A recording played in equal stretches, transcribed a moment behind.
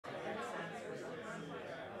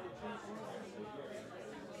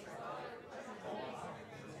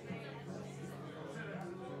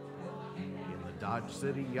Dodge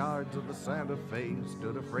City yards of the Santa Fe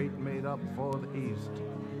stood a freight made up for the East.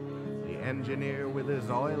 The engineer with his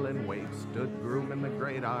oil and weight stood grooming the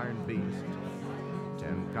great iron beast.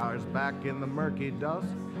 10 cars back in the murky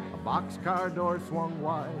dust, a boxcar door swung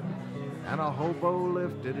wide, and a hobo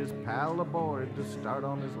lifted his pal aboard to start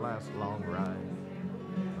on his last long ride.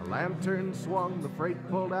 The lantern swung, the freight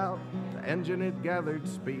pulled out, the engine had gathered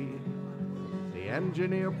speed. The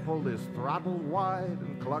engineer pulled his throttle wide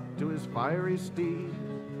and clucked to his fiery steed.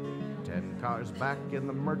 10 cars back in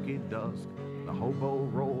the murky dusk, the hobo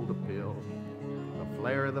rolled a pill. The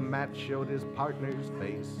flare of the match showed his partner's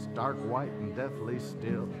face, stark white and deathly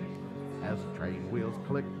still. As the train wheels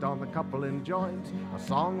clicked on the coupling joints, a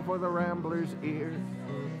song for the rambler's ear,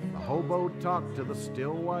 the hobo talked to the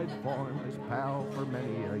still white form, his pal for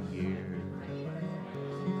many a year.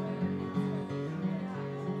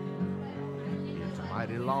 It's a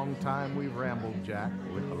mighty long time we've rambled, Jack,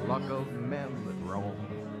 with the luck of men that roam.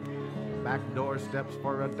 Back door steps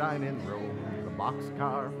for a dining room, the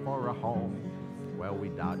boxcar for a home. Well, we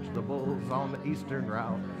dodged the bulls on the eastern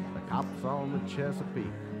route, the cops on the Chesapeake.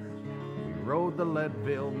 We rode the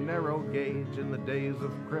Leadville narrow gauge in the days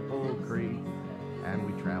of Cripple Creek. And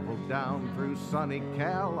we traveled down through sunny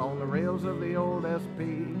Cal on the rails of the old SP.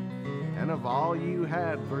 And of all you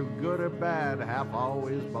had, through good or bad, half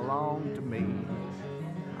always belonged to me.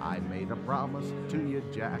 I made a promise to you,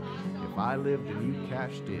 Jack, if I lived and you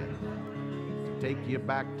cashed in, to take you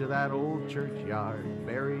back to that old churchyard,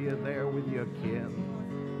 bury you there with your kin.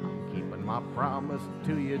 I'm keeping my promise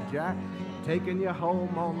to you, Jack, taking you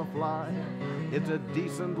home on the fly. It's a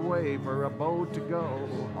decent way for a boat to go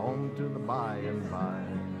home to the by and by.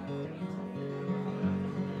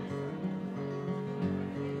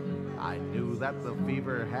 I knew that the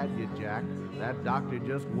fever had you, Jack, that doctor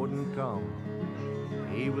just wouldn't come.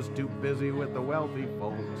 He was too busy with the wealthy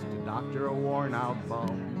folks to doctor a worn-out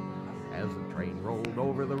bum. As the train rolled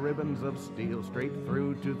over the ribbons of steel, straight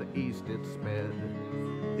through to the east it sped.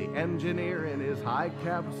 The engineer in his high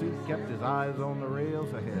cab suit kept his eyes on the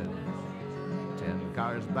rails ahead. 10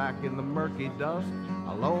 cars back in the murky dust,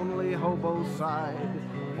 a lonely hobo sighed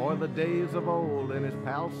for the days of old and his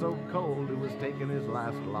pal so cold who was taking his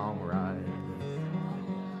last long ride.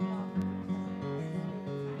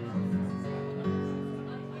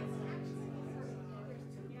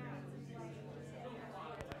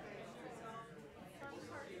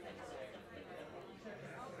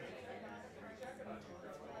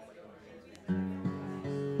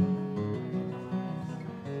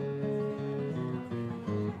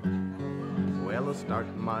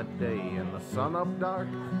 Starting my day in the sun up dark,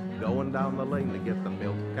 going down the lane to get the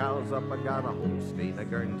milk cows up. I got a Holstein, a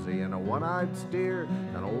Guernsey, and a one-eyed steer,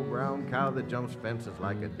 an old brown cow that jumps fences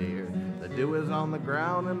like a deer. The dew is on the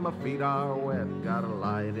ground and my feet are wet. Got a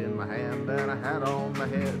light in my hand and a hat on my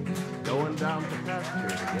head, going down to pasture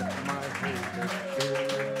to get my hay.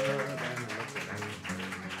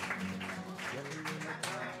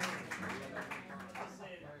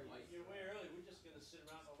 You're way early. We're just going to sit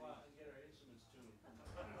around a while and get our instruments tuned.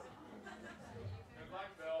 Good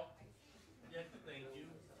luck, Bill. Yeah, thank you.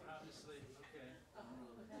 Obviously, okay.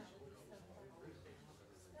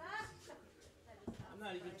 I'm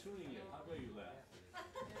not even tuning it. How about you laugh?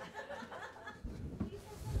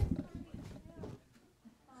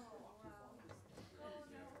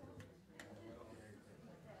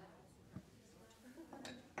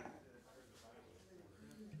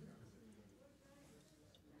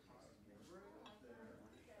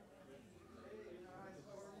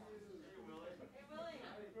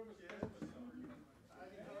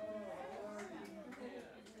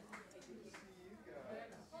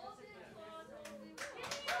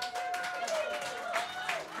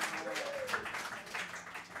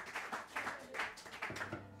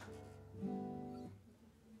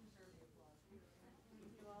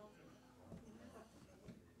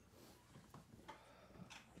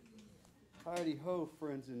 Heidi ho,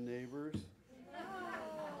 friends and neighbors.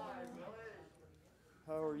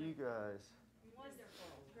 How are you guys? Wonderful.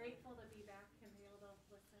 Grateful to be back and be able to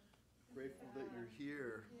listen. Grateful that you're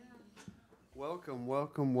here. Yeah. Welcome,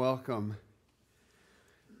 welcome, welcome.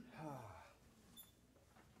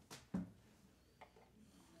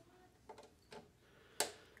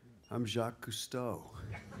 I'm Jacques Cousteau.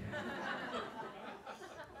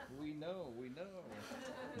 We know, we know.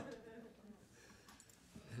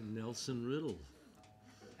 And Nelson Riddle.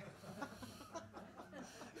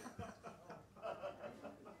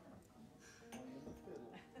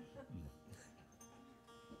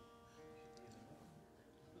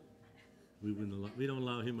 We don't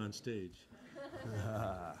allow him on stage.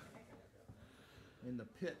 In the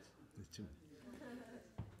pit.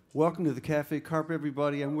 Welcome to the Cafe Carp,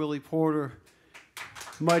 everybody. I'm Willy Porter,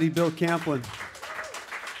 Mighty Bill Camplin,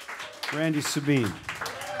 Randy Sabien.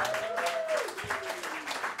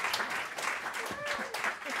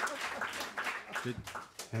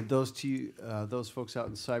 And those folks out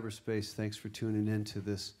in cyberspace, thanks for tuning in to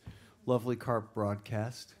this lovely Carp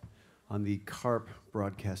broadcast on the Carp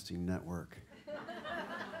Broadcasting Network.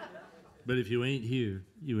 But if you ain't here,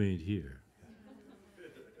 you ain't here.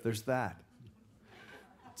 There's that.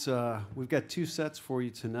 We've got 2 sets for you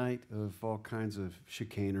tonight of all kinds of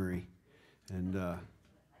chicanery and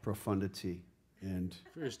profundity. And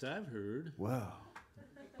First I've heard. wow.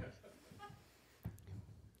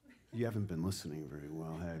 You haven't been listening very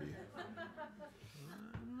well, have you? I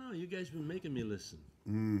don't know. You guys been making me listen.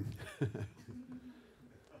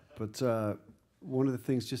 But one of the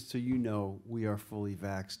things, just so you know, we are fully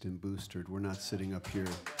vaxxed and boosted. We're not sitting up here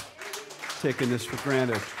taking this for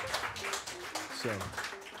granted. So,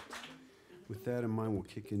 with that in mind, we'll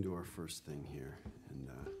kick into our first thing here. And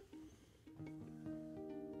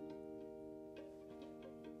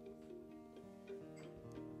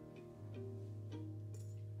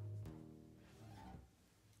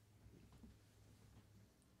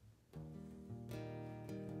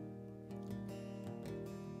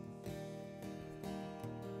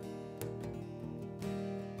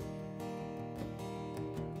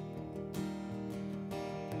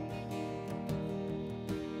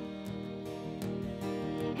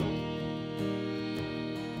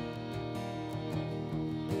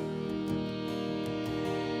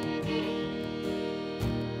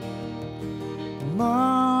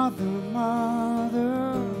Mother,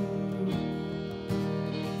 mother,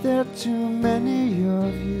 there are too many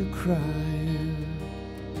of you crying.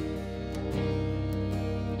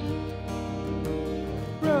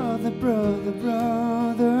 Brother, brother,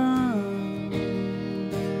 brother,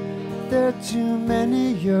 there are too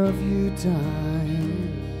many of you dying.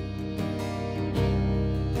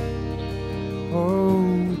 Oh,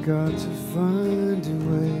 we got to find a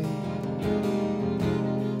way,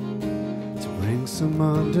 bring some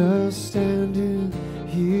understanding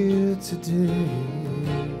here today.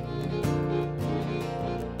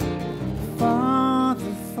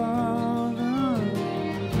 Father, Father,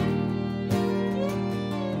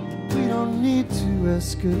 we don't need to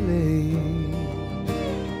escalate.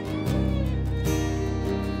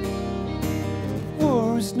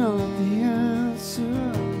 War is not the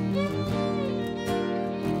answer.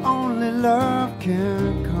 Only love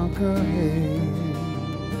can conquer hate.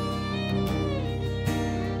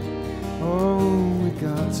 Oh, we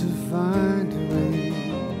got to find a way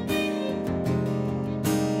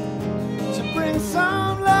to bring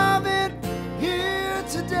some love in here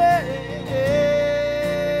today.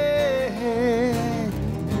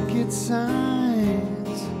 Picket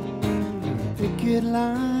signs, picket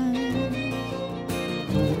lines,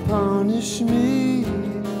 punish me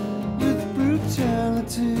with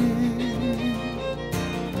brutality.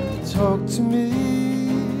 Talk to me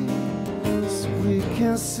so we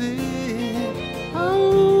can see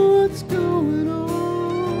what's going on?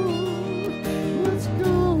 What's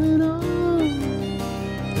going on?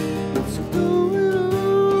 What's going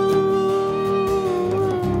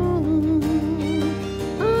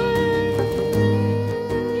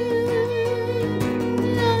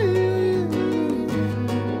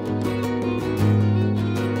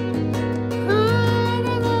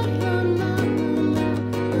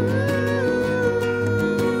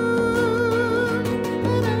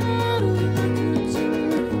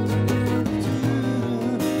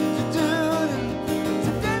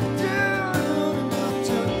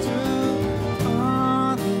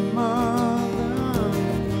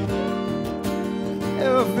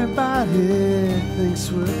Everybody thinks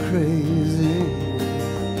we're crazy.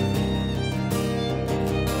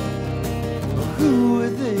 Who are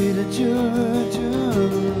they to judge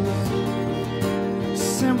us?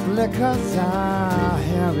 Simply 'cause our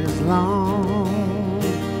hair is long.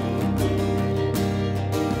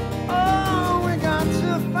 Oh, we got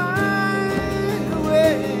to find a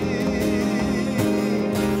way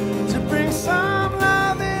to bring some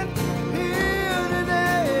love in here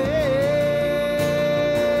today.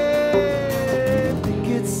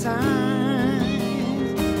 Picket signs,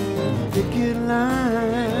 picket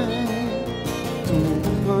lines,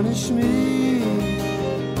 don't punish me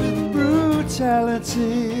with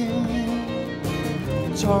brutality.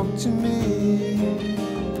 Talk to me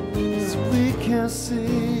so we can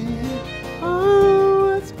see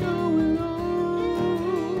what's going on.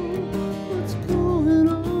 What's going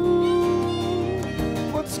on?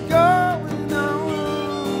 What's going on?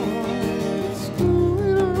 What's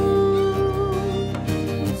going on?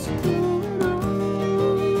 What's going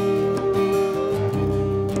on?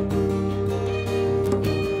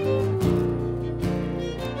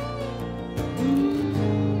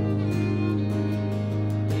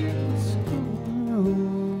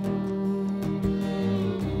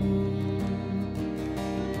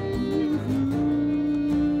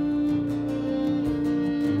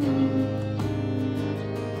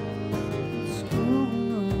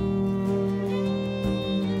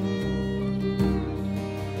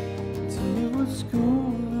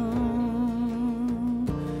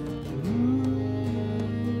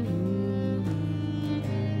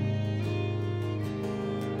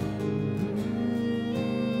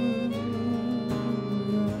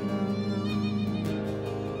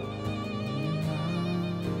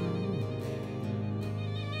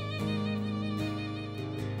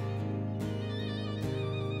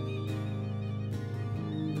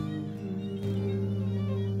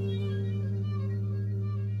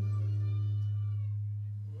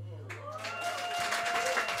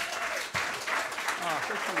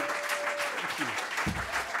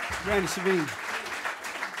 Randy Sabien.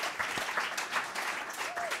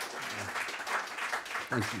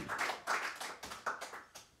 Thank you.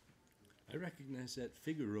 I recognize that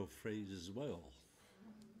Figaro phrase as well.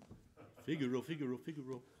 Figaro, Figaro,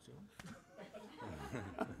 Figaro. So.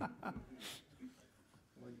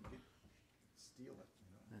 Well, you could steal it,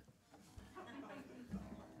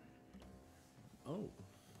 Oh.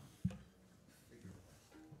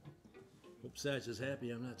 Hope Satch is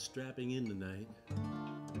happy I'm not strapping in tonight.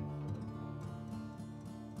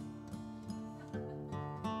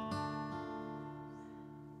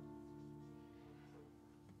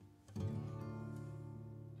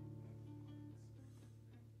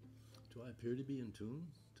 Do I appear to be in tune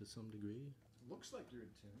to some degree? Looks like you're in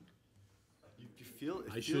tune. You feel it.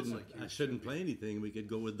 I shouldn't play anything. We could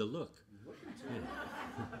go with the look.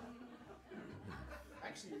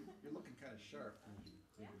 Actually, you're looking kind of sharp.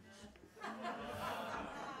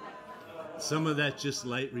 Some of that just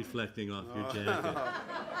light reflecting off your jacket.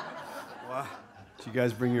 Wow. Did you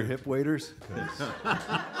guys bring your hip waders?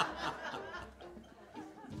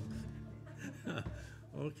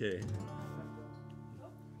 Okay.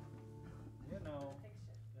 You know,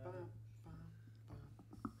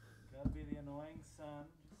 gotta be the annoying son.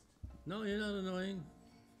 No, you're not annoying.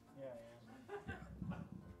 Yeah, I am.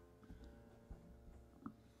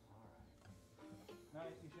 All right. Now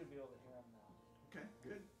you should be able to hear him now. Okay,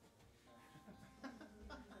 good.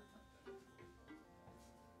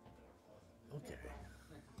 Okay.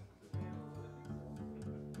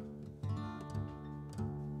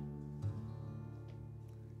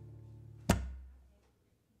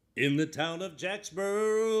 In the town of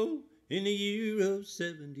Jacksboro, in the year of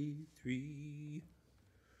 73,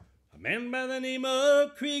 a man by the name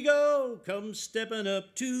of Kriego comes stepping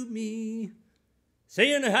up to me,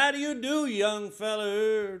 saying, "How do you do, young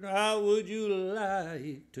feller? How would you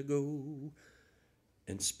like to go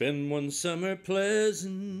and spend one summer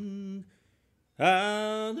pleasant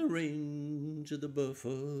on the range of the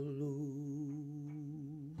buffalo?"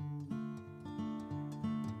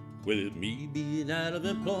 With me being out of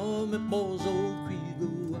employment, boys, old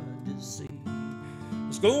Kriego, I just say,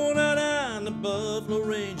 it's going out on the buffalo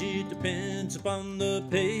range, it depends upon the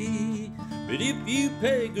pay. But if you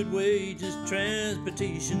pay good wages,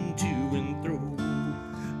 transportation to and fro,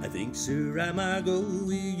 I think, sir, I might go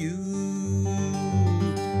with you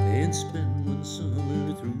and spend one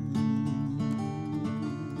summer through.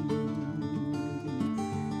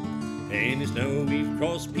 And it's now we've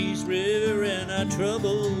crossed Peace River and our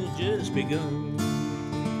troubles just begun.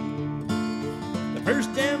 The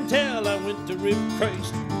first damn tell I went to Rip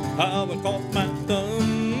Christ, how I caught my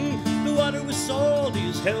thumb. The water was salty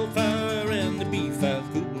as hellfire and the beef I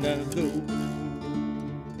could not go.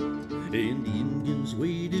 And the Indians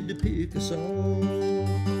waited to pick us off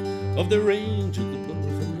of the range of the buffalo.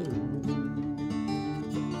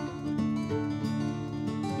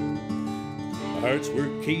 Hearts were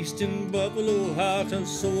cased in buffalo hot and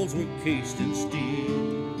souls were cased in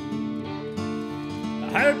steel. The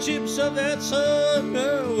hardships of that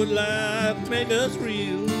summer would life make us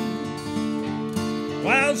real.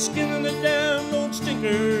 While skinning the damn old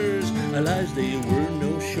stinkers, our lives they were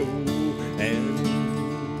no show. And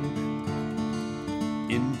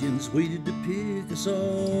Indians waited to pick us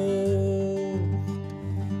off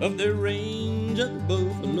of their range of the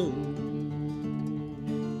buffalo.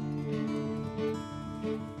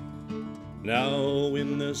 Now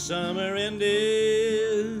when the summer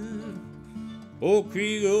ended, old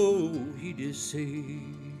Kriego, he did say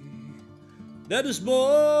that his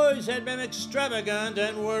boys had been extravagant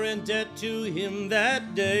and were in debt to him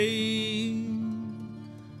that day.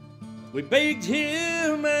 We begged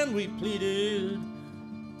him and we pleaded,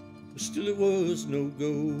 but still it was no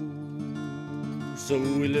go. So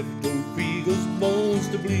we left old Kriego's bones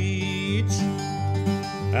to bleach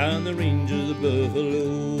on the range of the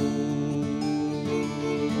buffalo.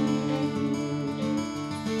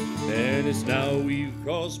 And it's now we've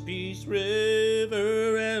crossed Peace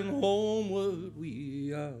River and homeward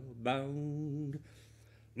we are bound.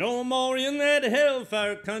 No more in that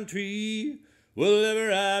hellfire country will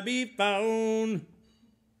ever I be found.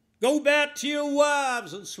 Go back to your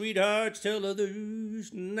wives and sweethearts, tell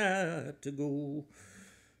others not to go.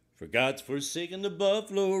 For God's forsaken the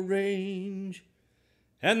buffalo range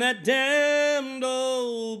and that damned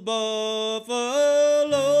old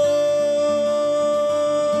buffalo.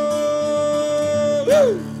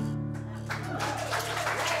 Woo!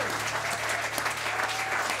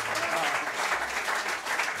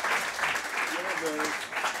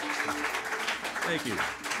 Thank you.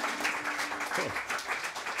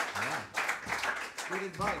 Good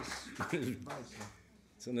advice. Good advice.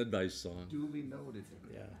 It's an advice song. Duly noted.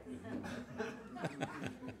 Yeah.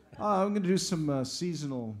 I'm going to do some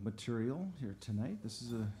seasonal material here tonight. This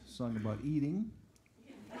is a song about eating.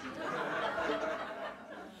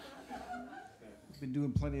 Been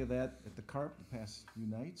doing plenty of that at the Carp the past few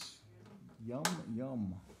nights. Yum,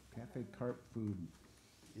 yum. Cafe Carp food.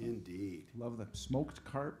 Indeed. Love the smoked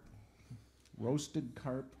carp, roasted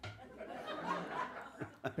carp,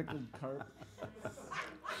 pickled carp.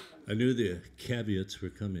 I knew the caveats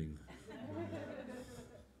were coming.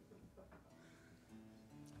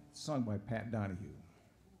 Sung by Pat Donahue.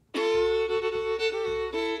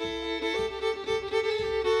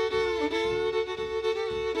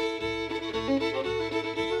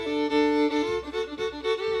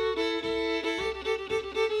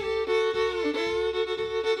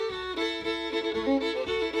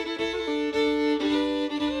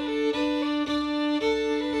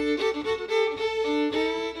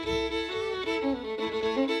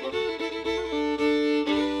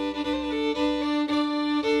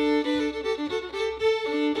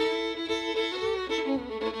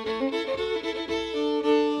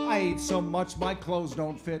 So much my clothes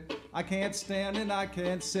don't fit. I can't stand and I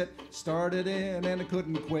can't sit. Started in and I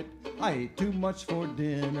couldn't quit. I ate too much for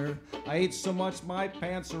dinner. I ate so much my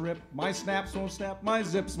pants are ripped. My snaps won't snap, my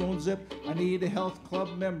zips won't zip. I need a health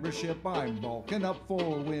club membership. I'm bulking up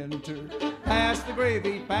for winter. Pass the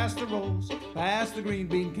gravy, pass the rolls, pass the green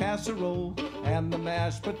bean casserole, and the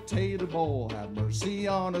mashed potato bowl. Have mercy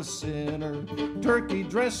on a sinner. Turkey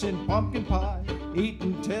dressing, pumpkin pie. Eat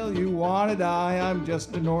until you want to die. I'm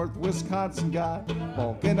just a North Wisconsin guy,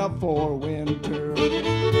 bulking up for winter.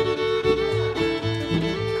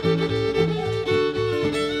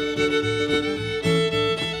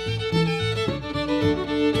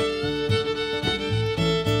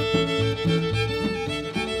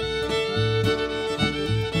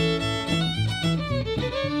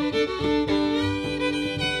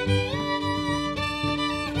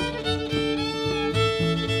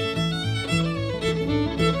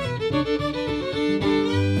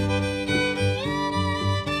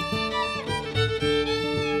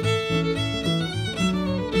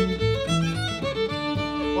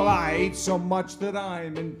 I ate so much that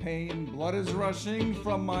I'm in pain. Blood is rushing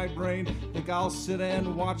from my brain. Think I'll sit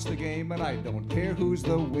and watch the game, and I don't care who's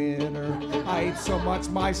the winner. I ate so much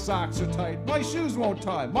my socks are tight. My shoes won't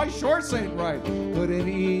tie. My shorts ain't right. Couldn't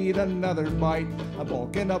eat another bite. I'm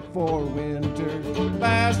bulking up for winter.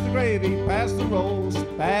 Pass the gravy, pass the rolls,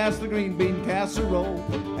 pass the green bean casserole,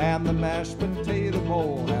 and the mashed potato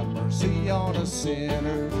bowl. Have mercy on a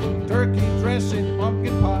sinner. Turkey dressing,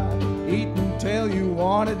 pumpkin pie. Eat until you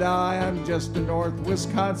want to die. I'm just a North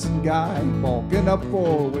Wisconsin guy, bulking up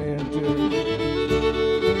for winter.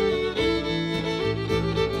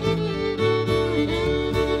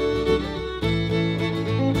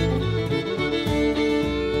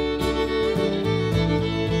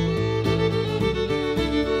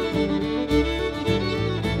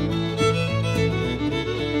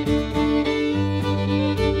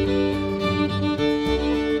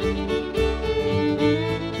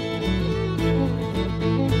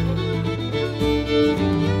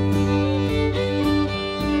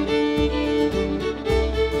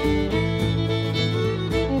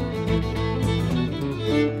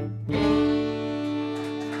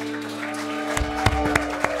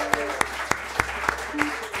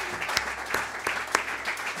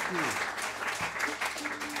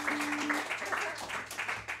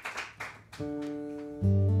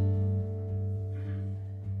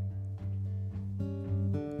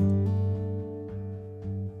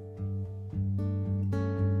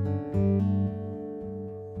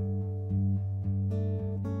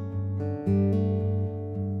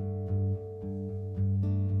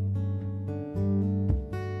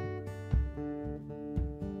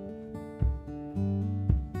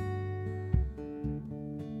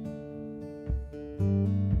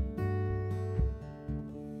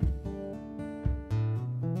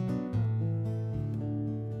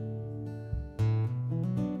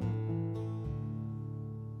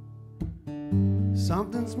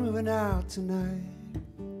 Something's moving out tonight.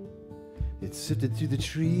 It's sifted through the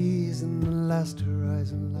trees in the last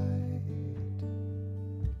horizon light.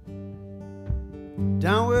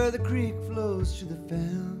 Down where the creek flows to the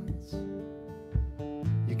fence,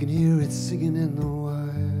 you can hear it singing in the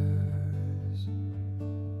wires,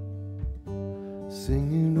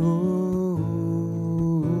 singing, oh,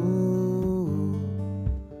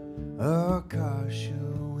 Akasha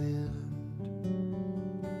wind.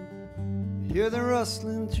 You hear the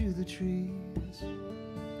rustling through the trees.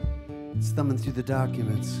 It's thumbing through the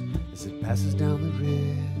documents as it passes down the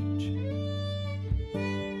ridge.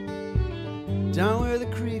 Down where the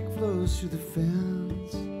creek flows through the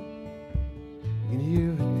fence, you can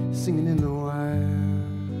hear it singing in the wires,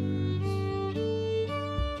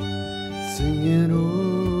 singing, oh,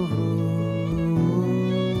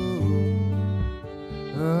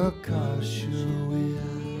 Akasha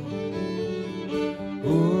wind,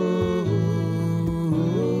 oh,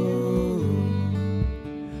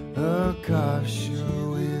 Akasha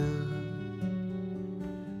wind.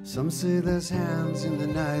 Some say there's hands in the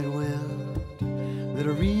night wind that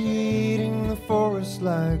are reading the forest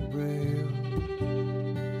like braille,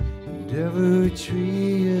 and every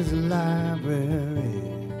tree is a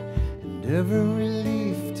library, and every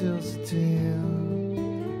leaf tells a tale.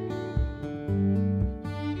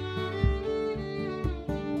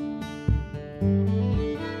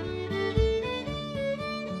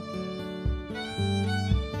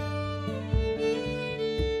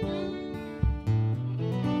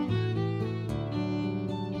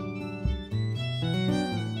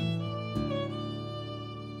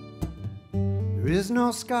 There is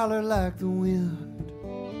no scholar like the wind,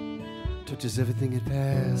 touches everything it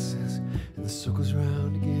passes, and the circles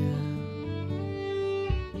round again.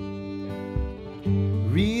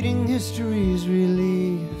 Reading history's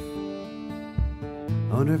relief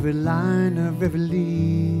on every line of every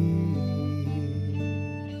leaf,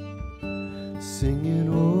 singing,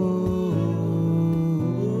 oh,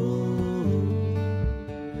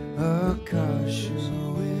 Akasha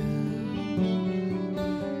wind,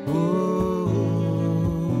 oh,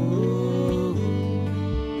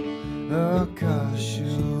 Akasha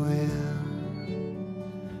wind.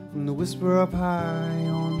 From the whisper up high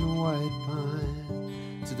on the white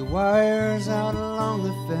pine to the wires out along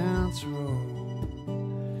the fence row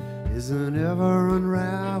is an ever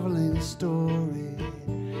unraveling story,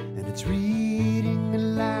 and it's reading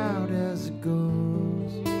aloud as it goes.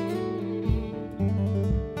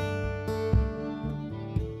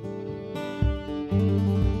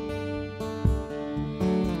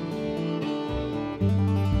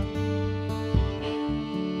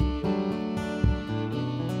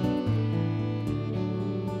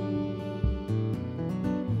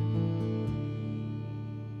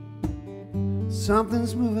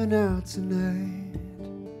 Something's moving out tonight.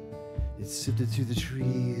 It's sifted through the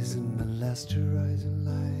trees in the last horizon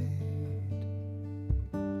light.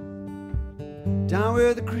 Down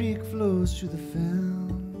where the creek flows through the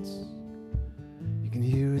fence, you can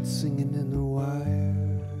hear it singing in the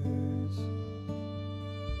wires,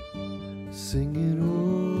 singing,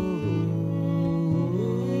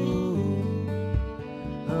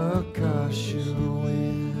 oh, Akasha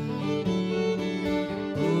wind.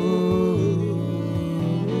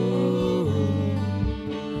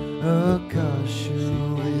 Akasha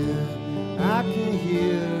wind, I can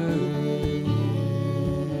hear it.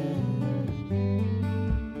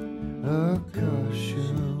 Akasha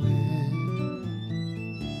wind.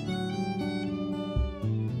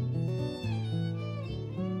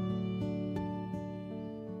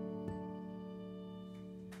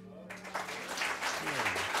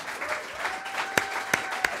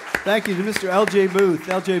 Thank you to Mr. L.J. Booth.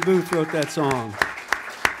 L.J. Booth wrote that song.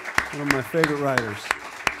 One of my favorite writers.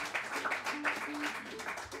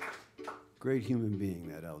 Great human being,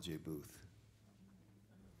 that L.J. Booth.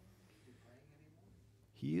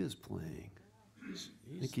 He is playing. I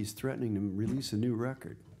think he's threatening to release a new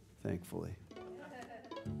record, thankfully.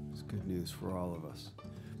 It's good news for all of us.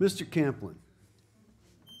 Mr. Camplin.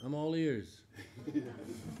 I'm all ears.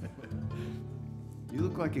 You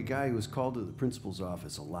look like a guy who was called to the principal's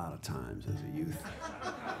office a lot of times as a youth.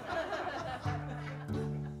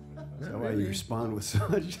 Is that why you respond with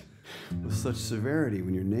such severity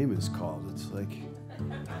when your name is called? It's like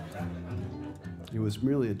it was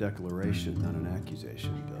merely a declaration, not an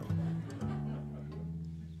accusation, Bill.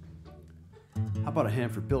 How about a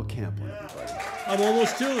hand for Bill Camplin, everybody? I'm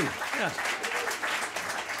almost tuned. Yeah.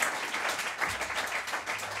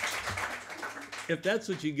 If that's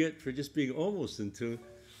what you get for just being almost in tune,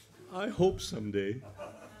 I hope someday.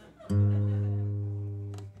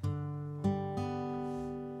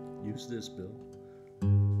 Use this, Bill.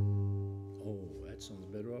 Oh, that sounds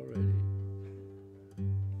better already.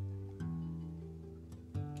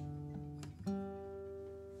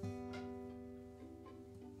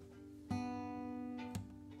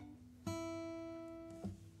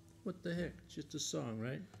 What the heck? It's just a song,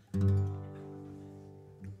 right?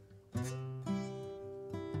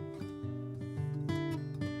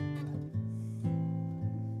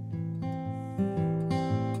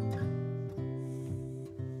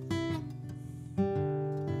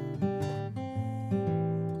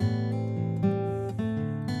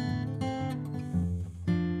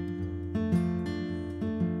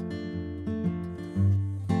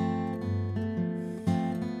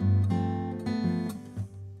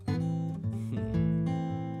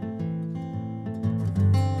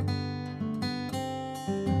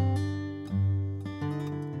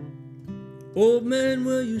 Old man,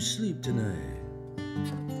 where you sleep tonight?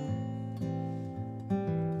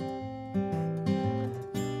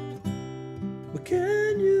 But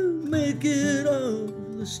can you make it off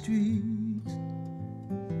the street?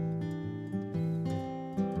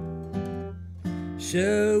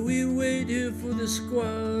 Shall we wait here for the squad?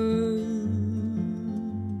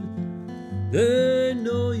 They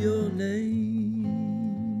know your name.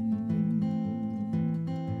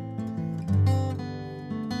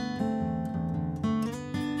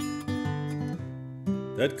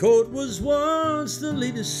 That coat was once the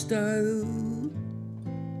latest style,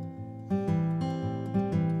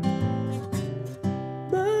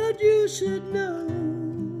 but you should know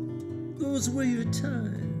those were your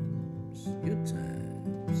times, your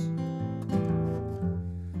times.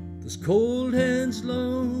 Those cold hands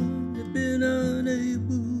long have been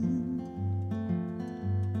unable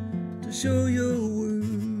to show your worth.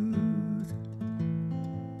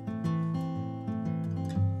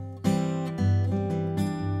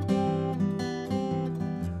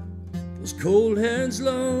 Those cold hands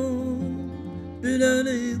long been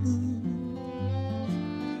unable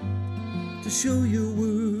to show your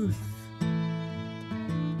worth.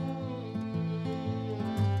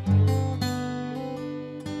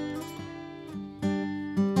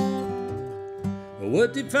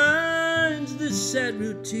 What defines this sad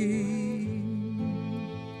routine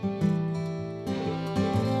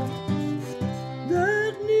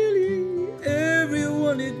that nearly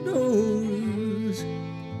everyone ignores?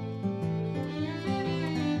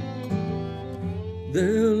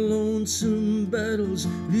 Their lonesome battles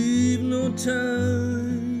leave no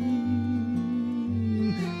time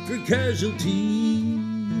for casualties.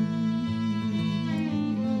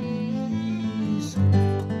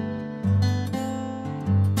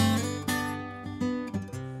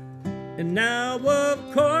 And now,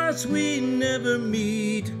 of course, we never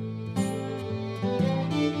meet.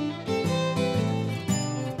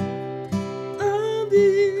 On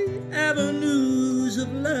the avenues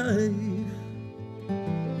of life,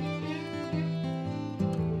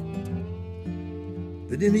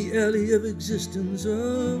 but in the alley of existence,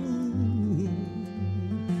 oh,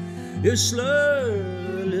 your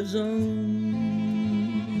slur lives on.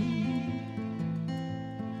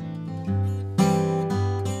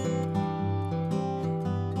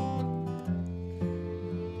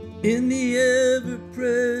 In the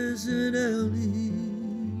ever-present alley,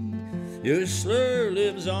 your slur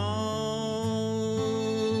lives on.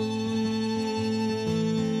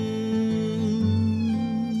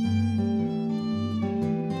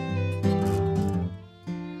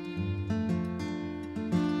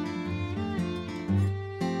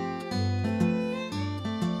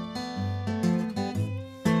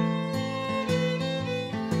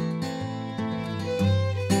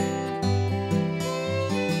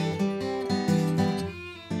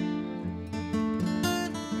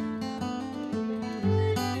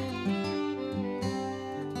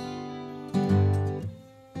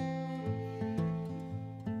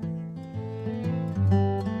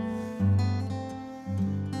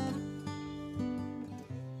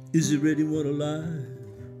 Is there anyone alive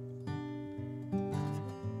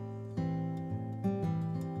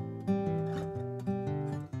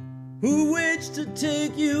who waits to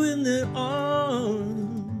take you in their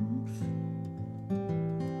arms,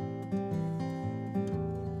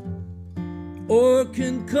 or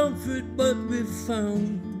can comfort but be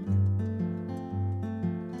found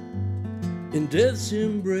in death's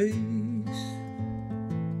embrace?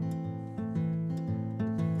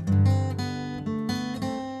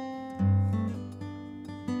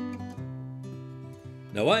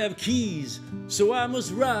 Now I have keys, so I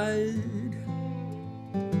must ride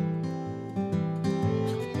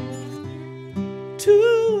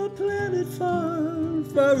to a planet far,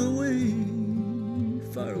 far away,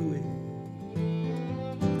 far away.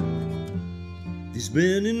 These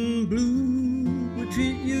men in blue will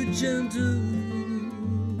treat you gentle.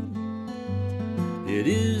 It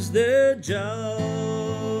is their job.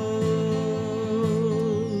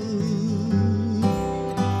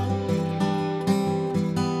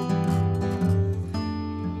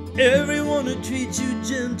 Everyone who treats you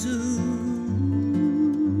gentle,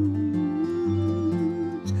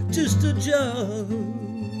 just a job.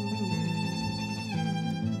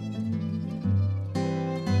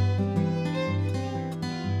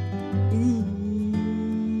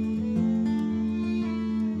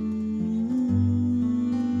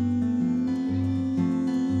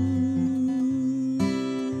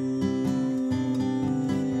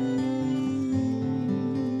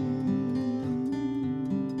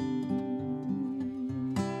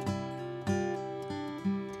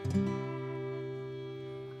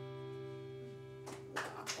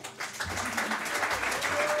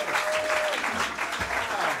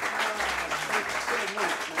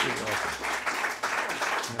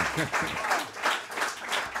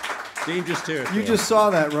 Dangerous territory. You just saw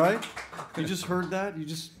that, right? You just heard that? You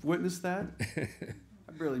just witnessed that?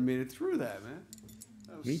 I barely made it through that, man.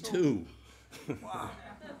 That was Me so too. Wow.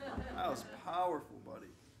 That was powerful, buddy.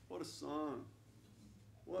 What a song.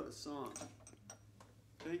 What a song.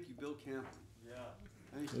 Thank you, Bill Camplin. Yeah.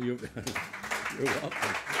 Thank you. You're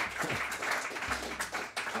welcome.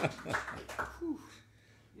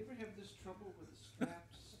 You ever have this trouble with the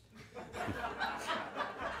straps?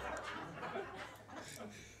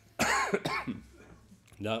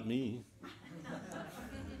 Not me.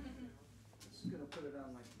 Just gonna put it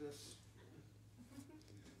on like this.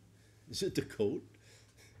 Is it the coat?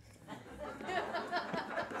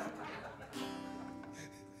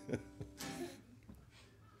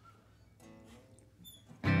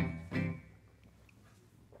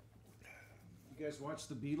 You guys watch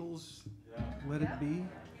the Beatles? Yeah. Let It Be?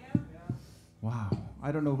 Wow.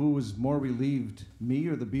 I don't know who was more relieved, me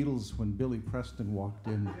or the Beatles, when Billy Preston walked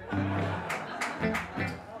in.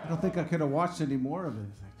 I don't think I could have watched any more of it.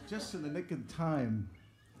 Just in the nick of time.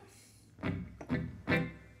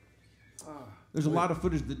 There's a lot of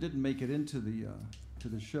footage that didn't make it into the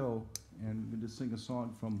show, and I'm going to sing a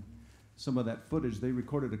song from some of that footage. They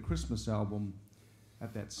recorded a Christmas album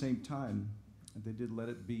at that same time. And they did Let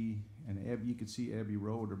It Be, and you could see Abbey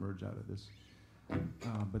Road emerge out of this.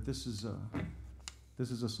 But this is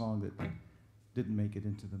a song that didn't make it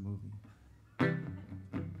into the movie.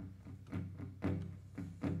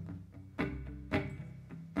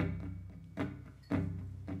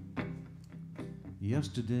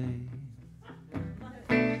 Yesterday,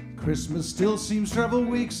 Christmas still seems several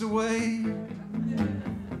weeks away.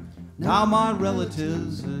 Now my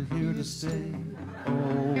relatives are here to stay.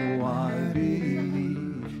 Oh, I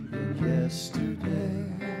believe in yesterday.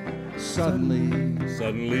 Suddenly,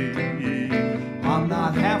 I'm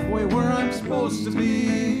not halfway where I'm supposed to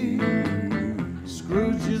be.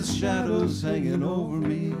 Scrooge's shadows hanging over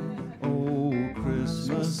me. Oh,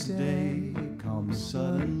 Christmas Day comes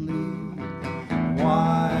suddenly.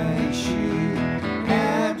 Why she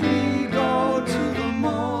had me go to the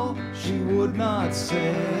mall, she would not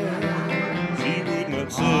say.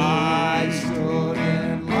 I stood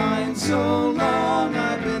in line so long,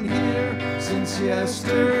 I've been here since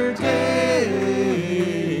yesterday.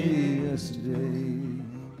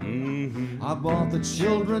 I bought the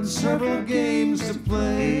children several games to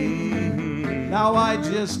play. Now I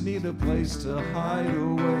just need a place to hide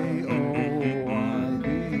away. Oh, I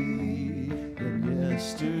believe in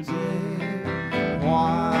yesterday.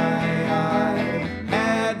 Why I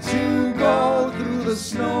had to go through the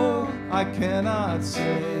snow, I cannot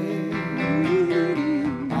say.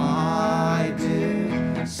 I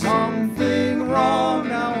did something wrong,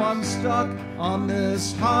 now I'm stuck on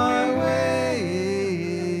this highway.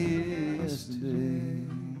 Yesterday,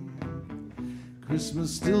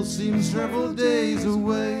 Christmas still seems several days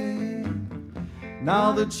away.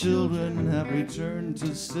 Now the children have returned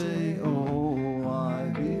to stay. Oh, I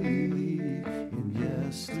believe in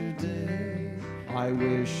yesterday. I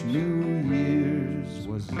wish New Year's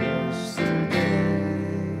was yesterday.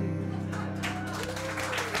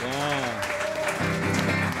 Wow.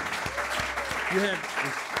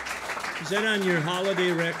 Is that on your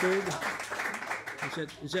holiday record?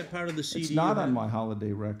 Is that part of the CD? It's not on my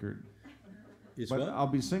holiday record. It's but what? I'll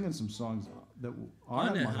be singing some songs that On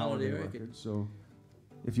aren't that on my holiday holiday record. record. So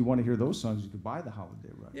if you want to hear those songs, you could buy the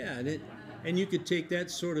holiday record. Yeah, and you could take that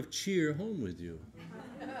sort of cheer home with you.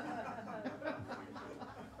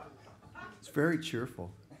 It's very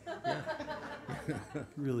cheerful. Yeah. It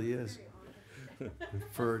really is.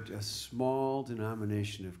 For a small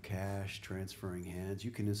denomination of cash transferring hands, you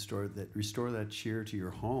can restore that cheer to your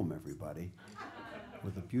home, everybody,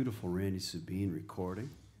 with a beautiful Randy Sabien recording.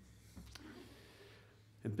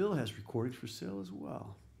 And Bill has recordings for sale as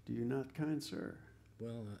well. Do you not, kind sir?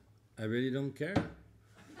 Well, I really don't care.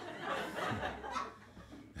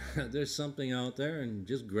 There's something out there, and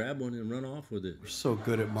just grab one and run off with it. We're so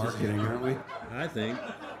good at marketing, aren't we? I think.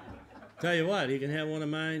 Tell you what, you can have one of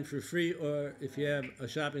mine for free, or if you have a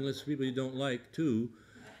shopping list of people you don't like, too.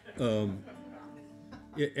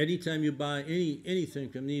 Anytime you buy anything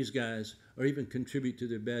from these guys, or even contribute to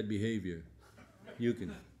their bad behavior, you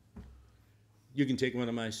can take one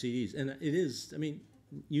of my CDs. And it is, I mean,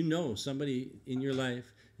 you know somebody in your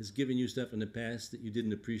life has given you stuff in the past that you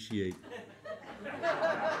didn't appreciate.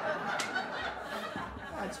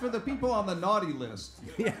 It's for the people on the naughty list.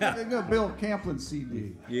 Yeah. They got Bill Camplin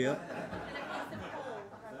CD. Yeah.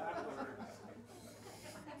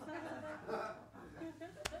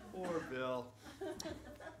 Poor Bill.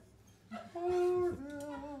 Poor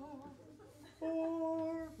Bill.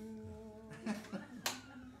 Poor Bill.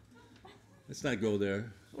 Let's not go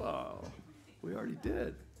there. Wow, we already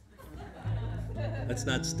did. Let's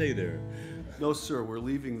not stay there. No, sir, we're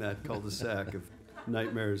leaving that cul-de-sac of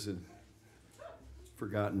nightmares and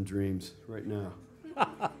forgotten dreams right now.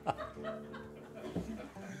 I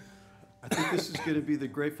think this is going to be the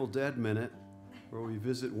Grateful Dead minute, where we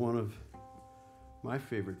visit one of my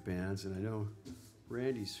favorite bands, and I know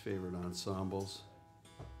Randy's favorite ensembles.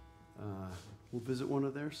 We'll visit one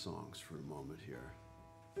of their songs for a moment here.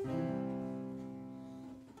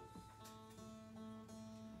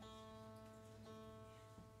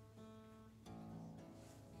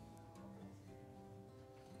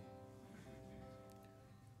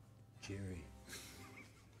 Jerry.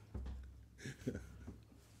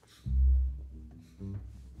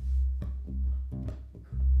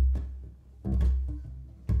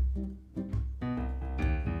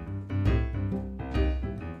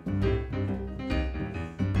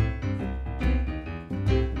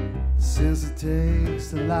 Since it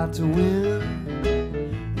takes a lot to win,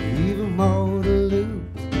 even more to lose,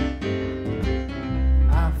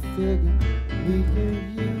 I figure me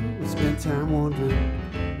and you will spend time wondering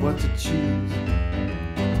what to choose.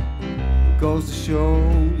 Goes to show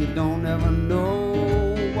you don't ever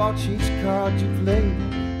know. Watch each card you play,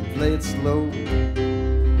 play it slow.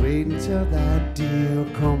 Wait until that deal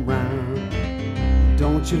come round.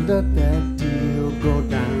 Don't you let that deal go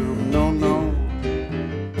down, no, no.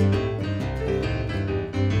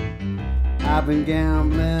 I've been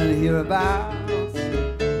gambling hereabouts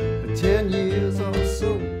for 10 years or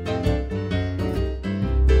so.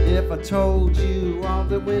 If I told you all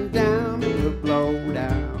that went down, it would blow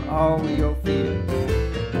down all your fears.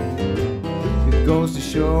 It goes to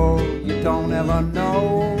show you don't ever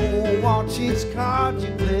know. Watch each card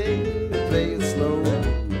you play, play it slow.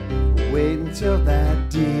 Wait until that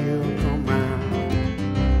deal come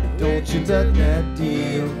round. Don't you let that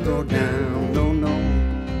deal go down, no, no.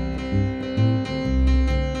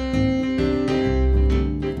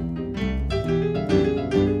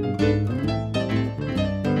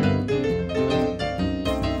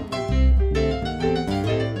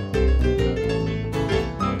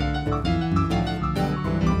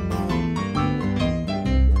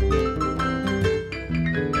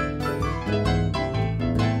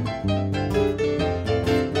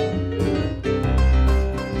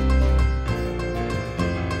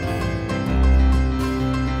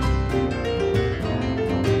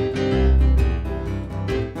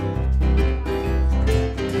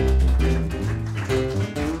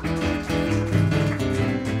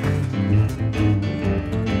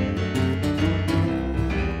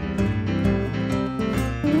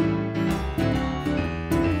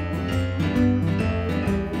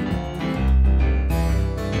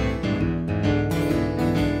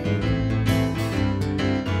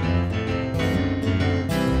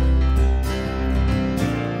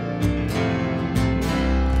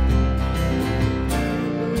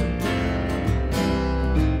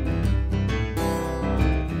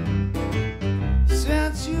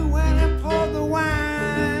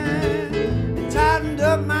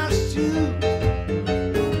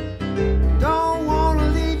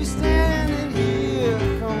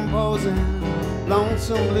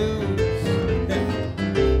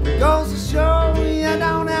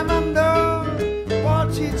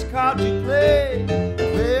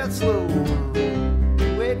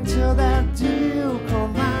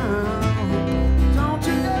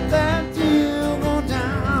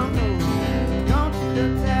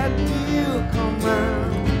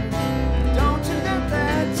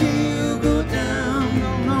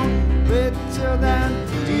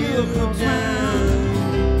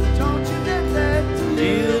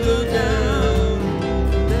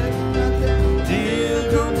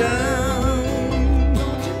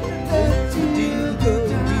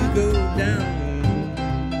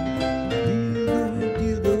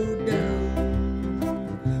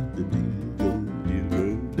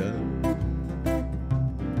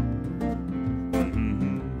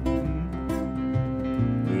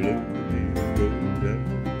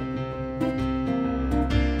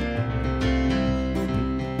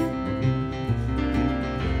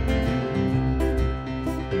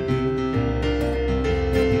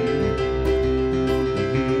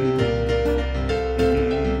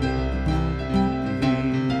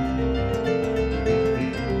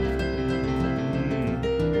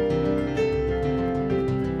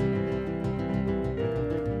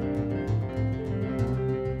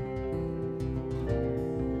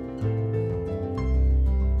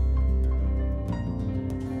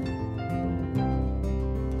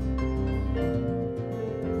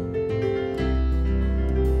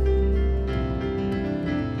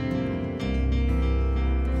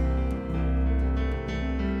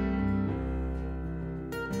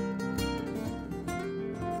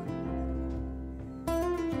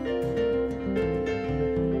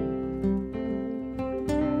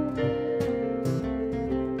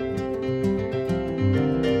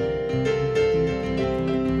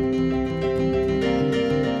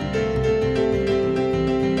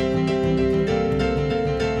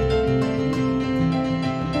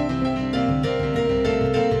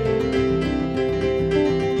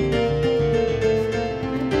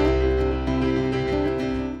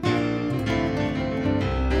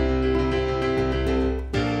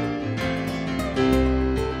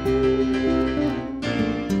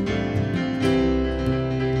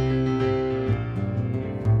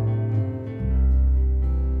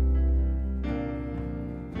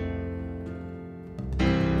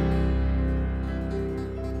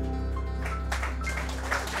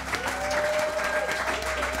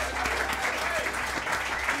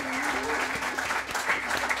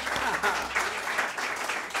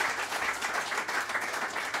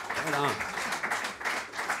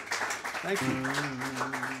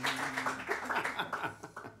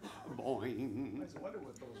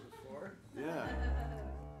 with those before. Yeah.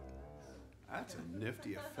 That's a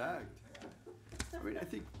nifty effect. I mean, I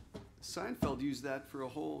think Seinfeld used that for a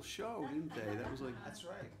whole show, didn't they? That was like That's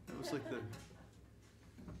right. that was like the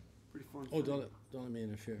pretty fun. Oh, thing. don't let me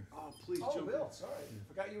interfere. Oh, please, Oh, jump. Bill, sorry.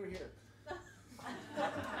 Forgot you were here.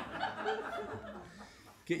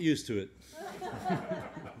 Get used to it.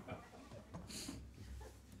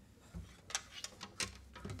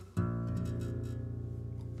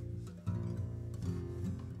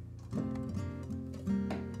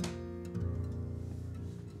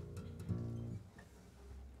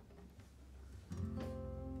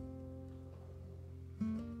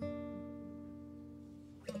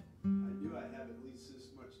 I knew I'd have at least this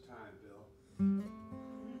much time, Bill.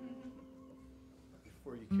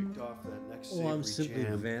 Before you kicked off that next Oh, I'm savory simply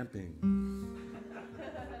jam. vamping.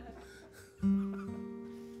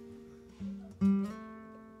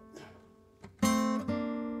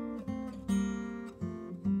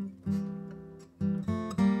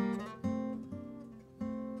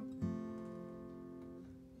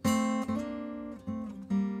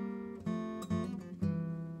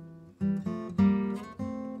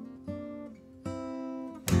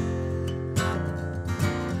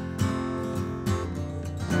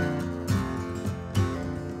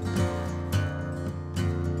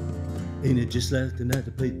 Ain't it just like the night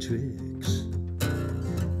to play tricks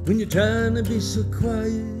when you're trying to be so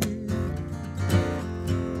quiet?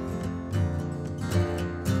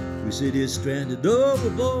 We sit here stranded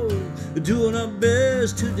overboard, doing our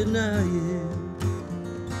best to deny it.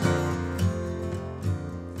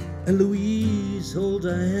 And Louise holds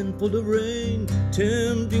a handful of rain,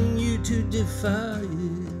 tempting you to defy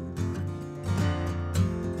it.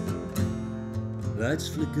 Lights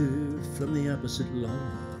flicker from the opposite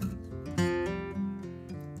lawn.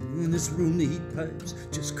 In this room the heat pipes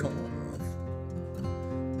just cough,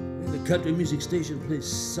 and the country music station plays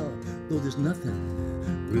soft, though there's nothing,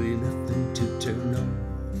 really nothing to turn off.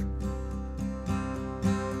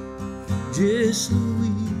 Just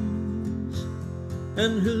Louise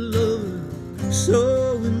and her lover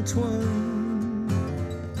so entwined,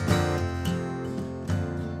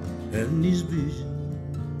 and these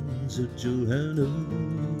visions of Johanna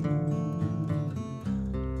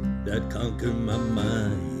that conquer my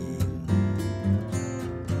mind.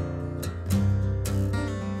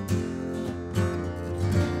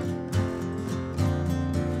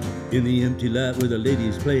 In the empty lot where the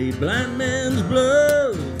ladies play blind man's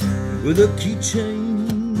bluff with a keychain,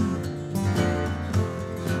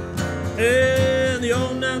 and the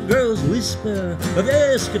all-night girls whisper of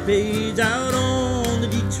escapades out on the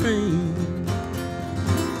D train.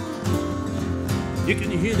 You can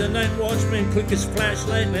hear the night watchman click his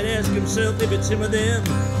flashlight and ask himself if it's him or them.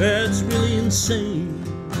 That's really insane.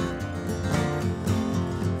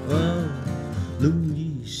 Oh,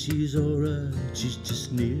 Louise, she's alright, she's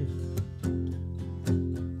just near.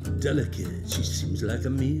 Delicate, she seems like a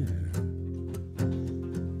mirror,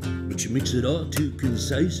 but she makes it all too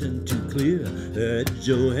concise and too clear that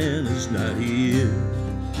Johanna's not here.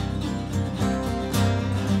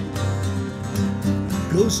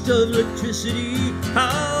 Ghost of electricity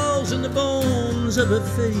howls in the bones of her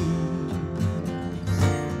face,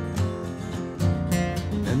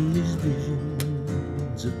 and these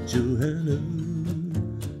visions of Johanna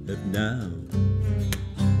have now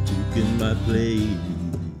taken my place.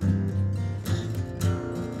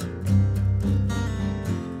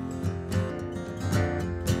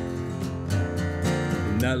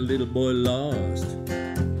 And that little boy lost,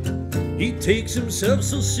 he takes himself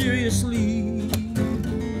so seriously.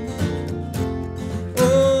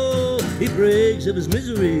 He brags of his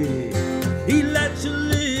misery, he likes to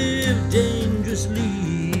live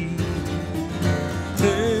dangerously.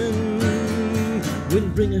 And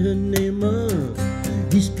when bringing her name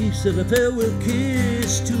up, he speaks of a farewell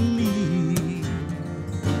kiss to me.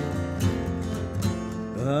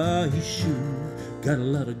 Ah, he sure got a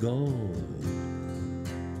lot of gall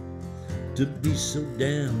to be so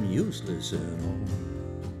damn useless at all,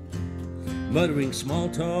 muttering small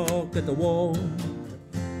talk at the wall.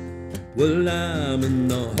 Well, I'm in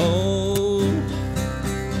the hall.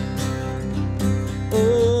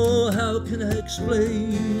 Oh, how can I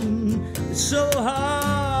explain? It's so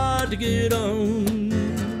hard to get on.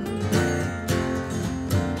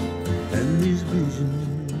 And these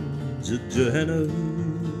visions of Johanna,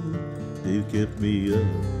 they've kept me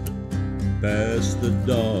up past the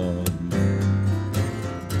dawn.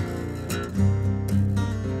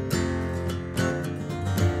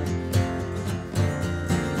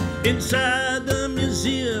 Inside the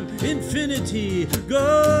museum, infinity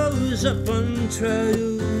goes up on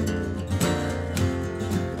trial.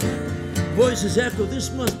 voices echo,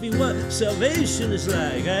 this must be what salvation is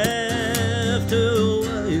like after a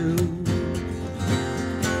while.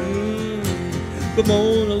 But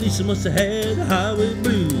Mona Lisa must have had the highway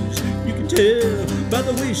blues. You can tell by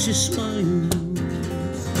the way she smiles.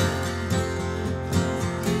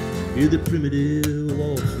 Hear the primitive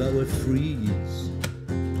wallflower freeze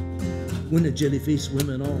when the jelly-faced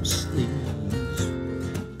women all sneeze.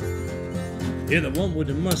 Hear the one with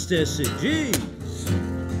the mustache say, geez,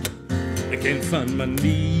 I can't find my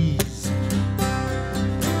knees.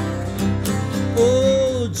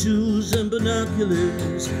 Oh, jewels and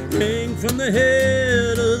binoculars hang from the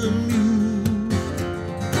head of the mule.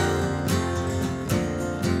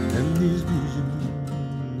 And these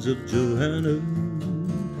visions of Johanna,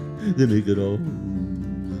 they make it all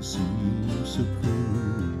seem so cool.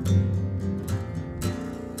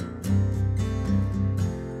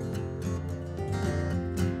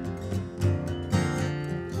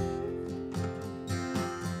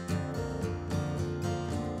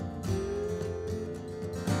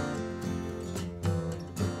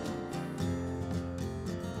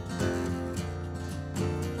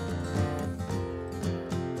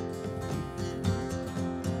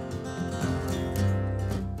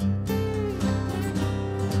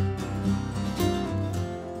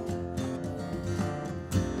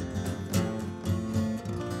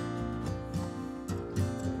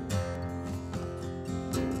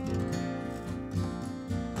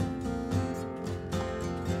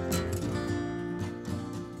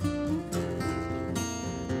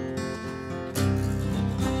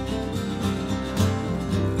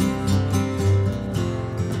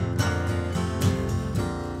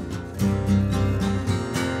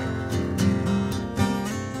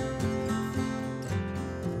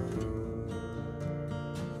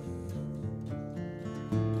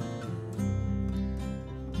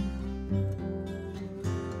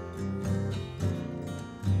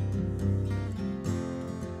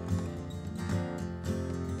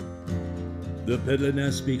 The peddler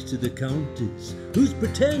now speaks to the countess, who's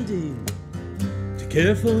pretending to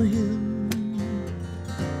care for him,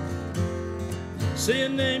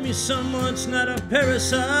 saying, name me someone that's not a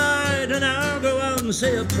parasite, and I'll go out and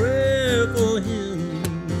say a prayer for him.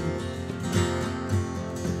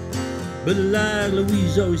 But like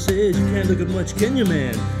Louise always says, you can't look at much, can you,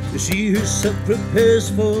 man? She herself prepares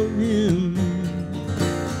for him.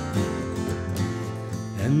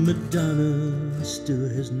 And Madonna still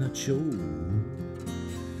has not shown.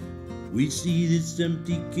 We see this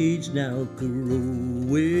empty cage now grow,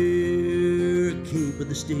 where Cape of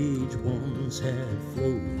the stage once had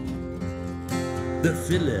flowed. The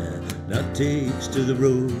fiddler now takes to the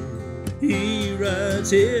road. He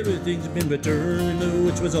writes, everything's been returned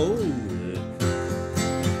which was old,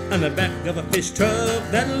 on the back of a fish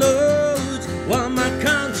truck that loads, while my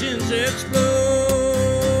conscience explodes.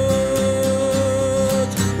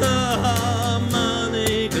 The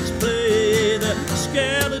harmonicas play the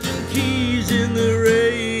skeleton keys in the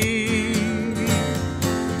rain.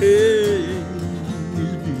 Hey,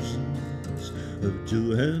 these visions of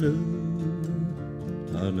Johanna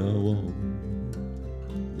are now all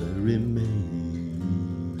that remain.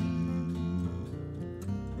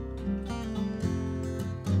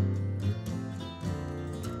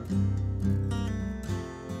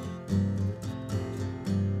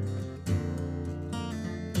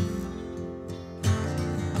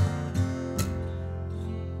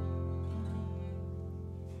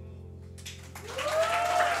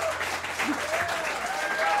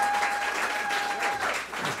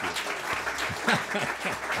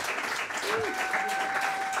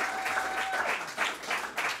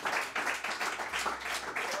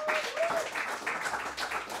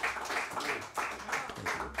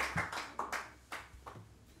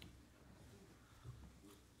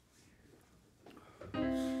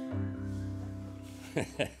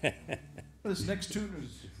 This next tune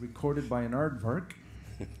is recorded by an aardvark.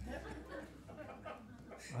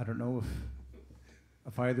 I don't know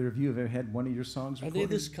if either of you have ever had one of your songs Are recorded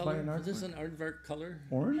they this by color? an aardvark. Is this an aardvark color?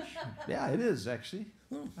 Orange? Yeah, it is actually.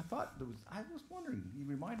 Oh. I thought there was. I was wondering. You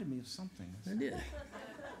reminded me of something. I did.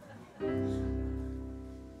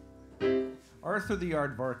 Arthur the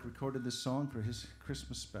Aardvark recorded this song for his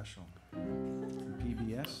Christmas special from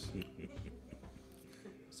PBS.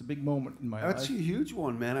 It's a big moment in my That's life. a huge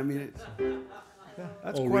one, man. I mean,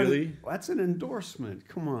 that's Oh, quite really? That's an endorsement.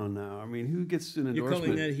 Come on now. I mean, who gets an You're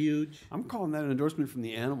endorsement? calling that huge? I'm calling that an endorsement from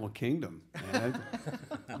the animal kingdom. Man.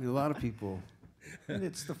 I mean, a lot of people. And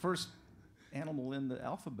it's the first animal in the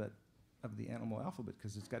alphabet of the animal alphabet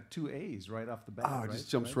because it's got two A's right off the bat. Oh, it right? just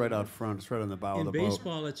jumps right out front. It's right on the bow In of the boat.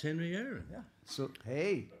 baseball, it's Henry Aaron. Yeah. So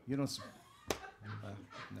hey, you know.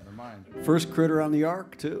 Never mind. First critter on the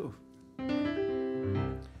ark, too.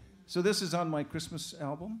 So this is on my Christmas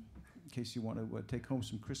album, in case you want to take home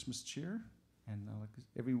some Christmas cheer. And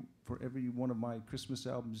for every one of my Christmas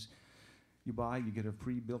albums you buy, you get a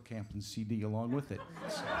free Bill Camplin CD along with it.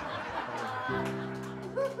 So,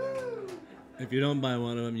 If you don't buy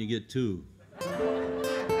one of them, you get two.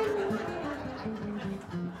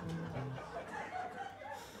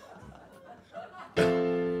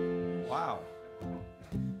 wow.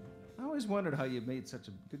 I always wondered how you made such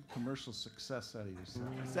a good commercial success out of yourself.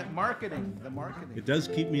 It's that marketing, the marketing. It does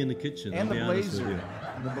keep me in the kitchen. And I'll the be honest with blazer. you.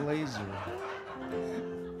 And the blazer.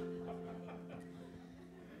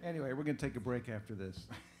 Anyway, we're going to take a break after this.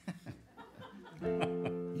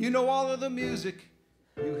 You know all of the music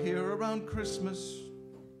you hear around Christmas,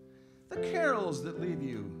 the carols that leave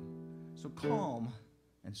you so calm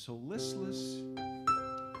and so listless.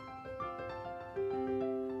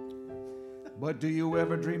 But do you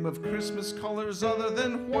ever dream of Christmas colors other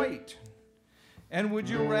than white? And would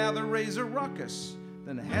you rather raise a ruckus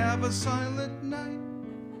than have a silent night?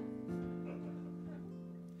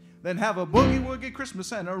 Then have a boogie-woogie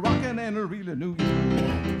Christmas and a rockin' and a real New Year.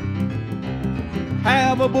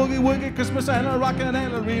 Have a boogie-woogie Christmas and a rockin'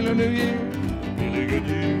 and a real New Year. Really good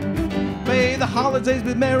year. May the holidays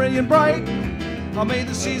be merry and bright, or may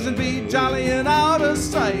the season be jolly and out of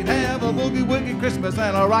sight. Have a boogie-woogie Christmas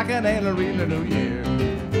and a rockin' and a real New Year.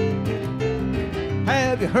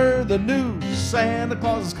 Have you heard the news? Santa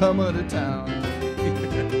Claus is coming to town.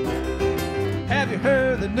 Have you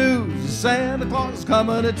heard the news? Santa Claus is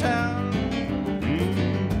coming to town.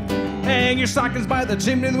 Hang your stockings by the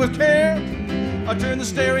chimney with care, or turn the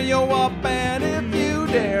stereo up, and if you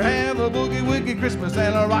dare, have a boogie-woogie Christmas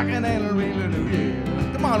and a rockin' and a real New Year.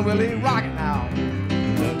 Come on, Willie, rock it now.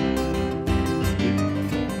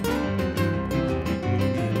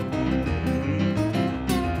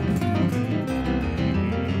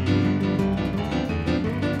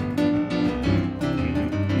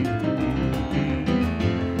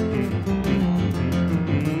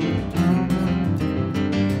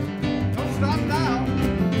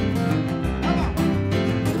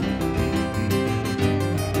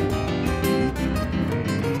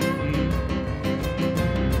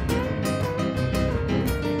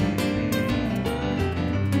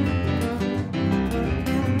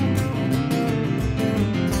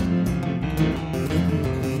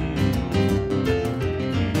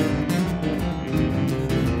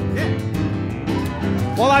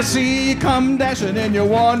 Well, I see you come dashing in your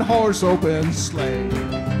one-horse open sleigh.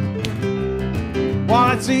 Well,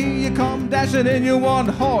 I see you come dashing in your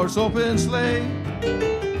one-horse open sleigh.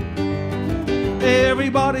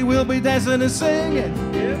 Everybody will be dancing and singing.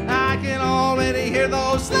 I can already hear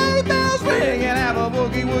those sleigh bells ring. And have a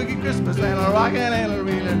boogie-woogie Christmas and a rockin' and a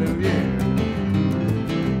real New Year.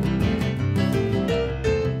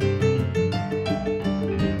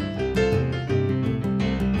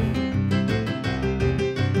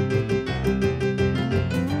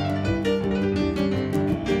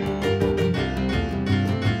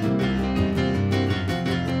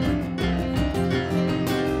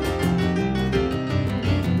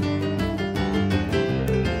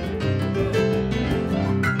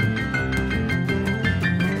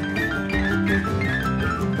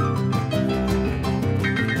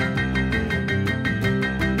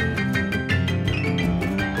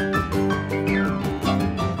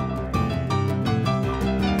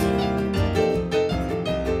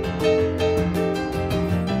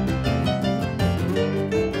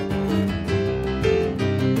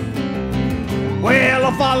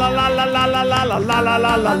 Fa la la la la la la la la la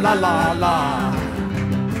la la la la la.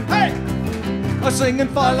 Hey, a singing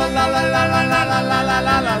fa la la la la la la la la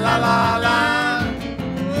la la la la la.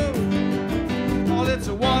 Well, it's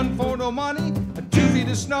a 1 for no money, a 2 feet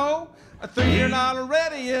of snow, a 3 you're not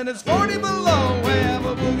ready, and it's 40 below. We have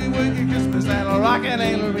a boogie-woogie Christmas and a rockin'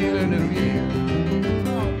 and a real New Year.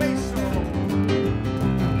 Oh, bass solo.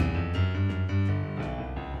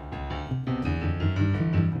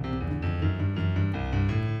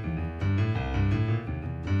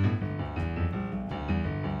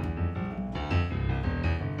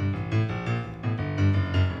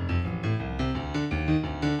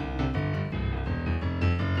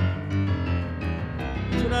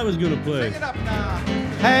 I was gonna play. Sing it up now.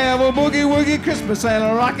 Have a boogie-woogie Christmas and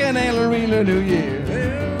a rockin' and a real New Year.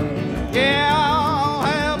 Yeah,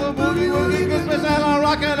 have a boogie-woogie Christmas and a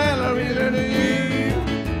rockin' and a real New Year.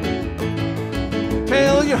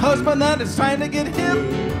 Tell your husband that it's time to get hip.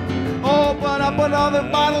 Open up another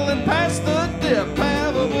bottle and pass the dip.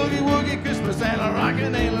 Have a boogie-woogie Christmas and a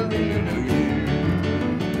rockin' and a real New Year.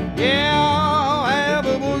 Yeah, have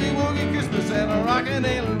a boogie-woogie Christmas and a rockin' rockin'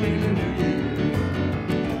 and reelin' New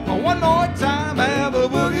Year. One more time, have a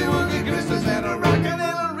boogie woogie Christmas and a rockin' and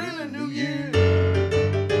a reelin' New Year.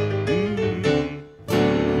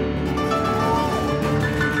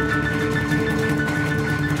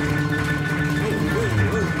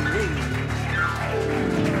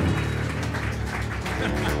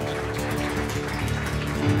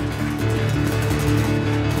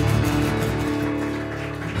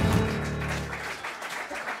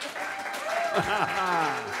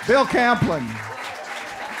 Bill Camplin.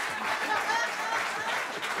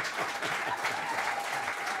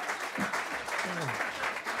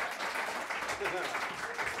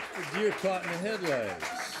 The deer caught in the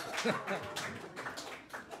headlights.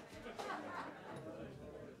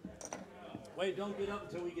 Wait, don't get up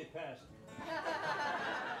until we get past.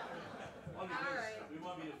 We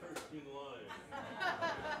want to be the first in line.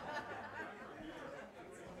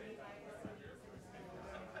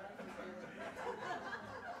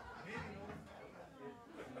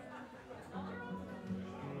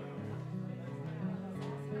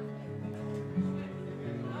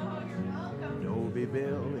 Adobe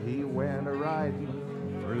Bill, he went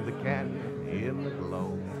a-riding through the canyon in the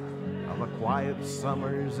glow of a quiet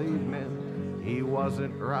summer's evening. He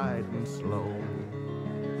wasn't riding slow,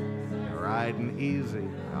 riding easy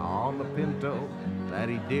on the pinto that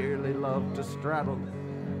he dearly loved to straddle,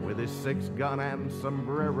 with his 6-gun and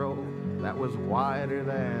sombrero that was wider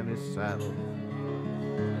than his saddle.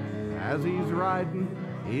 As he's riding,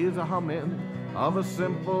 he's a-humming of a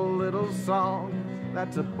simple little song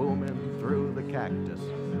that's a-booming through the cactus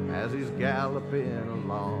as he's galloping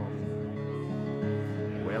along.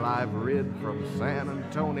 Well, I've rid from San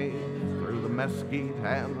Antonio through the mesquite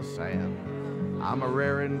and the sand. I'm a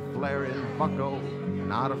rarin', flarin' bucko,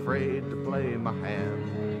 not afraid to play my hand.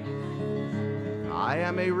 I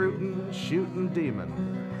am a rootin', shootin' demon,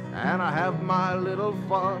 and I have my little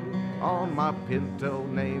fun on my pinto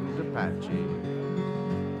named Apache.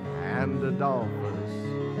 And Adolphus,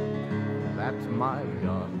 that's my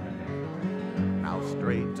gun. Now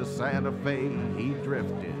straight to Santa Fe he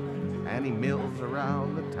drifted, and he mills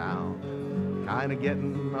around the town, kinda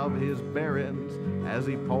getting of his bearings as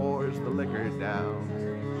he pours the liquor down.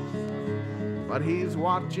 But he's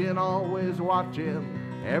watching, always watching,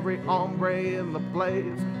 every hombre in the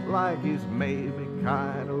place, like he's maybe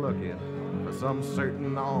kinda looking for some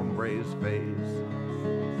certain hombre's face.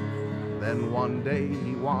 Then one day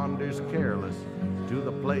he wanders careless to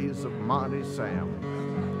the place of Monty Sam,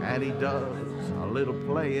 and he does a little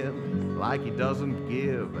playing like he doesn't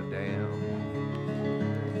give a damn.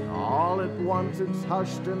 All at once it's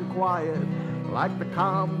hushed and quiet, like the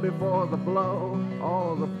calm before the blow.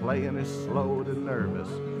 All the playing is slowed and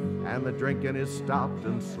nervous, and the drinking is stopped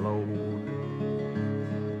and slowed.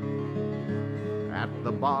 At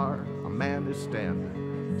the bar, a man is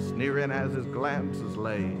standing, sneering as his glances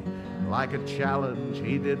lay, like a challenge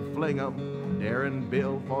he did fling 'em, daring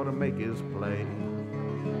Bill for to make his play.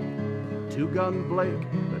 Two-Gun Blake,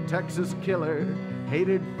 the Texas killer,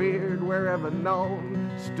 hated, feared wherever known,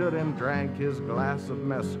 stood and drank his glass of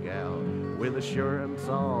mezcal with assurance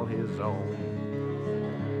all his own.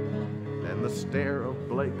 Then the stare of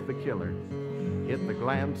Blake the killer hit the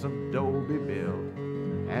glance of Dobie Bill,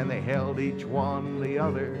 and they held each one the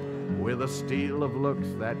other with a steel of looks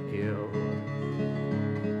that kill.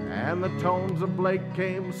 And the tones of Blake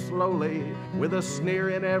came slowly with a sneer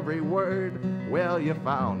in every word, "Well, you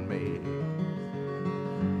found me."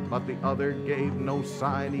 But the other gave no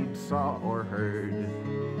sign he'd saw or heard.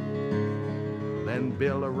 Then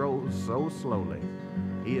Bill arose so slowly,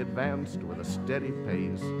 he advanced with a steady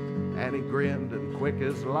pace, and he grinned and quick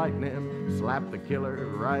as lightning slapped the killer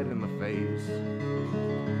right in the face.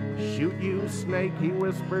 "Shoot you, snake," he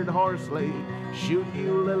whispered hoarsely, "shoot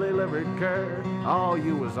you, lily-livered cur. Oh,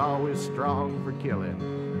 you was always strong for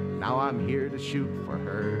killing. Now I'm here to shoot for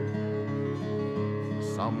her."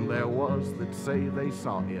 Some there was that say they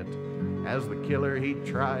saw it as the killer he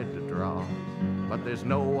tried to draw, but there's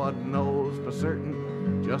no one knows for certain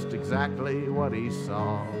just exactly what he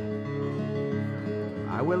saw.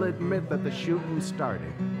 I will admit that the shooting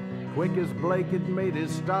started quick as Blake had made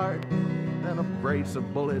his start. Then a brace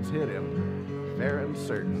of bullets hit him, fair and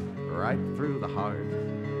certain, right through the heart.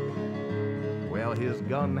 Well, his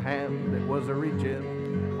gun hand, it was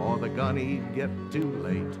a-reaching for the gun he'd get too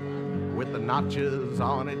late, with the notches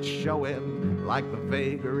on it showing like the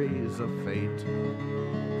vagaries of fate.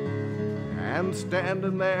 And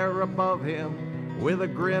standing there above him with a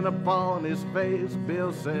grin upon his face,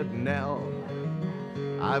 Bill said, "Nell,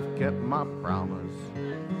 I've kept my promise.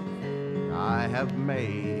 I have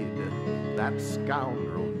made that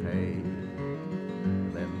scoundrel pay."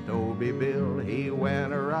 Then Dobie Bill, he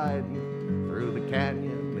went a-riding through the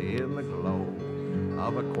canyon in the glow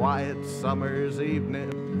of a quiet summer's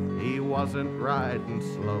evening. He wasn't riding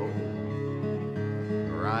slow,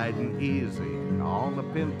 riding easy on the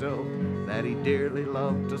pinto that he dearly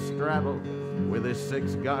loved to straddle, with his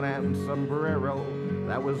 6-gun and sombrero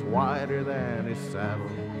that was wider than his saddle.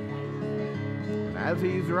 And as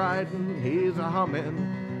he's riding, he's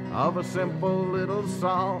a-humming of a simple little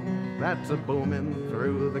song that's a-booming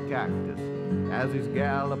through the cactus as he's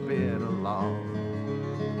galloping along.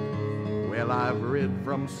 Well, I've rid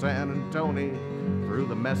from San Antonio through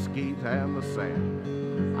the mesquite and the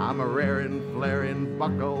sand. I'm a raring, flaring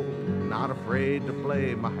bucko, not afraid to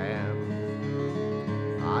play my hand.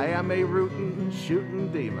 I am a rootin',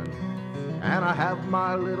 shootin' demon, and I have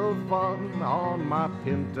my little fun on my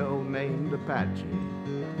pinto named Apache.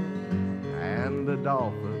 And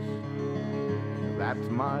Adolphus, that's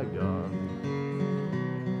my gun.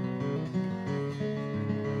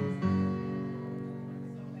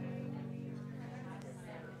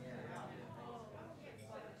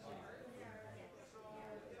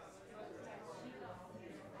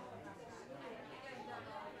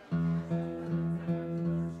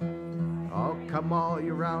 Come all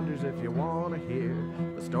you rounders if you want to hear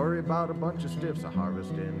the story about a bunch of stiffs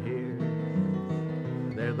a-harvesting here.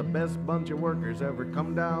 They're the best bunch of workers ever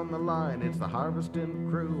come down the line. It's the harvesting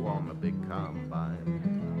crew on the big combine.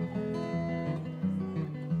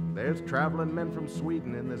 There's traveling men from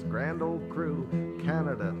Sweden in this grand old crew,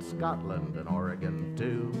 Canada and Scotland and Oregon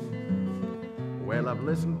too. Well, I've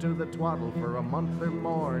listened to the twaddle for a month or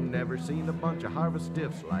more and never seen a bunch of harvest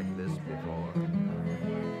stiffs like this before.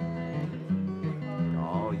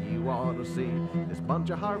 You ought to see this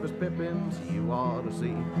bunch of harvest pippins, you ought to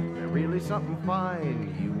see. They're really something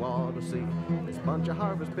fine, you ought to see. This bunch of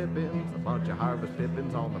harvest pippins, a bunch of harvest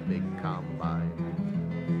pippins on the big combine.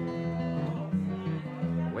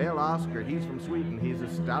 Well, Oscar, he's from Sweden, he's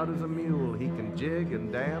as stout as a mule. He can jig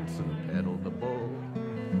and dance and pedal the bull.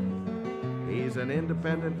 He's an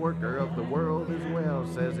independent worker of the world as well.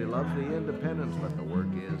 Says he loves the independence, but the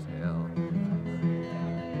work is hell.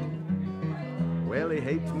 Well, he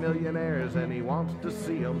hates millionaires and he wants to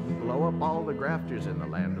see them blow up all the grafters in the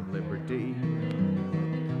land of liberty.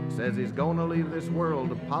 Says he's gonna leave this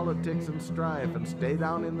world of politics and strife and stay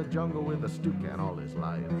down in the jungle with a stew can all his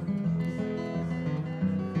life.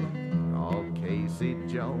 Oh, Casey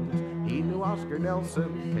Jones, he knew Oscar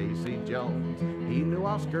Nelson. Casey Jones, he knew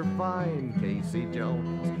Oscar fine. Casey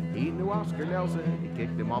Jones, he knew Oscar Nelson. He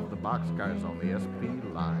kicked him off the boxcars on the SP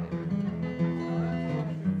line.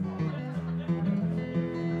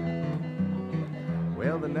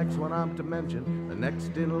 Well, the next one I'm to mention, the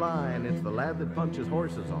next in line, it's the lad that punches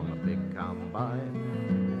horses on the big combine.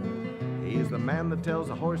 He's the man that tells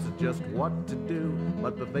the horses just what to do,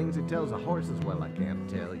 but the things he tells the horses, well, I can't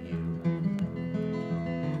tell you.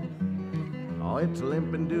 Oh, it's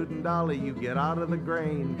limpin' dude and dolly, you get out of the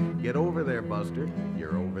grain. Get over there, Buster,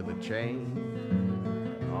 you're over the chain.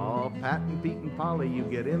 Oh, Pat and Pete and Polly, you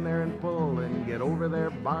get in there and pull, and get over there,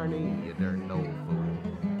 Barney, you darn no fool.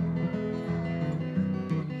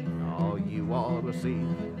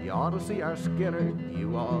 You ought to see our Skinner,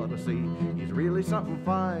 you ought to see, he's really something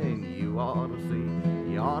fine, you ought to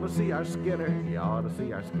see. You ought to see our Skinner, you ought to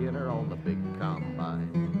see our Skinner on the big combine.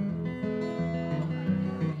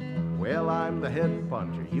 Well, I'm the head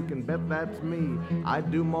puncher, you can bet that's me. I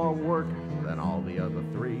do more work than all the other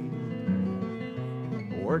three.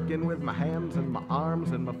 Working with my hands and my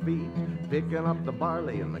arms and my feet, picking up the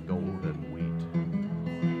barley and the golden wheat.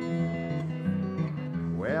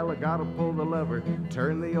 Well, I gotta pull the lever,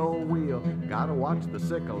 turn the old wheel, gotta watch the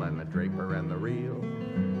sickle and the draper and the reel.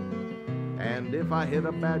 And if I hit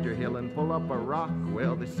a badger hill and pull up a rock,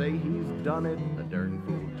 well, they say he's done it, the darn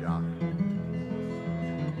fool jock.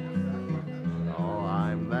 Oh,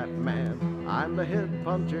 I'm that man, I'm the head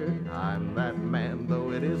puncher, I'm that man,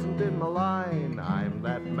 though it isn't in my line. I'm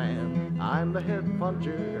that man, I'm the head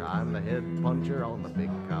puncher, I'm the head puncher on the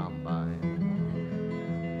big combine.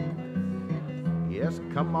 Yes,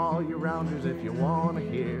 come all you rounders if you want to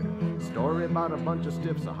hear a story about a bunch of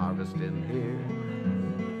stiffs a-harvesting here.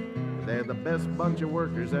 They're the best bunch of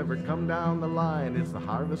workers ever come down the line. It's the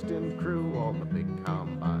harvesting crew on the big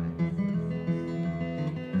combine.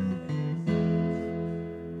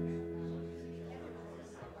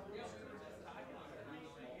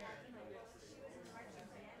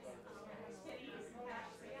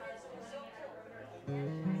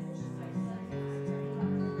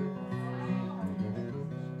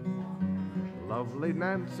 Lovely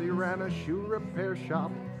Nancy ran a shoe repair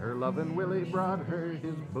shop. Her loving Willy brought her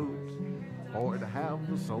his boots. for to have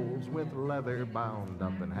the soles with leather bound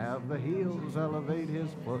up and have the heels elevate his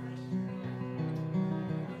foot.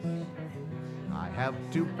 I have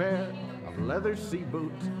 2 pair of leather sea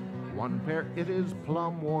boots, 1 pair it is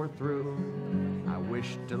plumb wore through. I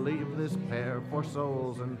wish to leave this pair for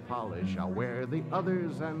soles and polish. I'll wear the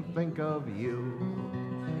others and think of you.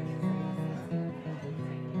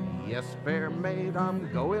 Yes, fair maid,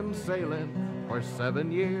 I'm going sailing for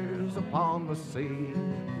 7 years upon the sea.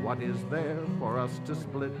 What is there for us to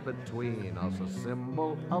split between us? A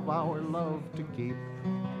symbol of our love to keep.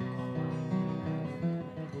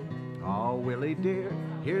 Oh, Willie dear,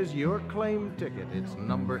 here's your claim ticket. It's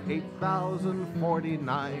number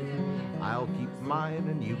 8049. I'll keep mine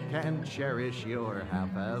and you can cherish your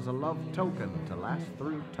half as a love token to last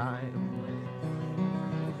through time.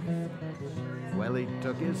 Well, he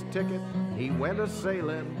took his ticket, he went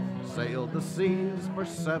a-sailing, sailed the seas for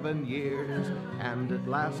 7 years, and at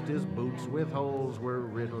last his boots with holes were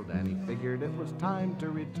riddled, and he figured it was time to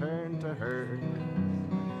return to her.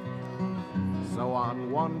 So on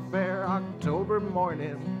one fair October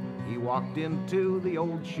morning, he walked into the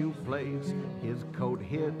old shoe place. His coat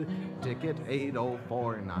hid ticket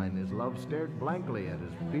 8049. His love stared blankly at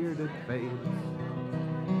his bearded face.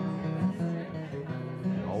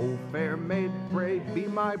 Oh, fair maid, pray be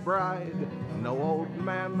my bride. No old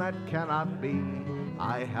man that cannot be.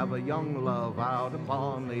 I have a young love out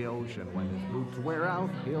upon the ocean. When his boots wear out,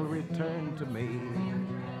 he'll return to me.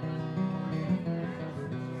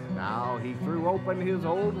 Now he threw open his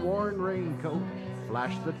old worn raincoat,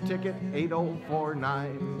 flashed the ticket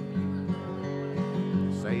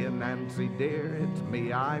 8049, saying, Nancy dear, it's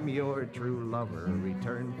me, I'm your true lover.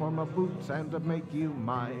 Return for my boots and to make you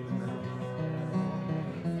mine.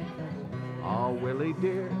 Oh, Willie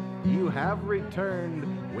dear, you have returned.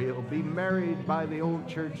 We'll be married by the old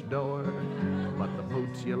church door. But the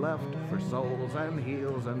boots you left for soles and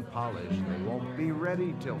heels and polish, they won't be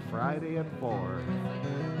ready till Friday at 4.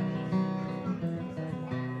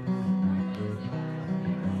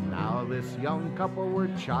 Now this young couple were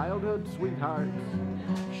childhood sweethearts.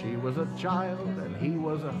 She was a child and he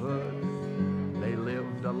was a hood. They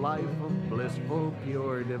lived a life of blissful,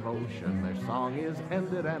 pure devotion. Their song is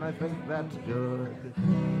ended and I think that's good.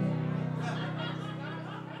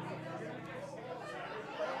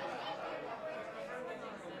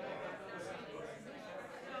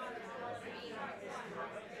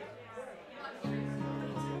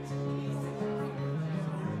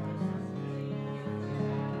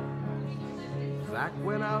 Zach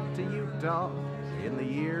went out to Utah in the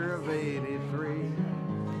year of '83.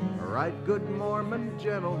 A right good Mormon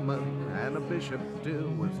gentleman, and a bishop too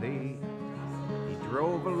was he. He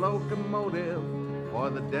drove a locomotive for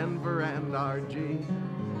the Denver and RG.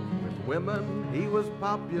 With women he was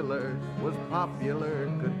popular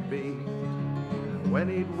could be. And when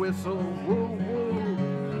he'd whistle woo-woo,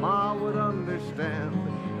 Ma would understand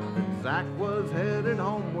that Zach was headed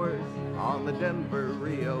homeward on the Denver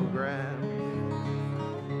Rio Grande.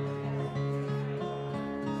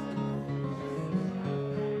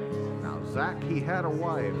 Zach, he had a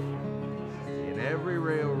wife in every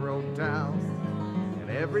railroad town. In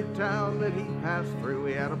every town that he passed through,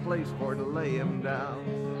 he had a place for to lay him down.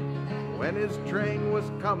 When his train was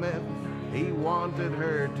coming, he wanted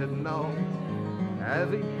her to know. As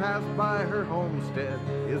he passed by her homestead,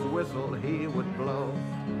 his whistle he would blow.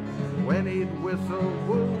 When he'd whistle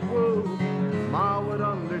woo-woo, Ma would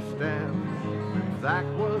understand that Zach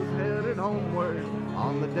was headed homeward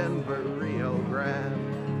on the Denver Rio Grande.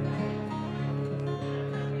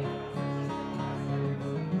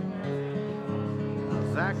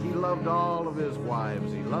 Zach, he loved all of his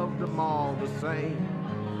wives, he loved them all the same,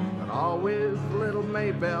 but always little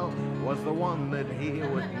Maybelle was the one that he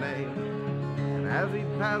would name. And as he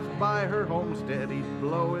passed by her homestead, he'd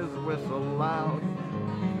blow his whistle loud.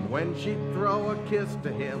 And when she'd throw a kiss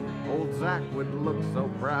to him, old Zach would look so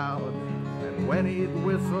proud. And when he'd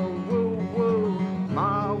whistle woo-woo,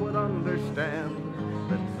 Ma would understand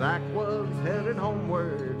that Zach was headed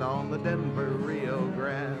homeward on the Denver Rio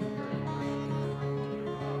Grande.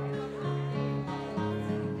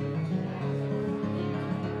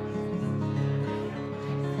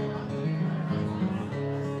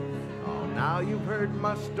 Now you've heard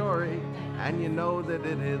my story, and you know that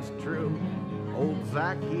it is true. Old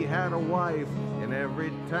Zach, he had a wife in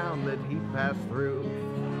every town that he passed through.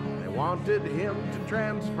 They wanted him to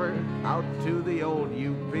transfer out to the old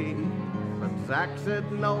UP, but Zach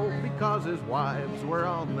said no because his wives were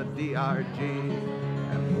on the DRG.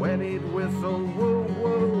 And when he'd whistle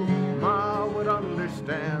woo-woo, Ma would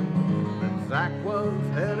understand that Zach was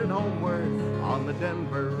headed homeward on the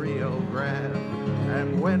Denver Rio Grande.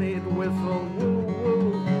 And when he'd whistle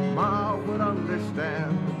woo-woo, Ma would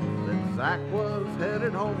understand that Zach was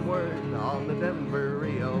headed homeward on the Denver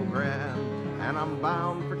Rio Grande. And I'm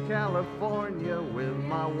bound for California with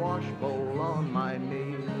my washbowl on my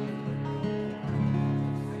knee.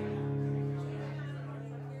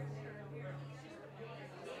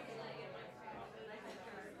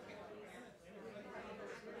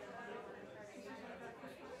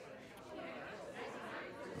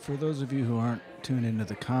 For those of you who aren't tuned into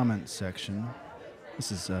the comments section,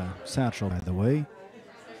 this is Satchel, by the way.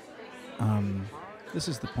 This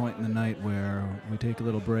is the point in the night where we take a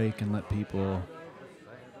little break and let people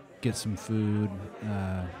get some food,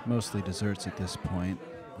 mostly desserts at this point,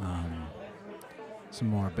 some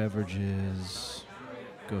more beverages,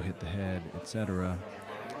 go hit the head, etc.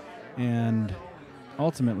 And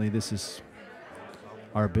ultimately, this is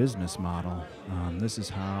our business model. This is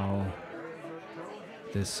how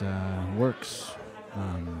this works.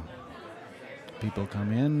 People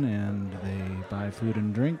come in and they buy food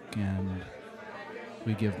and drink, and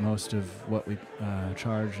we give most of what we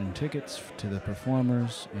charge in tickets to the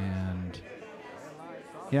performers, and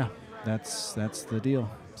yeah, that's the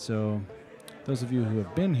deal. So those of you who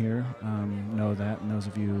have been here know that, and those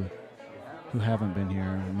of you who haven't been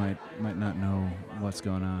here might not know what's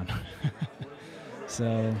going on.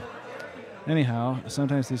 So anyhow,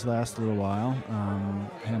 sometimes these last a little while,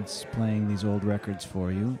 hence playing these old records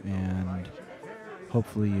for you, and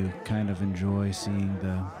hopefully you kind of enjoy seeing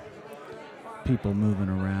the people moving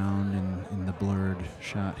around in the blurred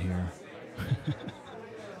shot here.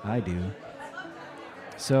 I do.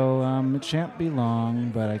 So it shan't be long,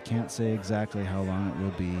 but I can't say exactly how long it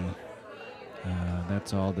will be.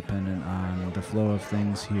 That's all dependent on the flow of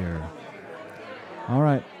things here. All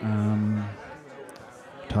right.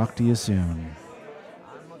 Talk to you soon.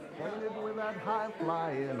 I'm acquainted with that high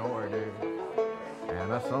flying order,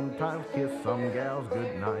 and I sometimes kiss some gals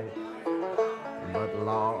goodnight. But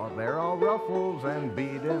law, they're all ruffles and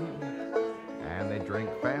beatin', and they drink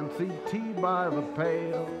fancy tea by the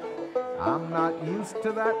pail. I'm not used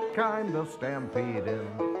to that kind of stampeding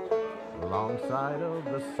alongside of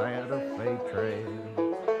the Santa Fe Trail.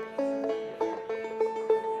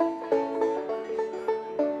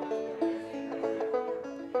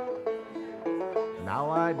 Now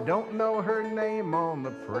I don't know her name on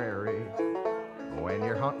the prairie. When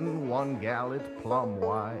you're hunting one gal, it's plumb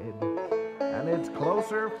wide, and it's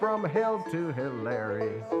closer from hell to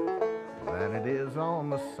Hilary than it is on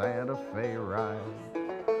the Santa Fe ride.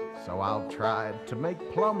 So I'll try to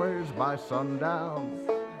make plumbers by sundown,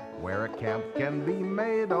 where a camp can be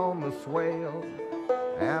made on the swale,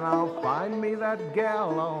 and I'll find me that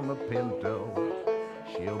gal on the Pinto.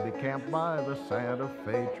 She'll be camped by the Santa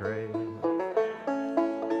Fe Trail.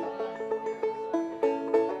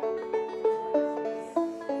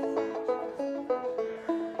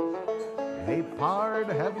 Hey, pard,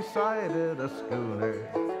 have you sighted a schooner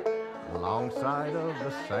alongside of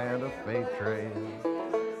the Santa Fe Trail?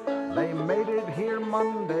 They made it here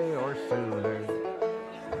Monday or sooner,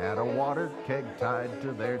 had a water keg tied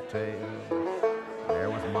to their tail. There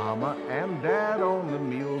was Mama and Dad on the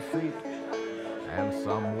mule seat, and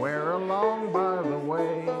somewhere along by the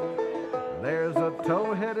way, there's a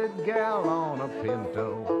tow-headed gal on a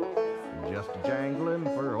Pinto, just jangling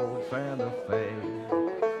for old Santa Fe.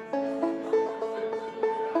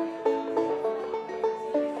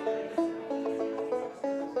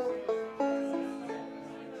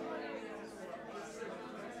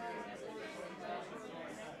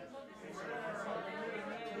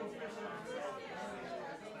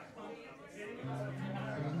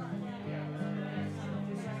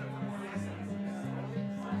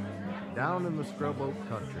 Down in the Scrub Oak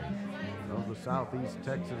country, of the southeast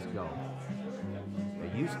Texas Gulf,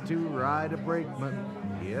 they used to ride a brakeman,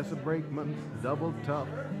 yes, a brakeman, double tough.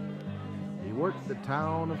 He worked the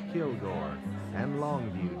town of Kilgore and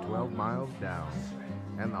Longview 12 miles down,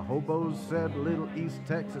 and the hobos said Little East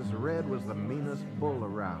Texas Red was the meanest bull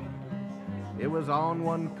around. It was on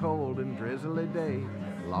one cold and drizzly day,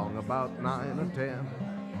 long about 9 or 10.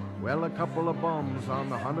 Well, a couple of bums on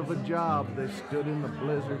the hunt of a job, they stood in the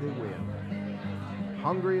blizzardy wind.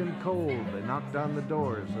 Hungry and cold, they knocked on the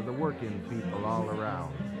doors of the working people all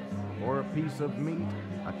around, for a piece of meat,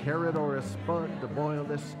 a carrot or a spud to boil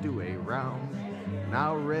their stew round.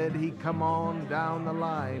 Now Red, he come on down the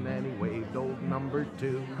line and he waved old number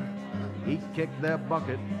 2. He kicked their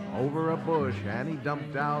bucket over a bush and he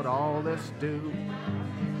dumped out all their stew.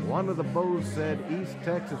 One of the bows said, East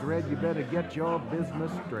Texas Red, you better get your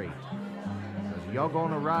business straight, 'cause You're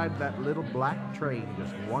gonna ride that little black train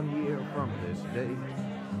just 1 year from this day.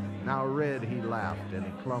 Now Red, he laughed and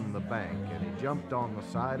he clumb the bank and he jumped on the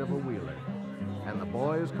side of a wheeler. And the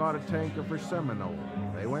boys caught a tanker for Seminole.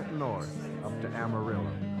 They went north up to Amarillo.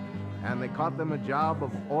 And they caught them a job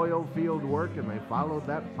of oil field work and they followed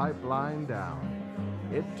that pipeline down.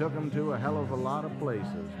 It took them to a hell of a lot of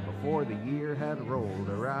places before the year had rolled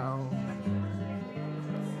around.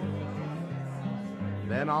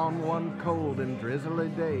 Then on one cold and drizzly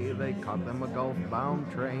day, they caught them a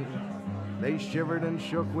Gulf-bound train. They shivered and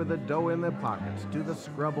shook with the dough in their pockets to the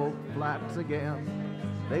Scrub Oak Flats again.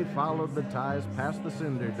 They followed the ties past the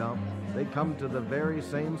cinder dump. They come to the very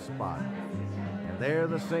same spot. And there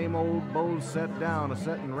the same old bows set down,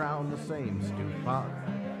 a-settin' round the same stew pot.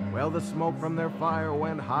 Well, the smoke from their fire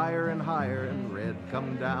went higher and higher, and Red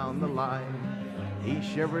come down the line. He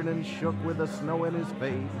shivered and shook with the snow in his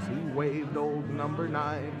face. He waved old number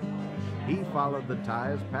 9. He followed the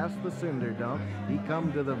ties past the cinder dump. He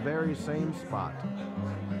come to the very same spot.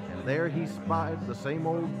 And there he spied the same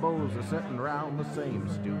old bows a-settin' round the same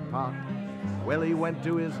stew pot. Well, he went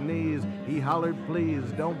to his knees. He hollered, please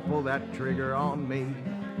don't pull that trigger on me.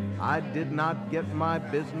 I did not get my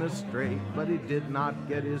business straight, but he did not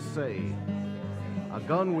get his say. A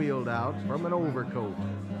gun wheeled out from an overcoat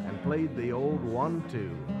and played the old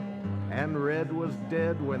 1-2. And Red was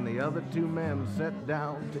dead when the other 2 men sat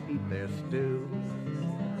down to eat their stew.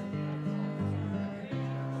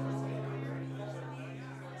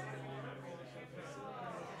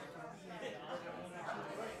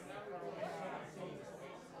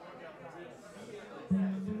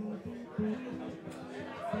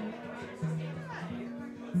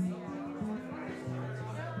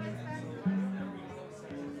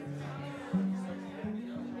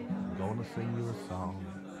 Gonna sing you a song.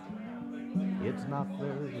 It's not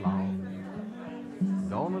very long.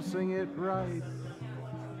 Gonna sing it right.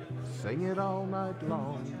 Sing it all night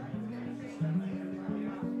long.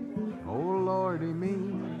 Oh Lordy me,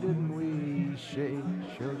 didn't we shake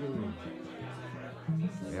sugar?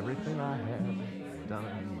 Everything I had done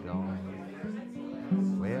and gone.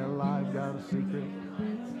 Well, I've got a secret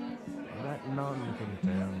that none can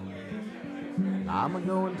tell. I'm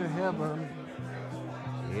a-going to heaven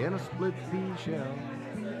in a split pea shell.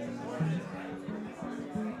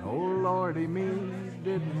 Oh Lordy me,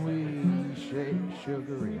 didn't we shake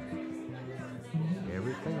sugar?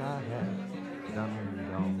 Everything I had done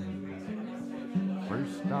and gone.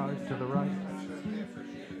 First start to the right,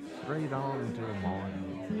 straight on to the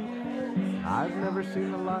morning. I've never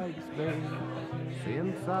seen the likes, babe,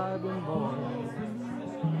 since I've been born.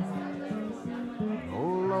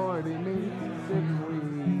 Oh Lordy me, didn't we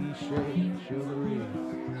shake sugar?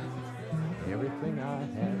 Everything I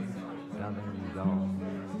had done and gone.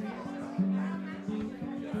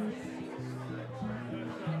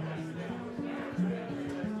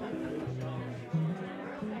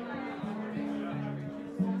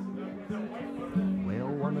 Well,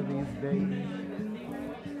 one of these days,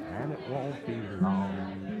 and it won't be long,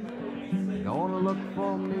 gonna look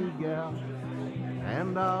for me, gal,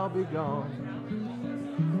 and I'll be gone.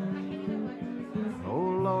 Oh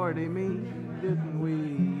Lordy me, didn't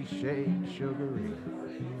we shake sugar?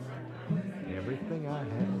 Everything I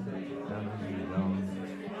had done and gone.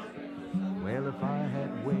 Well, if I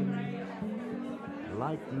had wings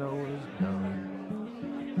like Noah's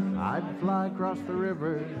dove, I'd fly across the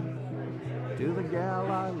river to the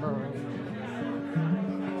gal I love.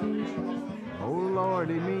 Oh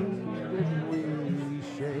Lordy me, didn't we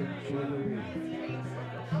shake sugar?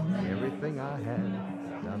 Everything I had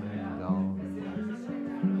done and gone.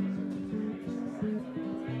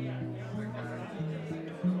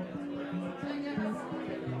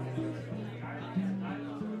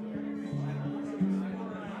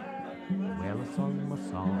 Well, I sung my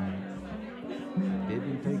song, it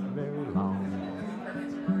didn't take very long.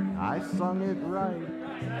 I sung it right,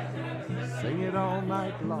 sing it all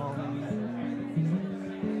night long.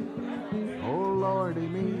 Oh Lordy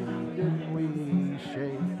me, didn't we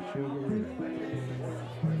shake sugar?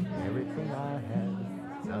 Everything I had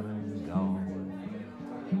done and gone.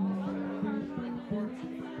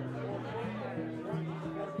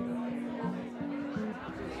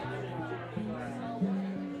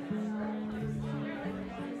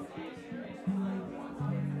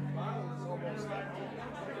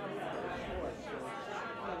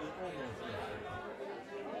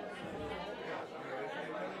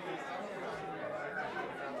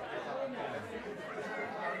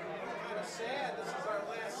 Sad, this is our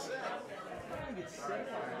last set. I think it's sad.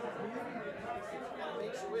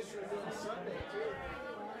 Makes you wish you were doing Sunday too.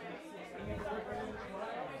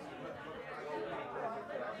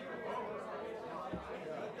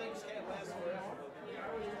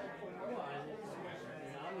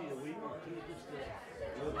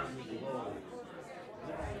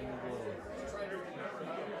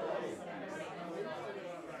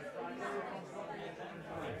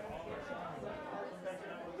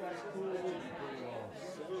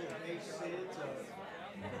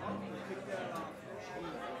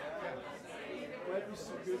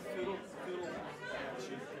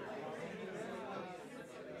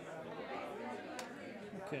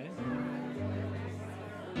 Okay.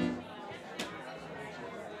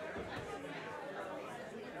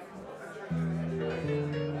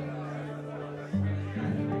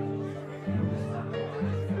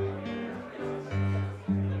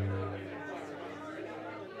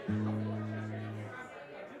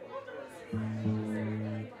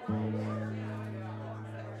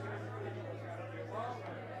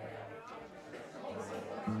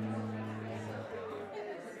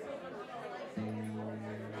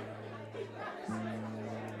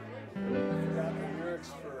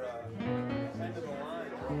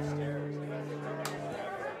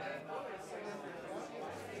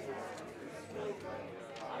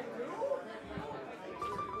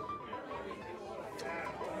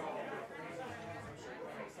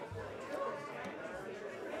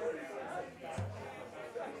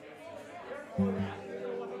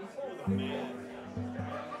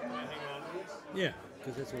 Yeah,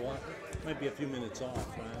 because it's a while. Might be a few minutes off,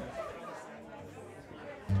 right?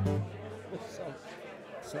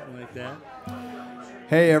 Something like that.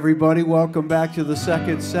 Hey, everybody, welcome back to the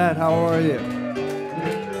second set. How are you?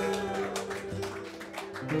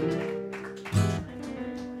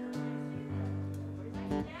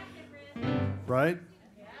 Right?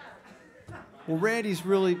 Well, Randy's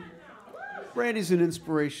an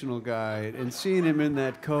inspirational guy, and seeing him in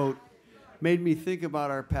that coat made me think about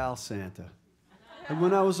our pal Santa. And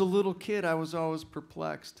when I was a little kid, I was always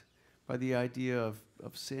perplexed by the idea of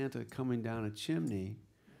Santa coming down a chimney.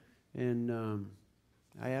 And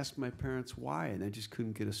I asked my parents why, and I just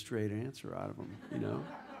couldn't get a straight answer out of them, you know?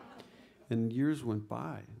 And years went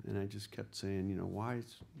by, and I just kept saying, you know,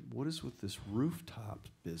 what is with this rooftop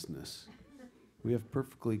business? We have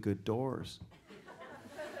perfectly good doors.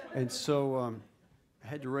 And so I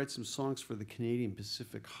had to write some songs for the Canadian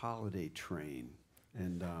Pacific Holiday Train.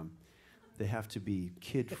 And they have to be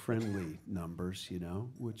kid-friendly numbers, you know,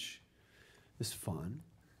 which is fun.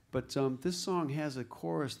 But this song has a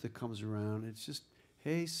chorus that comes around. It's just,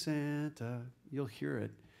 hey, Santa. You'll hear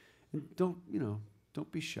it. And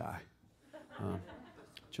don't be shy.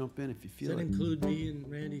 Jump in if you feel it. Does that include me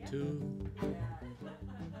and Randy, too?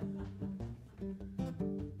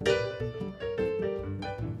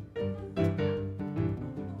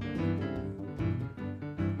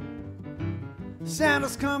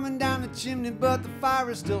 Santa's coming down the chimney, but the fire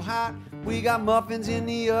is still hot. We got muffins in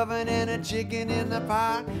the oven and a chicken in the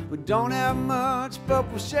pot. We don't have much, but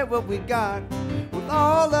we'll share what we got with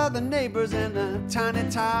all of the neighbors and the tiny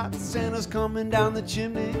tots. Santa's coming down the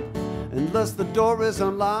chimney unless the door is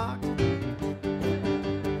unlocked.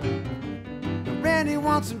 Randy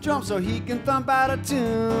wants some drums so he can thump out a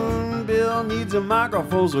tune. Bill needs a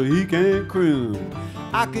microphone so he can croon.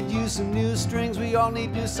 I could use some new strings, we all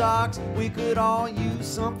need new socks. We could all use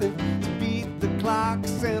something to beat the clock.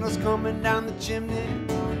 Santa's coming down the chimney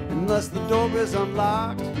unless the door is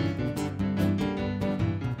unlocked.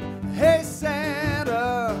 Hey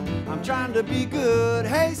Santa, I'm trying to be good.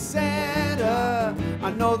 Hey Santa,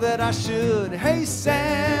 I know that I should. Hey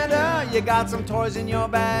Santa, you got some toys in your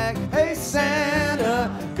bag. Hey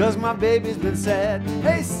Santa, 'cause my baby's been sad.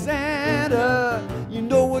 Hey Santa, you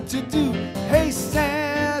know what to do. Hey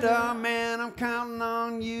Santa, man, I'm counting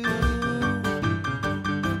on you.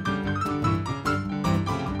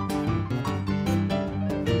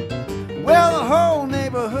 Well, the whole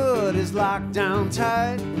neighborhood is locked down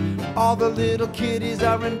tight. All the little kiddies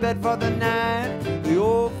are in bed for the night. The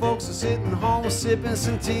old folks are sitting home sipping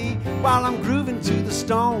some tea while I'm grooving to the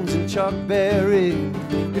Stones and Chuck Berry.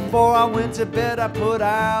 Before I went to bed, I put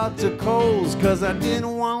out the coals 'cause I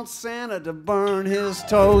didn't want Santa to burn his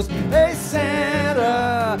toes. Hey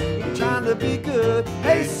Santa, I'm trying to be good.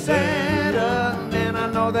 Hey Santa, man, I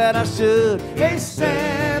know that I should. Hey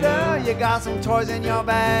Santa, you got some toys in your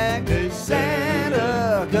bag. Hey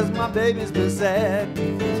Santa, 'cause my baby's been sad.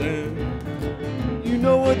 You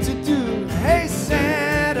know what to do. Hey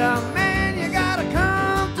Santa, man, you gotta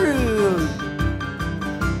come through.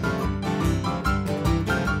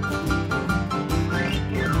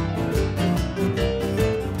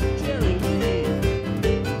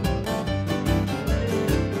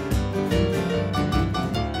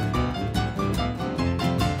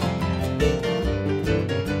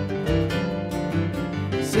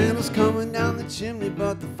 Santa's coming down the chimney,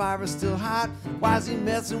 but the fire is still hot. Why's he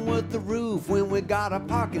messing with the roof when we got a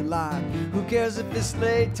parking lot? Who cares if this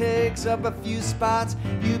sleigh takes up a few spots?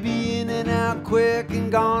 You be in and out quick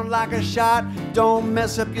and gone like a shot. Don't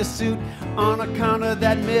mess up your suit on account of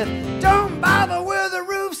that myth. Don't bother with the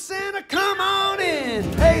roof, Santa, come on in.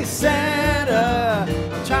 Hey Santa,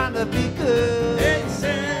 I'm trying to be good. Hey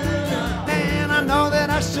Santa,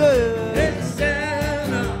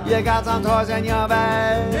 You got some toys in your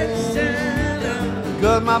bag. Hey, Santa.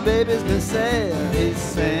 Cause my baby's been sad. Hey,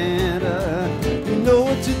 Santa, you know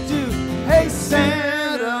what to do. Hey,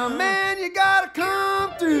 Santa, man, you gotta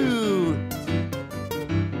come through.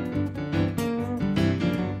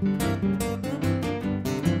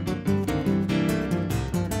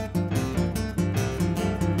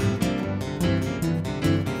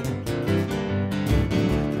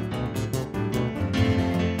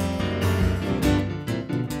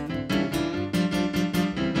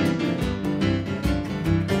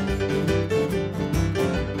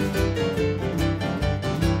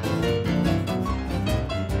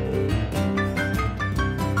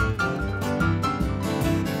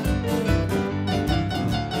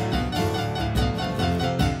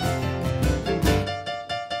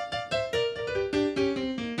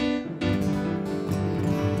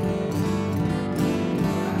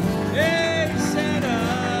 Hey, Santa.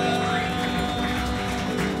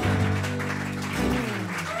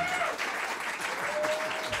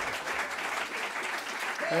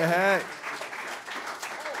 Hey, hey.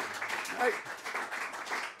 Hey.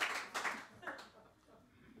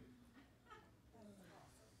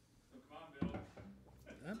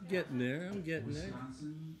 I'm getting there. I'm getting there.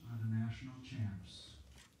 Wisconsin are the national champs.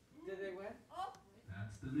 Did they win?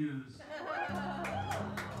 That's the news.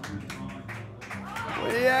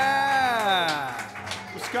 Yeah.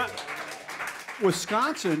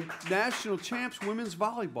 Wisconsin national champs women's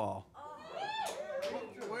volleyball.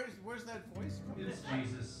 Where's that voice coming It's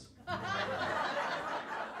Jesus.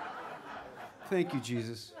 Thank you,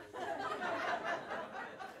 Jesus.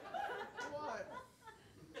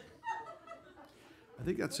 I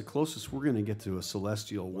think that's the closest we're going to get to a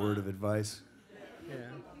celestial word of advice. Yeah.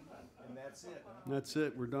 And that's it. That's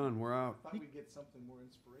it. We're done. We're out. Thought we'd get something more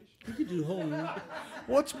inspirational. You could do whole.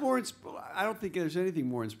 What's more? I don't think there's anything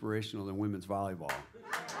more inspirational than women's volleyball.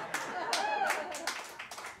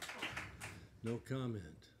 No comment.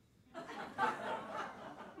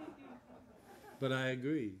 But I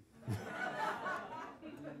agree.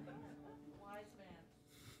 Wise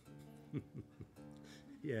man.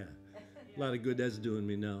 Yeah. A lot of good that's doing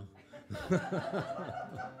me now. Are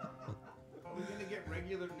we going to get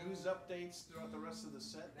regular news updates throughout the rest of the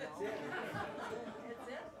set now? That's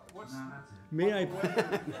it? What's May I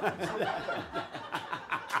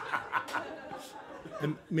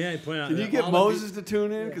and may I point out? Can you that get all the Moses to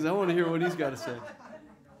tune in? Because I want to hear what he's got to say.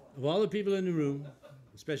 Of all the people in the room,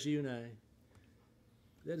 especially you and I,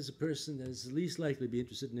 that is a person that is the least likely to be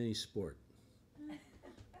interested in any sport.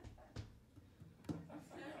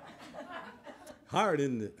 Hard,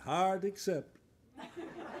 isn't it? Hard to accept.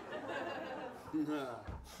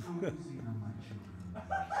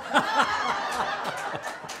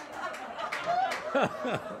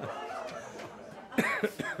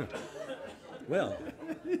 Well,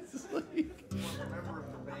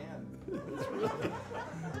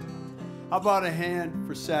 How about a hand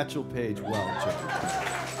for Satchel Paige Welch?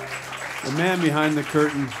 The man behind the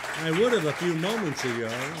curtain. I would have a few moments ago.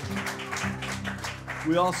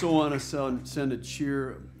 We also want to send a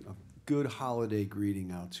good holiday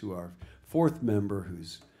greeting out to our fourth member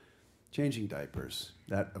who's changing diapers.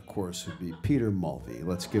 That, of course, would be Peter Mulvey.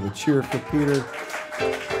 Let's give a cheer for Peter.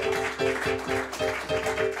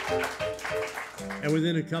 And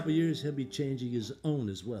within a couple years, he'll be changing his own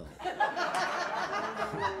as well.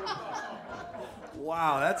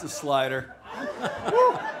 Wow, that's a slider.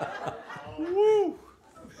 Woo. Woo.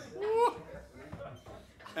 Woo.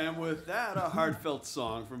 And with that, a heartfelt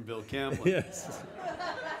song from Bill Camplin. Yes.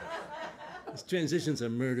 These transitions are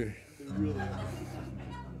murder. They really are.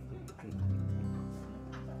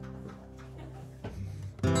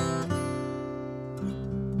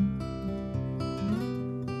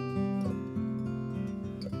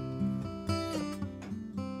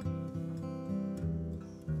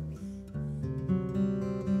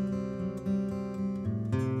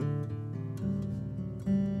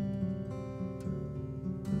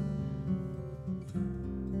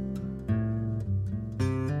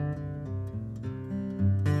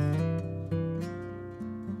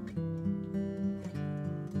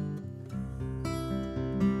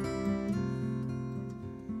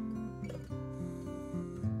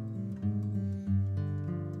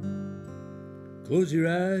 Close your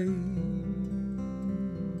eyes.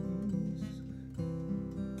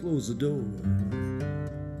 Close the door.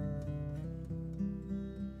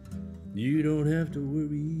 You don't have to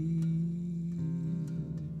worry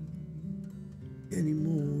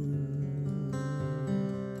anymore.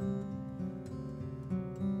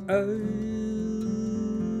 I'll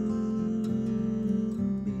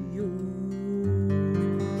be your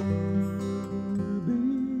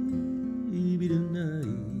baby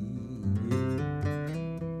tonight.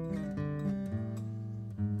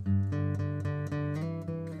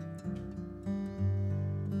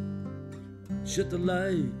 Shut the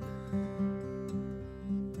light,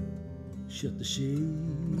 shut the shade.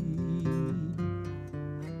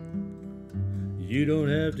 You don't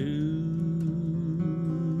have to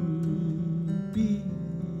be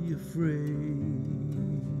afraid.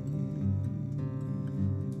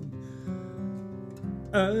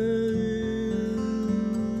 I'll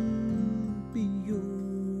be your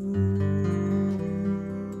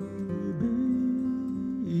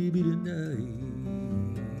baby tonight.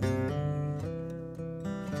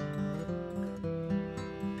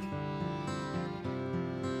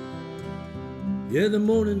 Yeah, the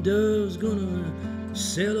morning dove's gonna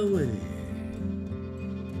sail away.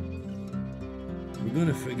 We're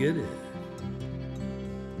gonna forget it.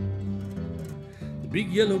 The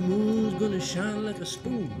big yellow moon's gonna shine like a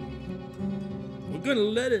spoon. We're gonna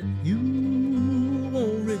let it. You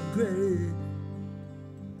won't regret it.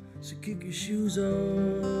 So kick your shoes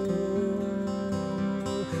off.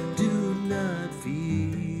 Do not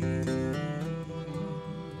fear.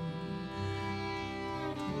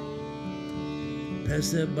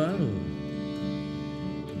 Pass that bottle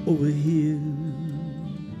over here.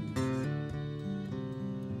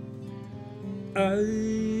 I'll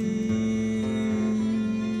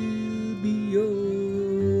be your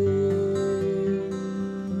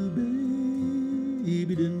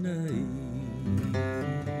baby tonight.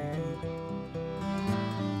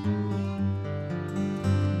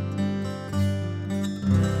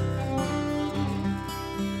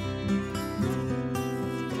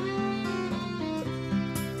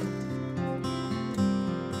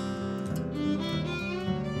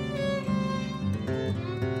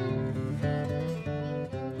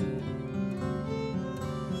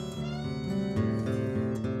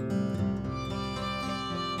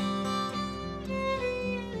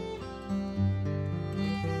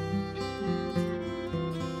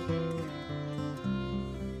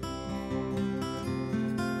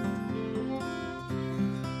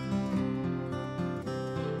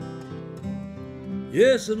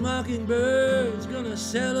 Yes, a mockingbird's gonna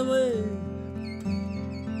sail away.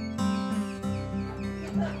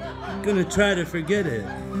 Gonna try to forget it.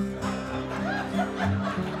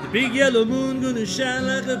 The big yellow moon gonna shine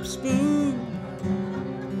like a spoon.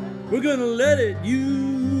 We're gonna let it.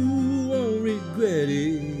 You won't regret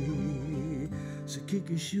it. So kick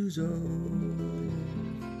your shoes off.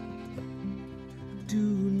 Do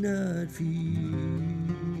not fear.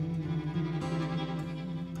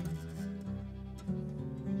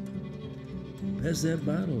 Pass that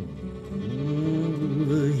bottle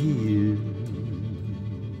over here.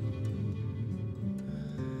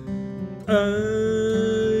 I'll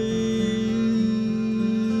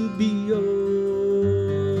be your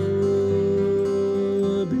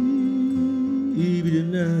baby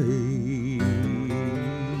tonight.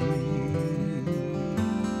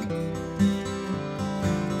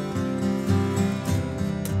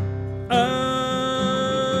 I'll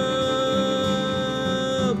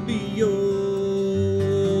be your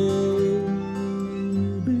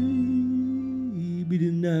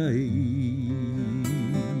tonight.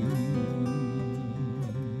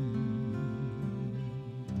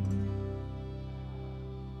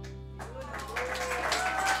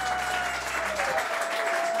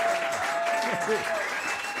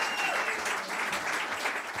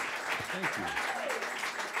 Thank you.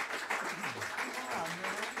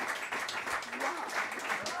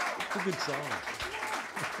 It's a good song.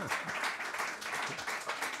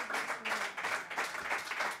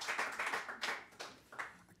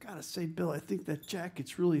 I gotta say, Bill, I think that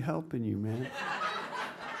jacket's really helping you, man.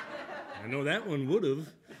 I know that one would have.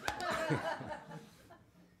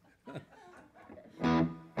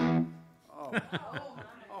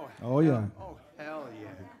 Oh, yeah. Oh, hell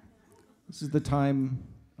yeah. This is the time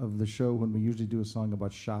of the show when we usually do a song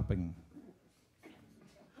about shopping.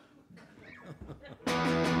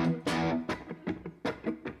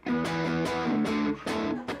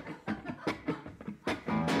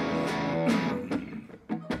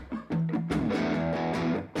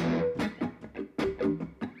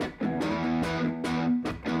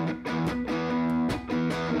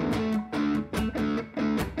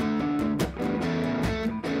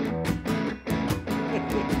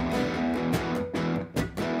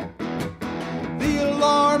 The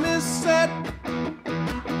alarm is set.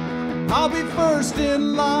 I'll be first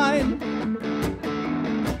in line.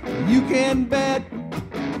 You can bet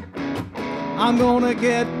I'm gonna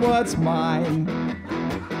get what's mine.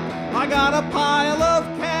 I got a pile of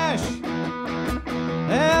cash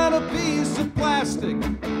and a piece of plastic.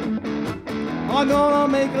 I'm gonna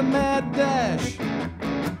make a mad dash.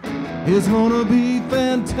 It's gonna be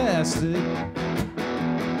fantastic.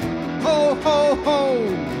 Ho, ho,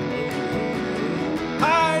 ho.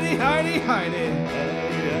 Heidi, Heidi, Heidi.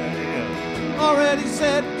 Already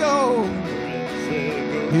said go.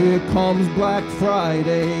 Here comes Black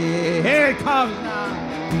Friday. Here it comes now.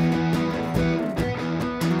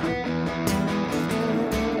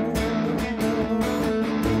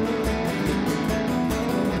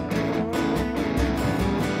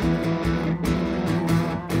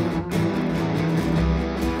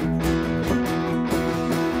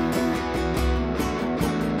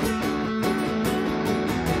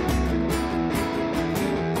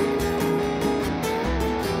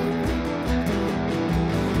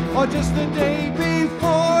 Or just the day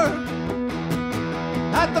before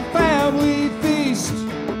at the family feast,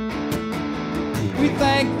 we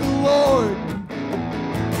thank the Lord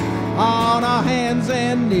on our hands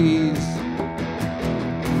and knees.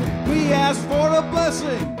 We ask for a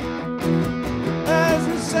blessing as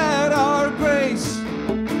we said our grace.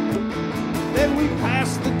 Then we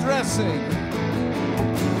passed the dressing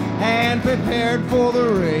and prepared for the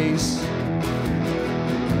race.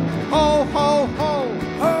 Ho, ho, ho.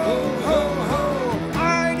 Ho, ho, ho.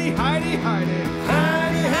 Heidi, Heidi, Heidi.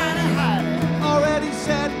 Heidi, Heidi, Heidi. Already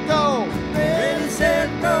said go. Already said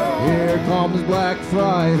go. Here comes Black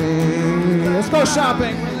Friday. Let's go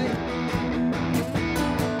shopping.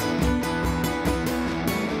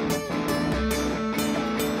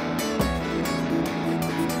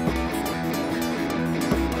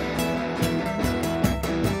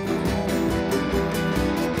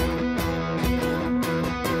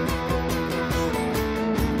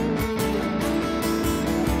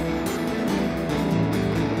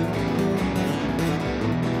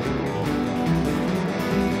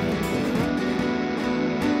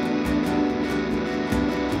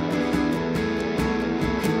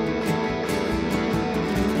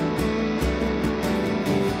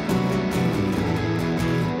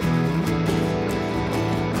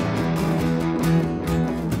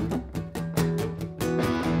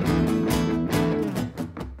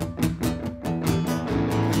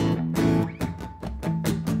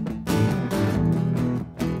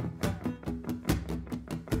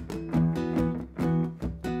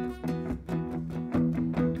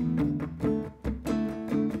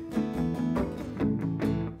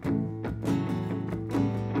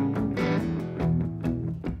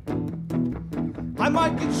 I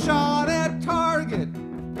might get shot at Target,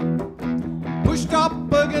 pushed up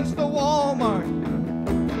against the Walmart,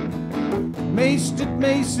 maced at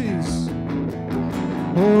Macy's,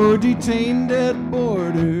 or detained at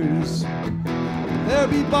Borders. There'll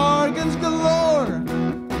be bargains galore,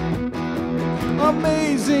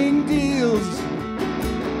 amazing deals.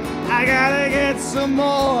 I gotta get some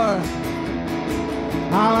more,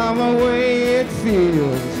 I'm the way it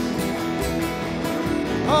feels.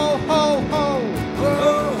 Ho, ho, ho. Ho,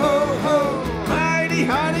 ho, ho. Heidi,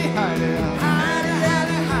 Heidi, Heidi. Heidi,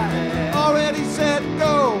 Heidi, Heidi. Already said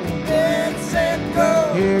go. It said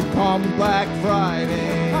go. Here comes Black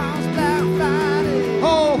Friday. Comes Black Friday.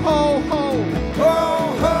 Ho, ho, ho. Ho,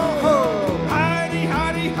 ho, ho. Heidi,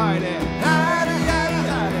 Heidi, Heidi. Heidi, Heidi,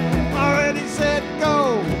 Heidi. Already said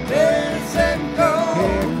go. It said go.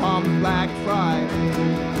 Here comes Black Friday.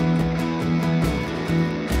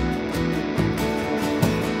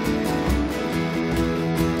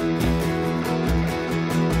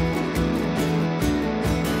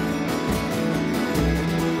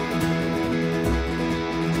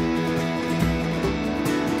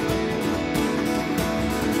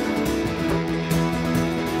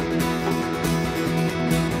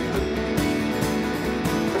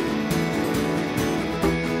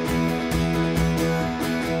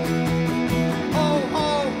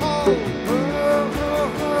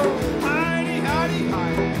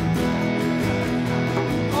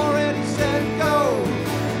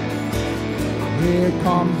 Here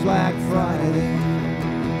comes Black Friday.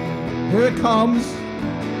 Here it comes.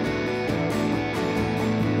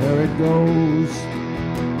 There it goes.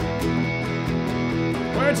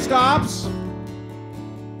 Where it stops,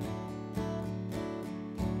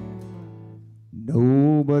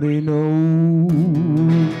 nobody knows.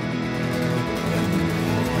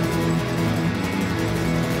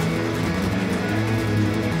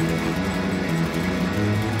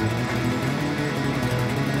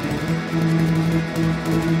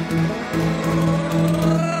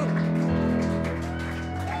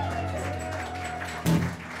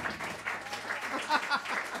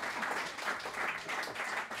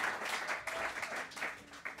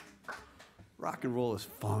 Rock and roll is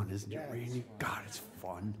fun, isn't it, Randy? God, it's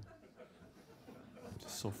fun. It's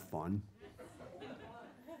just so fun.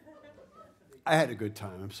 I had a good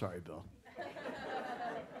time. I'm sorry, Bill.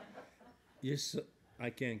 Yes,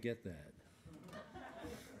 I can't get that.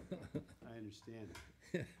 I understand it.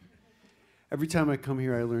 Every time I come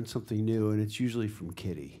here, I learn something new, and it's usually from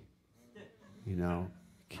Kitty. You know,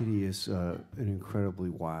 Kitty is an incredibly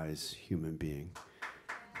wise human being.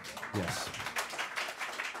 Yes.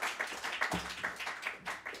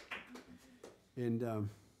 And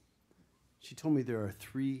she told me there are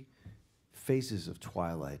 3 phases of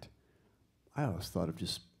twilight. I always thought of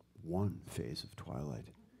just one phase of twilight,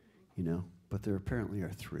 you know, but there apparently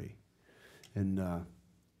are 3. And I'm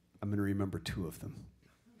going to remember 2 of them.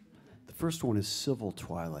 The first one is civil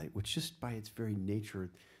twilight, which just by its very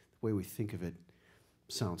nature, the way we think of it,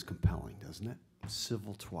 sounds compelling, doesn't it?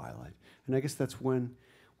 Civil twilight. And I guess that's when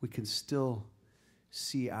we can still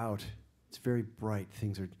see out. It's very bright.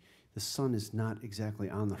 The sun is not exactly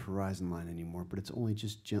on the horizon line anymore, but it's only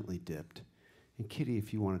just gently dipped. And Kitty,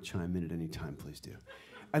 if you want to chime in at any time, please do.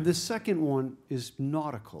 And the second one is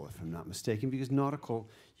nautical, if I'm not mistaken, because nautical,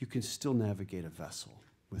 you can still navigate a vessel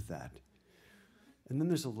with that. And then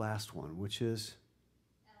there's a last one, which is?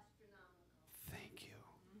 Astronomical. Thank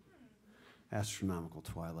you. Astronomical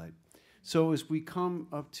twilight. So as we come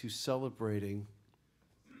up to celebrating,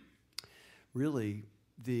 really,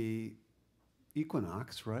 the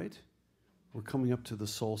equinox, right? We're coming up to the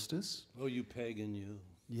solstice. Oh, you pagan, you.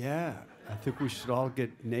 Yeah, I think we should all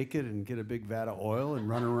get naked and get a big vat of oil and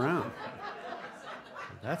run around.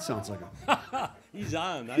 That sounds like a... He's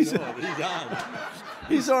on, I know it, he's on.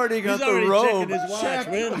 He's already got He's the already robe. checking his watch.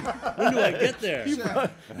 When do I get there?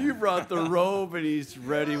 You brought the robe and he's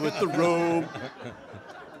ready with the robe.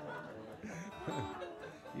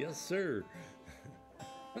 Yes, sir.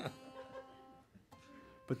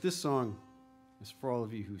 But this song is for all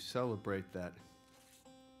of you who celebrate that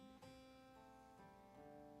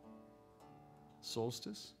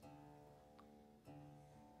solstice.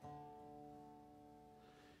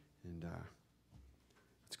 And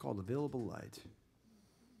it's called Available Light.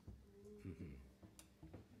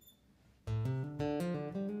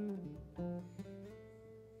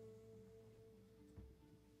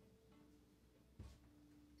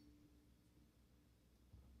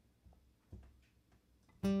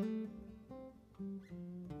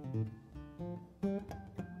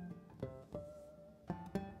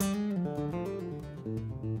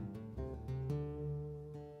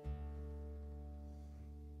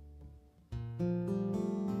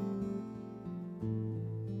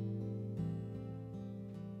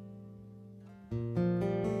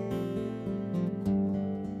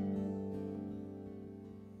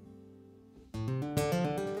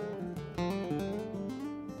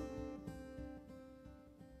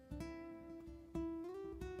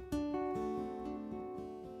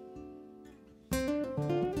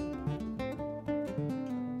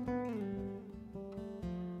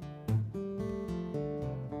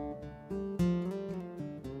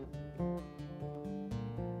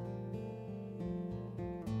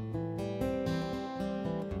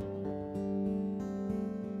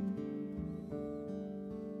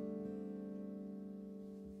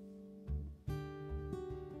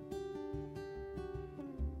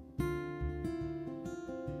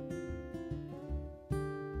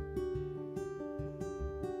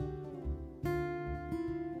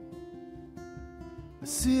 A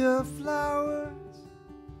sea of flowers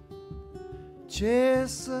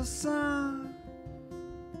chase the sun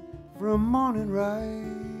from morning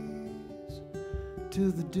rise till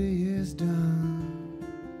the day is done.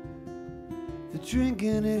 They're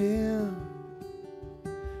drinking it in,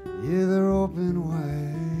 yeah, they're open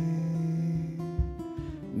wide,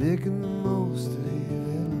 making the most of the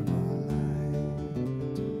available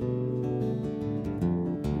light.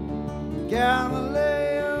 Galileo,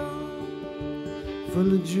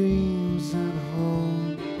 full of dreams and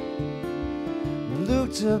hope,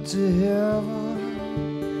 looked up to heaven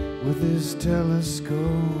with his telescope.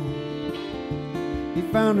 He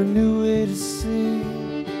found a new way to see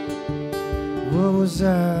what was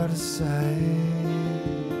out of sight,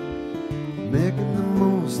 making the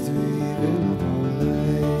most of the available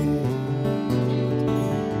light.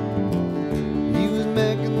 He was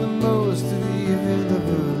making the most of the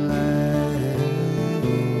available light.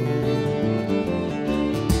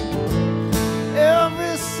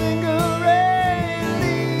 Every single ray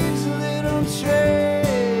leaves a little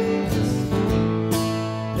trace.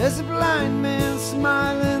 There's a blind man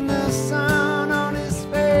smiling, the sun on his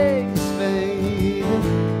face fading.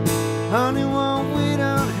 Honey, won't we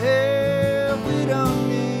don't have, we don't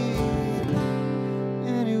need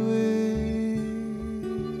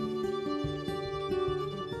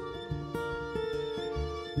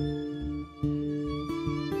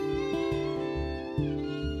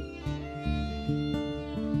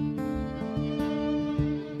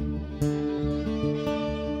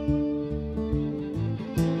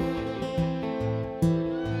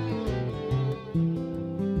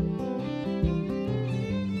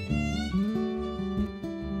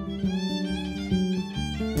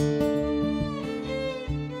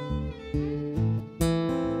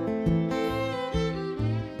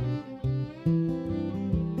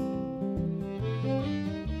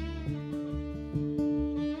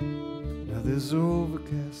there's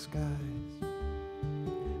overcast skies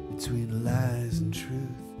between lies and truth,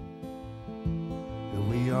 and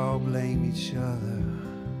we all blame each other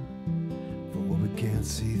for what we can't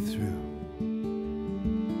see through.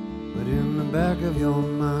 But in the back of your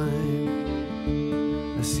mind,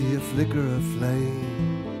 I see a flicker of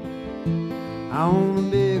flame. I wanna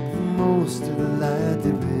make the most of the light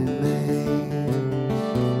that remains.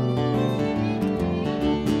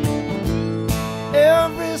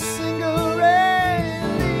 Every single ray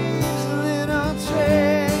leaves a little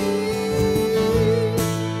trace.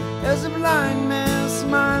 There's a blind man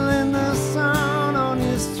smiling the sun on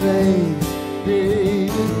his face, baby.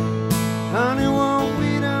 Honey, what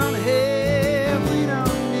we don't have, we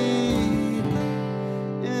don't need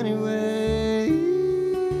anyway.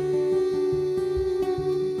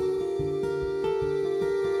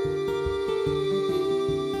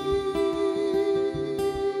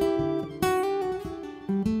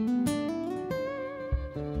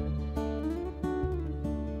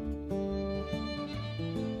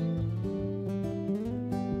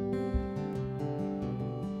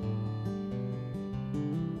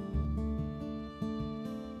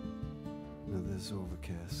 Now there's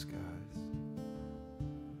overcast skies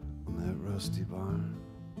on that rusty barn,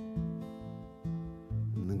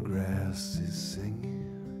 and the grass is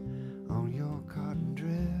singing on your cotton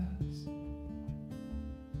dress.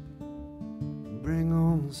 Bring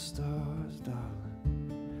on the stars,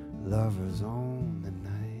 darling, lovers on the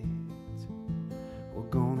night. We're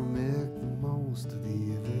gonna make the most of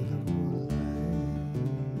the available light.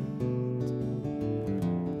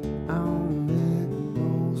 I wanna make the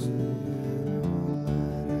most of the available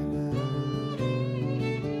light.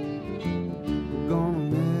 We're gonna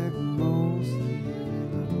make the most of the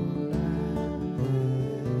available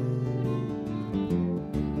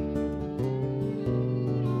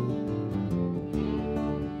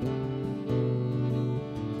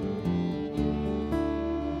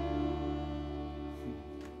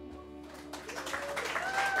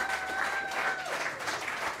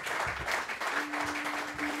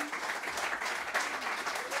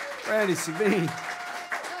Randy Sabien.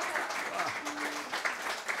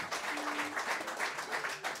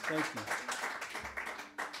 Thank you.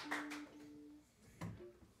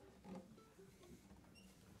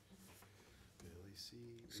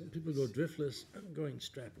 Some people go driftless. I'm going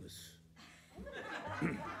strapless.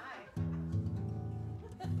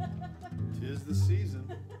 'Tis the season.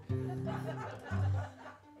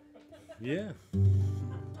 Yeah.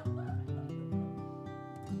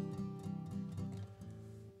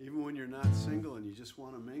 Even when you're not single and you just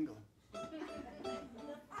want to mingle.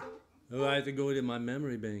 Oh, I have to go to my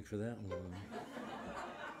memory bank for that one.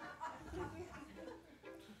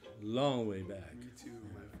 Long way back. Me too,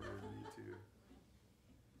 my friend, me too.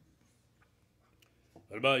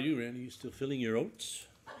 What about you, Randy? You still filling your oats?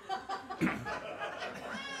 My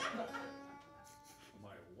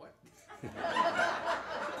what? It's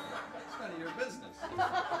none of your business.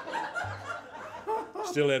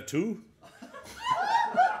 Still have two?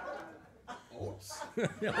 Oats?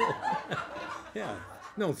 Yeah.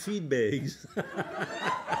 No, feed bags. You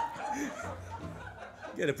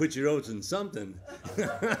gotta put your oats in something.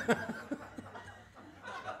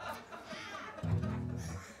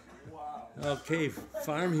 Wow. Okay,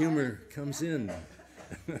 farm humor comes in.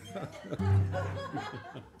 The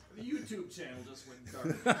YouTube channel just went dark.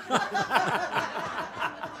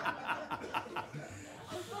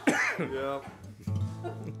 Yep.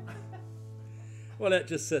 Well, that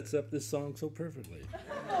just sets up this song so perfectly.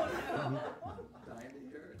 Dying to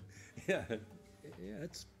hear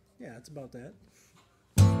it. Yeah, it's about that.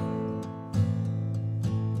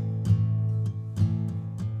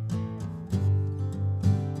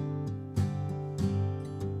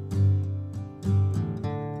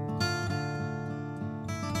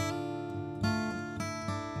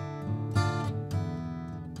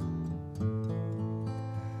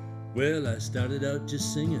 Well, I started out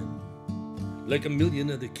just singing like a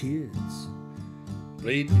million other kids.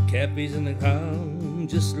 Played the cafes in the town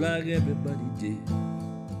just like everybody did.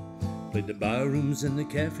 Played the bar rooms and the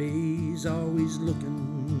cafes, always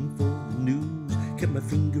looking for the news. Kept my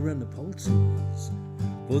finger on the pulses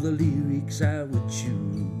for the lyrics I would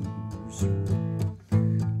choose.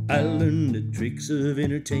 I learned the tricks of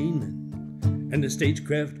entertainment and the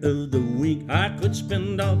stagecraft of the wink. I could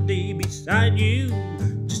spend all day beside you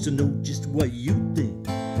just to know just what you think,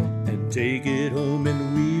 and take it home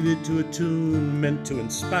and weave it to a tune meant to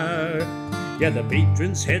inspire. Yeah, the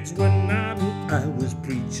patrons' heads were nodding, I was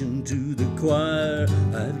preaching to the choir.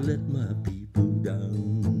 I've let my people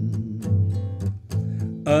down,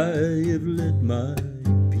 I have let my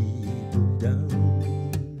people down.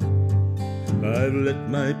 I've let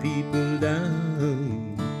my people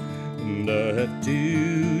down, and I have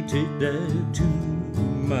to take that to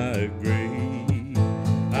my grave.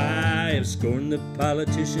 I have scorned the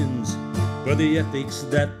politicians for the ethics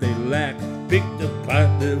that they lack, picked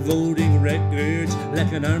apart their voting records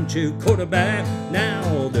like an armchair quarterback.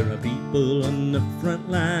 Now there are people on the front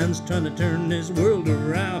lines trying to turn this world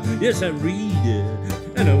around. Yes, I read it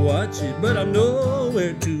and I watch it, but I'm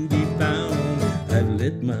nowhere to be found. I've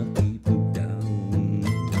let my people down.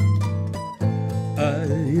 I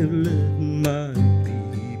have let my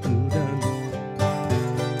people down.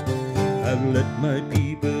 I've let my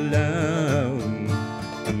people down,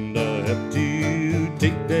 and I have to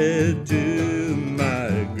take that to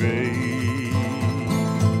my grave.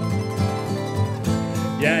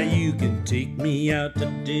 Yeah, you can take me out to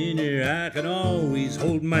dinner, I can always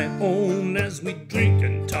hold my own as we drink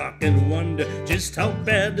and talk and wonder just how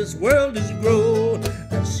bad this world has grown.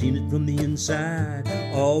 I've seen it from the inside,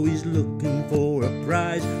 always looking for a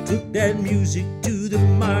prize. Took that music to the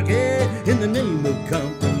market in the name of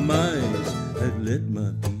compromise. I've let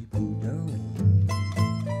my people down.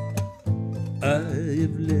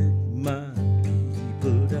 I've let my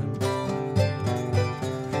people down.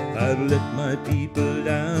 I've let my people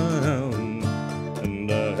down,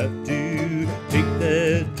 and I have to take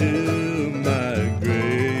that to my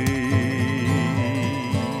grave.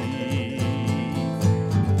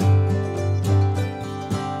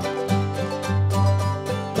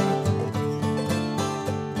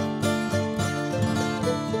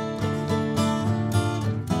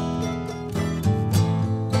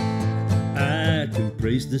 I can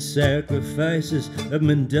praise the sacrifices of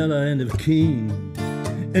Mandela and of King,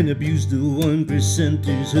 and abuse the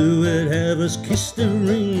 1%ers who would have us kiss the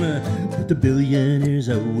ring. But the billionaires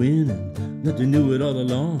are winning, that they knew it all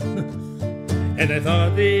along. And I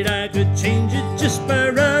thought that I could change it just by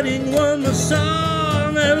writing one more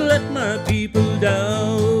song. I've let my people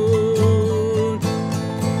down.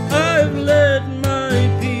 I've let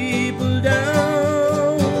my people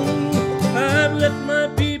down. I've let my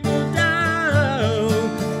people down,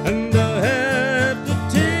 and I have to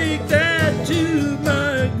take that to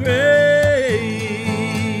my grave.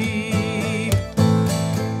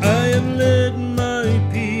 I have let my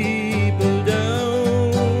people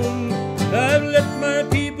down. I've let my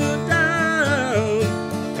people down,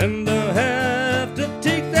 and I'll have to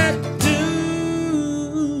take that to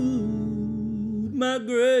my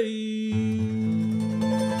grave.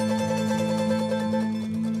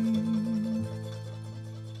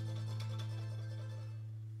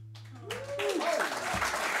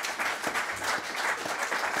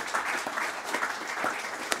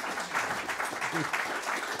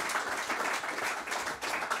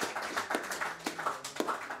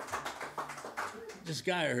 This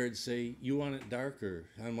guy I heard say, "You want it darker,"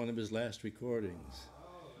 on one of his last recordings.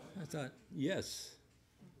 I thought, yes.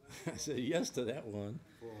 I said yes to that one.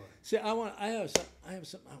 See, I have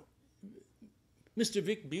some. Mr.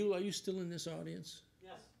 Vic Buell, are you still in this audience?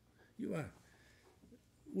 Yes. You are.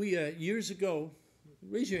 We years ago,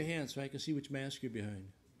 raise your hand so I can see which mask you're behind.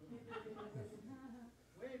 Way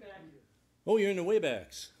back here. Oh, you're in the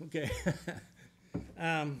waybacks. Okay.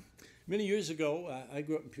 Many years ago, I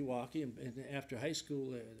grew up in Pewaukee, and after high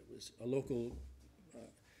school, there was a local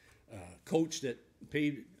coach that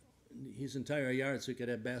paid his entire yard so he could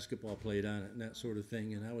have basketball played on it and that sort of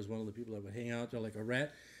thing. And I was one of the people that would hang out there like a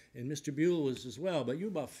rat. And Mr. Buell was as well. But you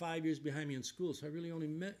were about 5 years behind me in school, so I really only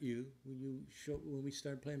met you when we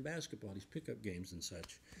started playing basketball, these pickup games and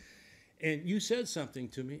such. And you said something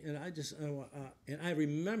to me, and and I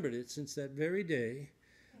remembered it since that very day.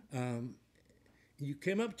 You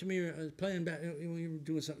came up to me, I was playing back, we were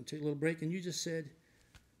doing something, take a little break, and you just said,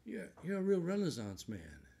 "You're a real Renaissance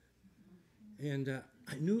man." And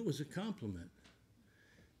I knew it was a compliment,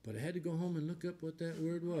 but I had to go home and look up what that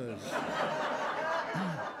word was.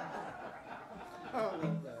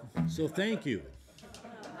 So thank you.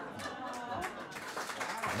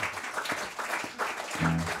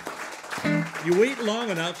 You wait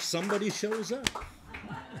long enough, somebody shows up.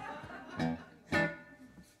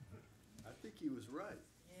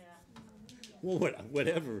 Well,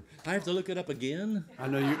 whatever. I have to look it up again? I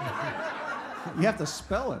know you. You have to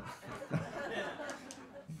spell it.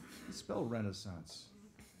 Spell Renaissance.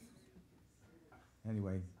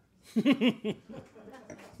 Anyway.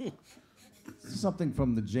 Something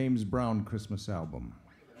from the James Brown Christmas album.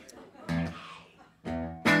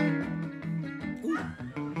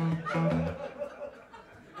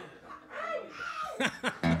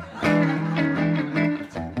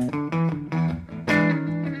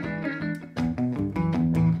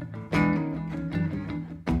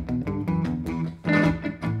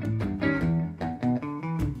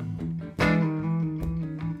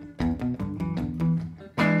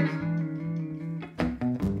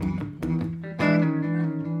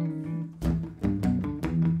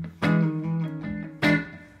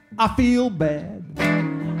 I feel bad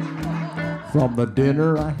from the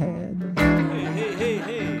dinner I had.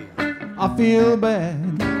 Hey. I feel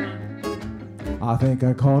bad. I think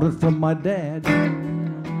I caught it from my dad.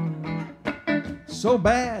 So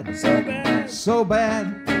bad, so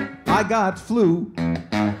bad, I got flu.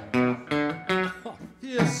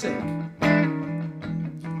 Feel sick,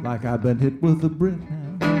 like I've been hit with a brick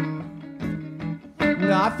now.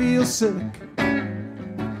 I feel sick,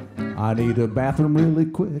 I need a bathroom really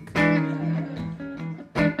quick.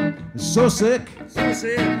 So sick,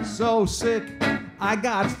 so sick, I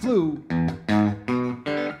got flu.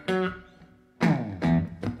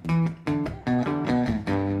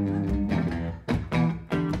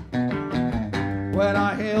 When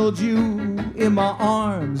I held you in my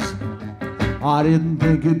arms, I didn't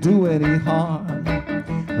think it'd do any harm.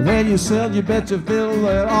 Then you said you bet you fill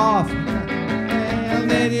it off, and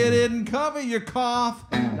then you didn't cover your cough.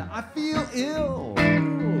 Now I feel ill,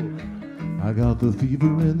 I got the fever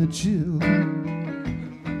and the chill.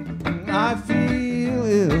 I feel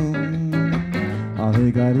ill, I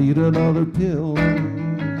think I need another pill.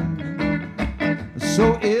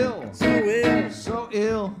 So ill, so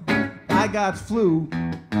ill, I got flu.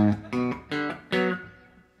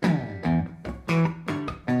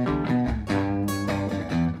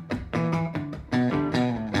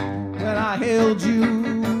 When I held you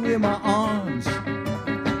in my arms,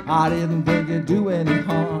 I didn't think it'd do any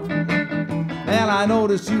harm. And I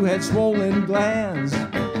noticed you had swollen glands,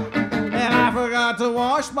 and I forgot to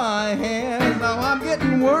wash my hands. Now I'm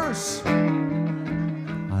getting worse,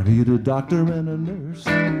 I need a doctor and a nurse.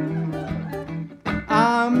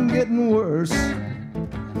 I'm getting worse,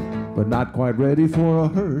 but not quite ready for a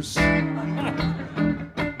hearse.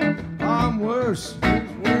 I'm worse,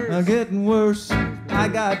 I'm getting worse, I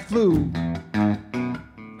got flu.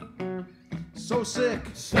 So sick,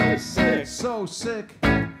 so sick, so sick,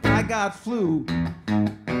 I got flu.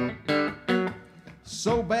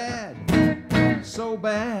 So bad,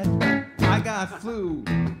 I got flu.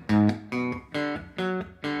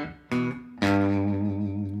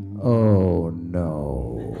 Oh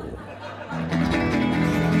no.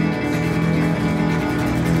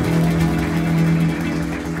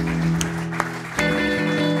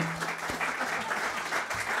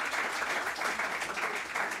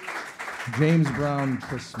 James Brown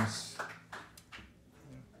Christmas.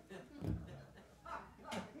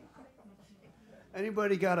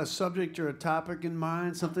 Anybody got a subject or a topic in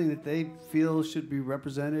mind, something that they feel should be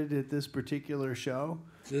represented at this particular show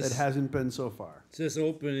that hasn't been so far? Is this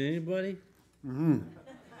open to anybody? Mm-hmm.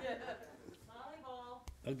 Volleyball.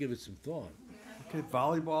 I'll give it some thought. Okay,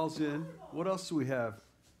 volleyball's in. What else do we have?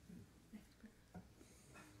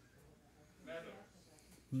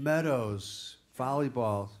 Meadows.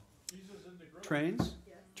 Volleyball. Trains?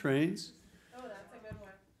 Trains? Oh, that's a good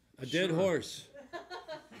one. A dead horse.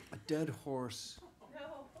 A dead horse.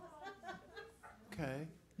 No. Okay.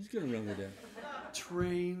 He's gonna run with that.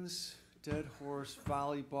 Trains, dead horse,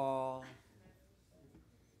 volleyball,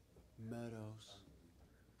 meadows.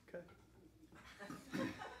 Okay.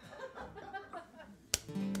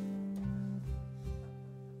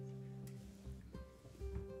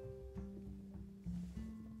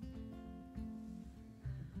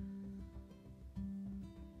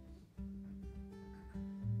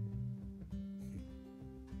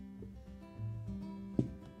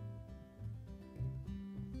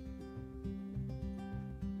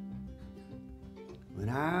 When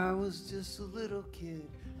I was just a little kid,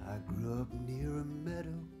 I grew up near a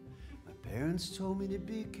meadow. My parents told me to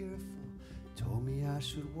be careful, told me I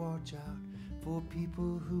should watch out for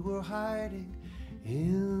people who were hiding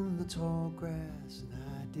in the tall grass. And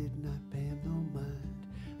I did not pay them no mind,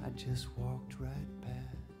 I just walked right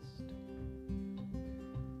past.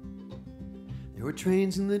 There were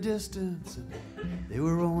trains in the distance and they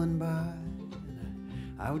were rolling by,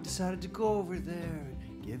 and I decided to go over there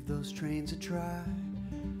and give those trains a try.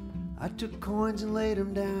 I took coins and laid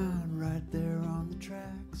them down right there on the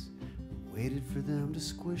tracks, waited for them to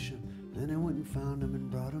squish them, then I went and found them and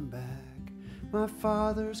brought them back. My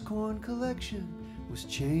father's coin collection was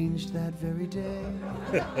changed that very day.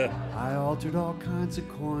 I altered all kinds of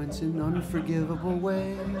coins in unforgivable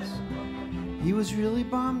ways. He was really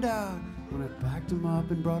bummed out when I packed them up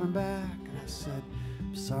and brought them back, and I said,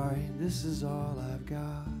 I'm sorry, this is all I've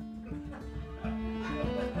got.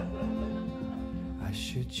 I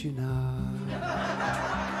shit you not.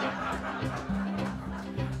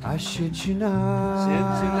 I shit you not.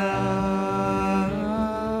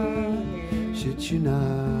 Shit you not.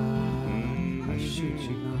 I shit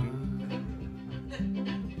you not.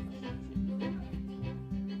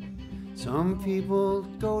 Some people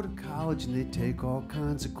go to college college and they take all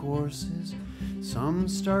kinds of courses. Some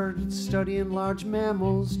started studying large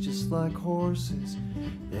mammals just like horses.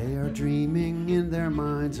 They are dreaming in their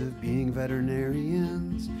minds of being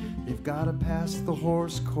veterinarians. They've got to pass the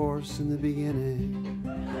horse course in the beginning.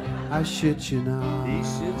 I shit you not. He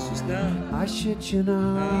shits you not. I shit you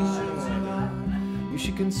not. You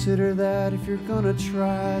should consider that if you're gonna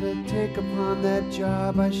try to take upon that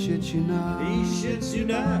job. I shit you not. He shits you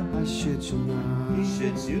not. I shit you not. He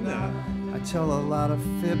shits you not. I tell a lot of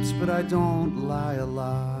fibs, but I don't lie a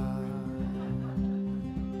lot.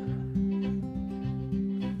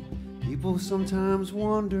 People sometimes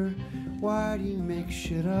wonder, why do you make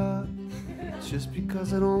shit up? It's just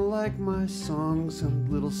because I don't like my songs, I'm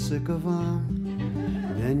a little sick of them.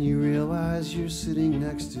 Then you realize you're sitting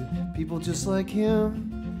next to people just like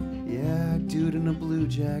him. Yeah, a dude in a blue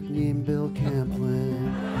jack named Bill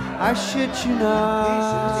Camplin. I shit you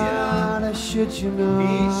not. I shit you not.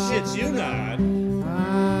 He shits you not.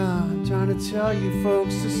 I'm trying to tell you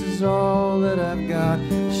folks, this is all that I've got.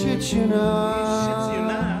 Shit you not. He shits you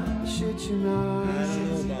not. Shit you not. I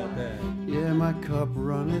don't know about that. Yeah, my cup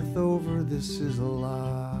runneth over, this is a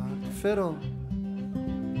lot. Fiddle.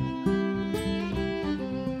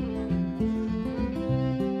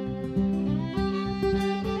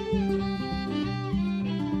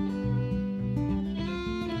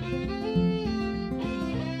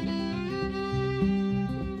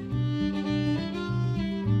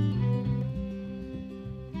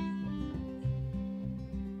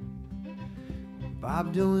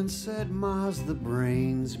 Bob Dylan said Ma's the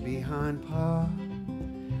brains behind Pa.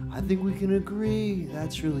 I think we can agree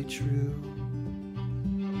that's really true.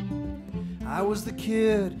 I was the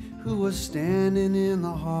kid who was standing in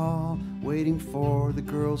the hall waiting for the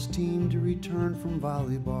girls' team to return from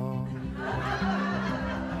volleyball.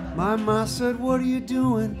 My ma said, "What are you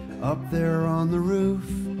doing up there on the roof?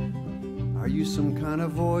 Are you some kind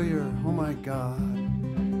of voyeur? Oh my God."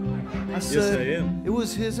 I said, Yes, I am. It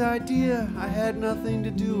was his idea, I had nothing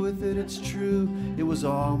to do with it, it's true. It was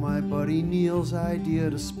all my buddy Neil's idea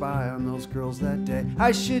to spy on those girls that day.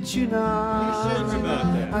 I shit you not. He shits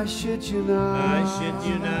about that. I shit you not. I shit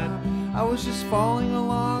you not. I was just falling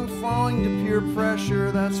along, falling to peer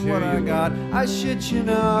pressure, that's Sure what I you got. were. I shit you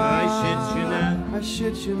not. I shit you not. I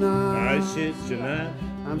shit you not. I shit you not.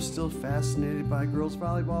 I'm still fascinated by girls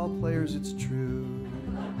volleyball players, it's true.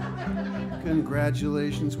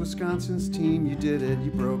 Congratulations, Wisconsin's team, you did it, you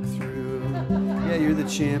broke through. Yeah, you're the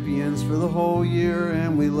champions for the whole year,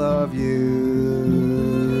 and we love you.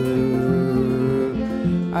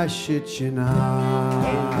 I shit you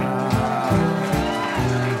not.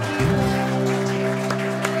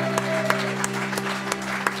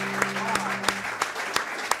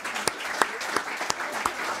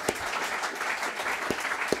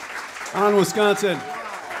 On Wisconsin.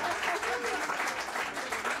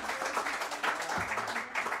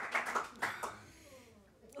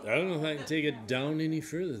 I don't know if I can take it down any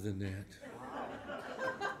further than that.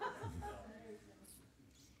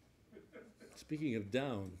 Speaking of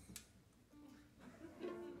down,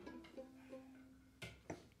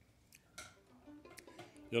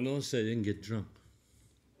 you'll notice I didn't get drunk.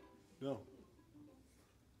 No.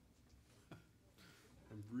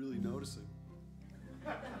 I'm really noticing.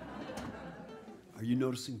 Are you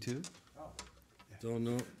noticing too? Don't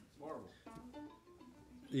know.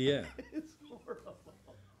 Yeah. It's horrible.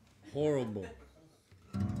 Horrible.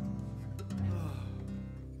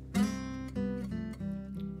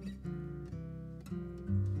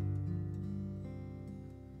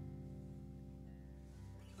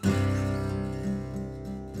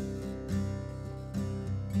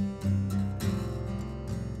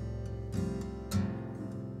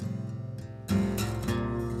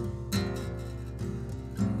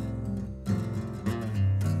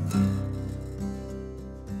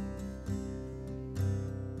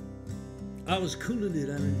 I was cooling it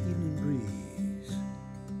on an evening breeze.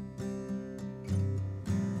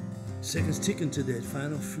 Seconds ticking to that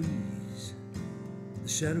final freeze. The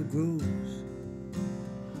shadow grows,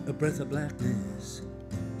 a breath of blackness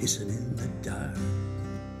hissing in the dark.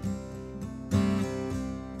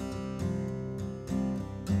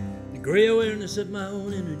 The gray awareness of my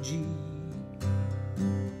own energy,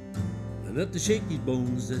 enough to shake these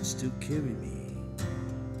bones that still carry me.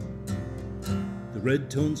 The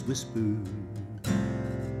red tones whisper,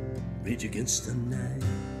 rage against the night.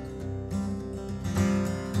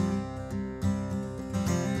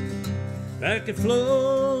 Back it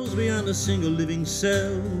flows beyond a single living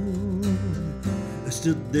cell. I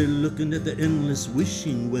stood there looking at the endless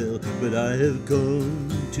wishing well, but I have come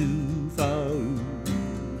too far.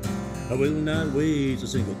 I will not waste a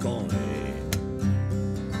single coin.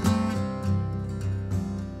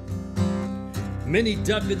 Many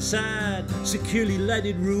duck inside securely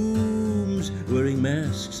lighted rooms, wearing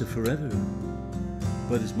masks forever.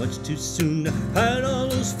 But it's much too soon to hide all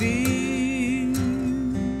those fears.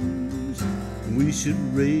 We should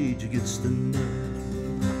rage against the night.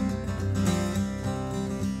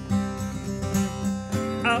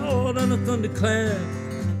 Out on a thunderclap,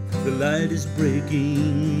 the light is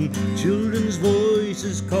breaking. Children's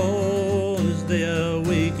voices call as they are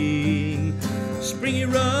waking. Spring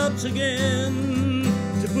erupts again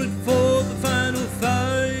to put forth the final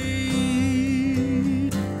fight.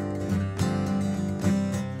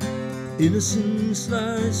 Innocence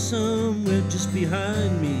lies somewhere just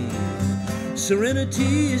behind me.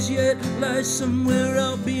 Serenity as yet lies somewhere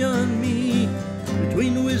out beyond me.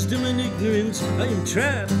 Between wisdom and ignorance I am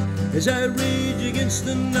trapped as I rage against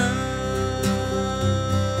the night.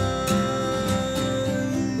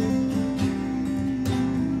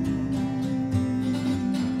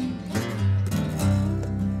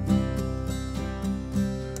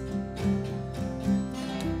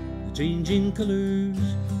 The changing colors,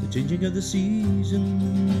 the changing of the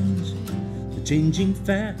seasons, the changing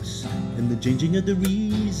facts and the changing of the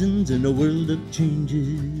reasons in a world of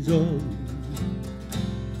changes. Oh,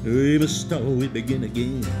 we must always begin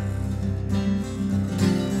again.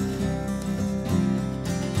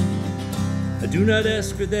 I do not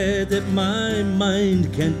ask for that my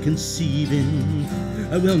mind can't conceive in.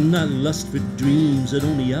 I will not lust for dreams that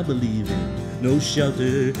only I believe in. No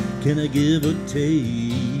shelter can I give or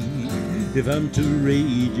take if I'm to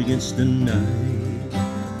rage against the night.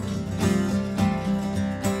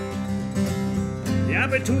 The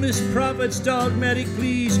opportunist prophets, dogmatic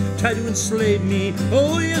pleas try to enslave me.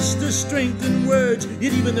 Oh yes, the strength in words,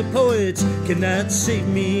 yet even the poets cannot save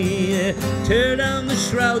me. Tear down the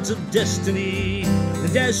shrouds of destiny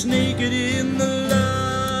and dash naked in the light.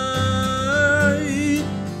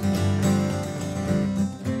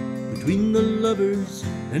 Between the lovers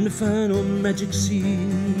and the final magic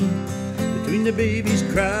scene, between the baby's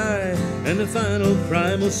cry and the final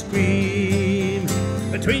primal scream,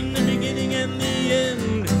 between the beginning and the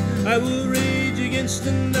end, I will rage against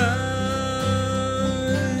the night.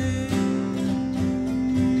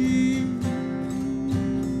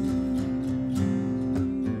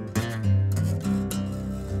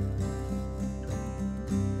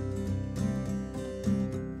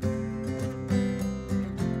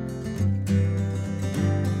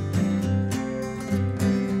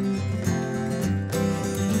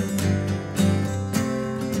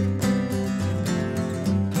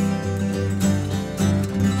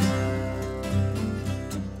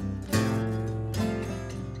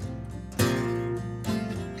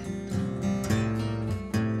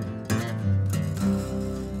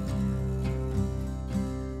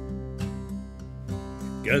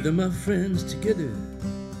 Gather my friends together,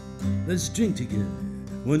 let's drink together.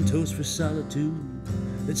 One toast for solitude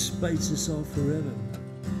that spites us all forever.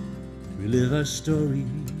 Relive our stories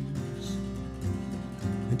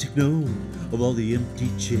and take note of all the empty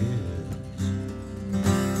chairs.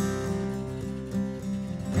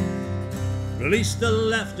 Release the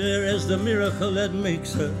laughter as the miracle that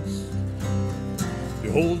makes us.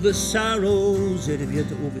 Behold the sorrows that have yet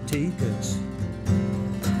to overtake us.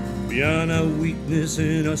 Beyond our weakness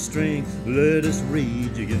and our strength, let us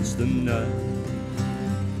rage against the night.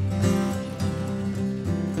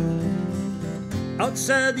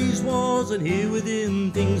 Outside these walls and here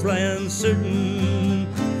within, things lie uncertain.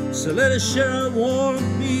 So let us share our warmth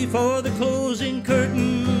before the closing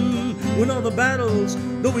curtain. When all the battles,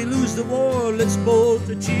 though we lose the war, let's both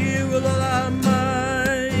cheer with all our might.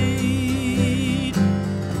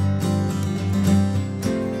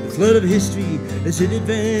 The flood of history as it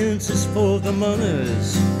advances forth among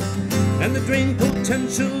us, and the drained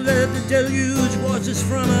potential that the deluge washes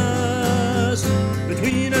from us.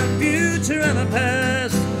 Between our future and our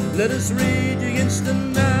past, let us rage against the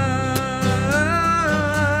night.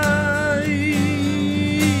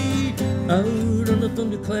 Out on the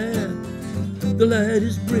thunderclap, the light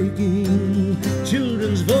is breaking.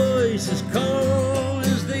 Children's voices call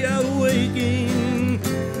as they are waking.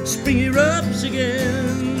 Spring erupts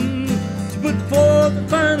again to put forth the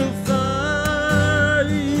final fight.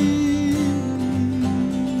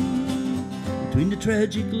 Between the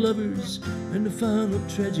tragic lovers and the final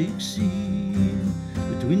tragic scene,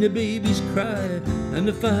 between the baby's cry and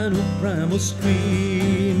the final primal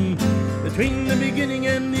scream, between the beginning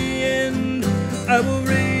and the end, I will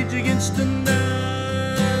rage against the night.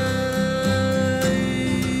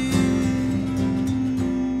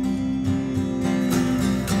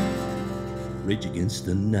 Rage against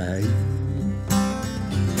the night.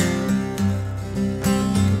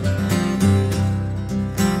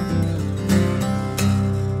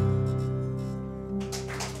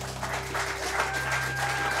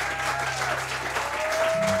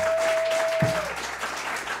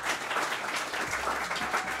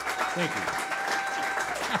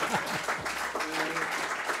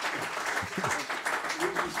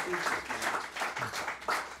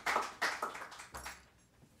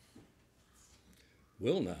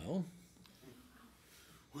 Will now.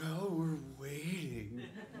 Well, we're waiting.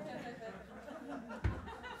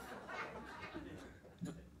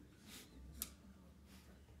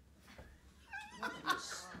 I'd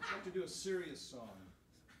like to do a serious song.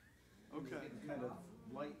 Okay. Kind of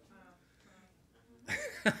light.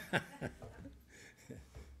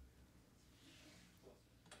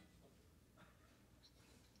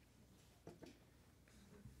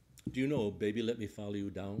 Do you know, Baby, Let Me Follow You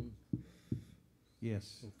Down?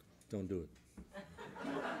 Yes. Don't do it.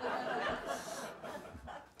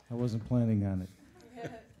 I wasn't planning on it.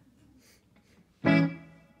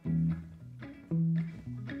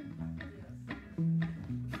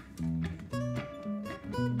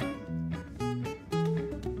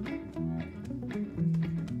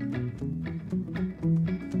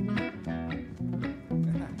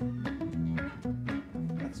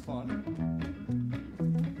 That's fun.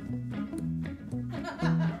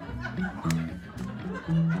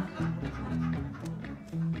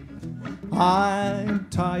 I'm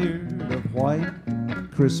tired of white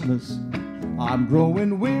Christmas. I'm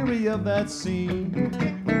growing weary of that scene.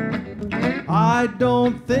 I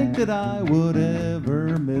don't think that I would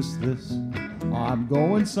ever miss this. I'm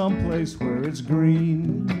going someplace where it's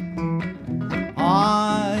green.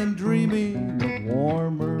 I'm dreaming of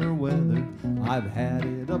warmer weather. I've had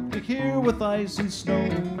it up to here with ice and snow.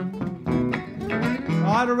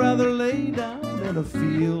 I'd rather lay down in a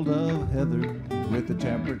field of heather with the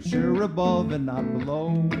temperature above and not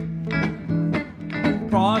below.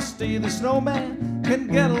 Frosty the snowman can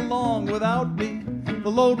get along without me. The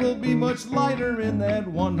load will be much lighter in that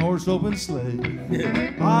one-horse open sleigh.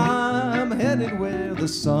 I'm headed where the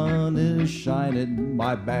sun is shining.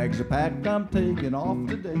 My bags are packed, I'm taking off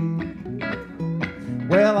today.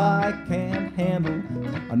 Well, I can't handle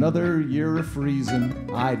another year of freezing.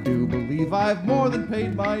 I do believe I've more than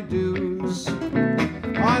paid my dues.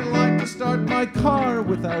 I'd like to start my car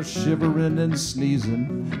without shivering and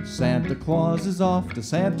sneezing. Santa Claus is off to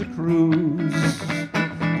Santa Cruz.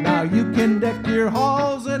 Now you can deck your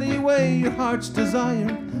halls any way your heart's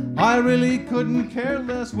desire. I really couldn't care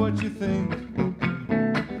less what you think.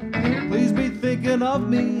 Please be thinking of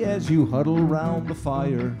me as you huddle round the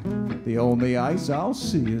fire. The only ice I'll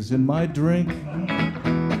see is in my drink.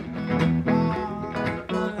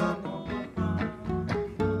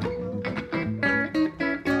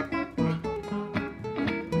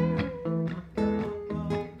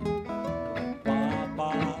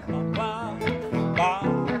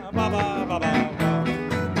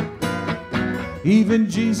 Even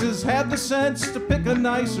Jesus had the sense to pick a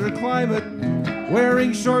nicer climate,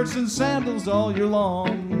 wearing shorts and sandals all year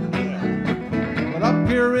long. But up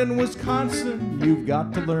here in Wisconsin, you've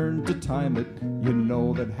got to learn to time it. You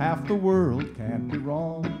know that half the world can't be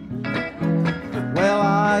wrong. Well,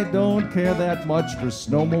 I don't care that much for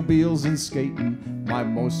snowmobiles and skating. My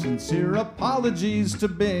most sincere apologies to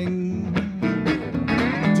Bing.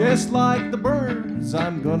 Just like the birds,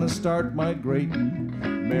 I'm gonna start migrating.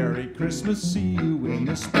 Merry Christmas, see you in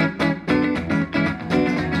the spring.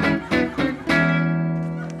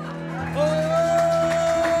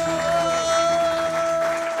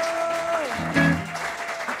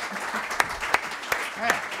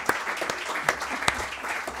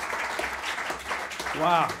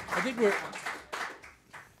 Wow. I think we're...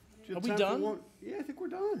 Are we done? Yeah, I think we're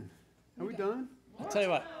done. Are we done? I'll tell you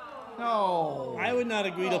what. No. I would not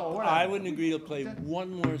agree to... I wouldn't agree to play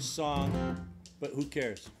one more song, but who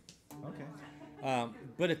cares? Okay.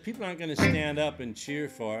 But if people aren't going to stand up and cheer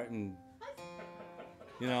for it, and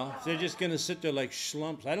you know, if they're just going to sit there like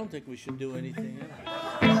schlumps, I don't think we should do anything else.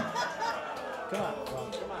 Come on,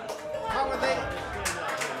 Ron, come on. How are they?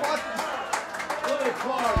 What?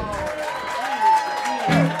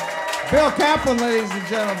 Bill Camplin, ladies and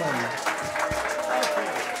gentlemen.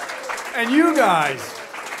 And you guys.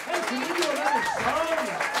 Hey, can we do another song?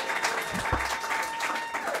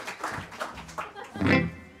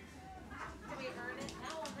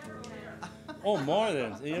 Oh, more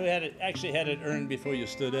than you had it. Actually, had it earned before you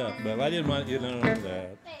stood up, but I didn't want you to know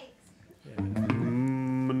that.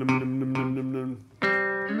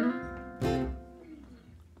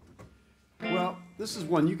 Well, this is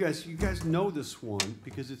one you guys know this one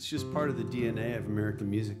because it's just part of the DNA of American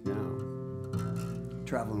music now.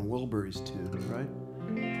 Traveling Wilburys tune, right?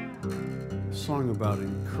 A song about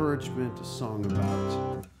encouragement, a song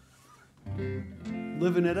about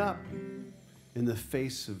living it up in the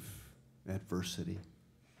face of adversity.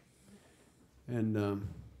 And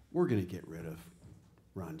we're going to get rid of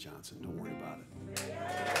Ron Johnson. Don't worry about it.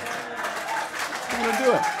 We're going to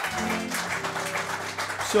do it.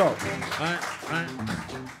 So,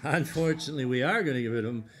 Unfortunately, we are going to get rid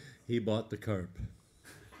of him. He bought the carp.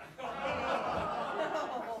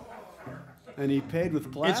 And he paid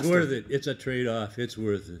with plastic. It's worth it. It's a trade-off. It's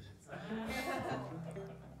worth it.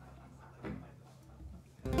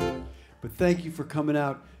 But thank you for coming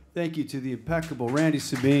out. Thank you to the impeccable Randy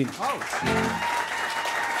Sabien.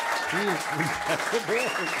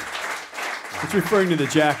 It's referring to the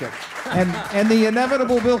jacket. And the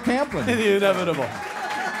inevitable Bill Camplin. The inevitable.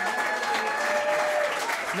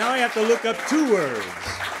 Now I have to look up 2 words.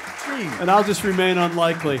 3. And I'll just remain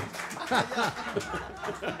unlikely.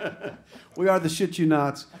 We are the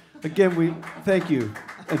Shihtzunauts. Again, we thank you.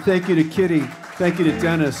 And thank you to Kitty. Thank you to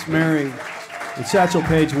Dennis, Mary, and Satchel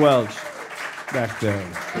Paige Welch back there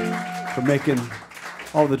for making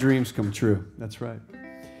all the dreams come true. That's right.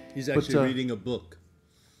 He's actually reading a book.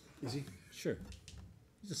 Is he? Sure.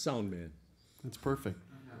 He's a sound man. That's perfect.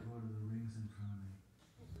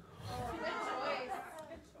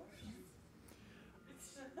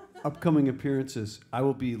 Upcoming appearances. I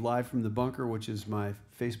will be live from the bunker, which is my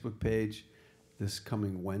Facebook page, this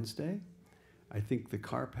coming Wednesday. I think the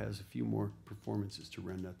Carp has a few more performances to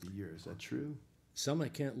round out the year. Is that true? Some I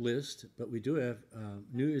can't list, but we do have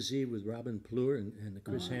New Year's Eve with Robin Plur and the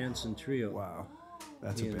Chris Hansen Trio. Wow,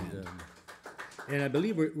 that's a band. And I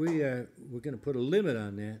believe we're going to put a limit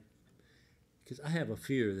on that, because I have a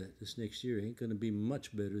fear that this next year ain't going to be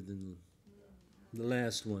much better than the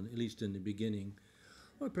last one, at least in the beginning.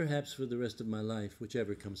 Or perhaps for the rest of my life,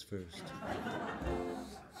 whichever comes first.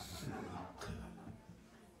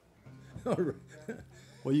 All right.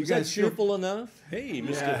 Well, you Was guys that cheerful enough? Hey,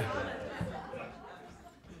 Mr. Yeah.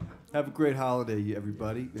 Have a great holiday,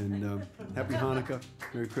 everybody, and Happy Hanukkah,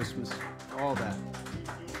 Merry Christmas, all that.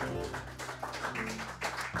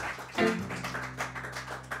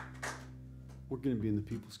 We're going to be in the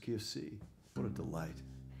People's Key of C. What a delight.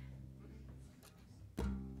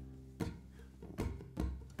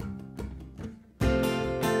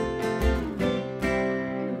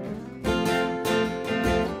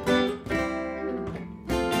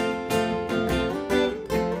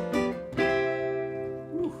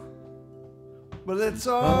 Well, it's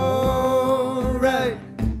all right,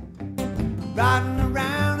 riding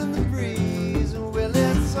around in the breeze. Well,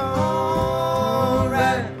 it's all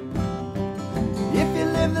right, if you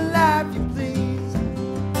live the life you please.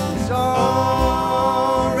 It's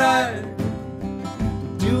all right,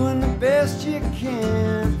 doing the best you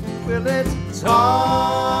can. Well, it's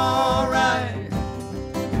all right,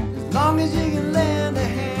 as long as you can lend a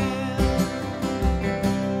hand.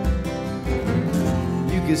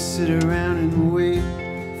 You can sit around and wait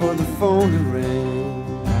for the phone to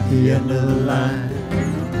ring at the end of the line.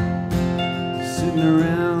 Sitting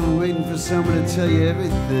around waiting for someone to tell you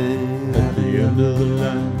everything at the end of the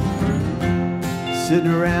line. Sitting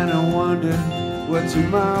around and wonder what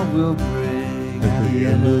tomorrow will bring at the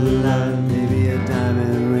end of the line. Maybe a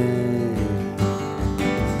diamond ring.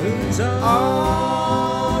 It's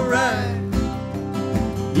all right,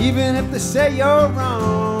 even if they say you're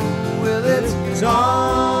wrong. Well, it's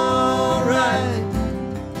all right,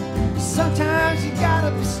 sometimes you gotta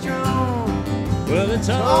be strong. Well, it's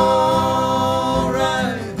all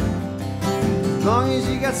right, as long as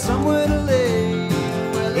you got somewhere to lay.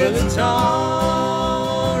 Well, it's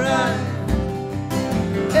all right,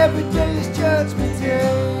 every day is Judgment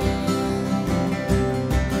Day.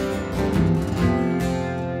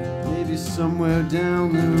 Maybe somewhere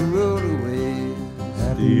down the road away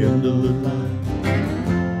at the end of the line,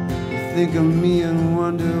 think of me and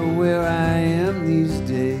wonder where I am these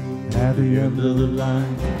days at the end of the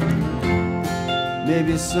line.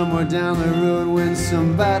 Maybe somewhere down the road when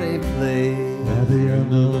somebody plays at the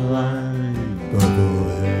end of the line. Bubble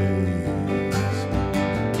haze.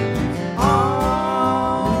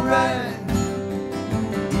 All right,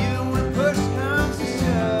 even when push comes to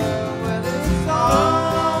shove. Well, it's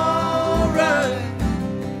all right,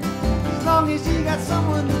 as long as you got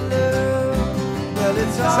someone to love. Well,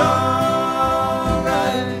 it's all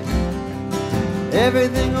right,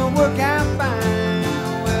 everything will work out fine.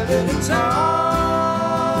 Well, it's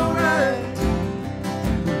all right,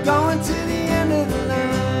 we're going to the end of the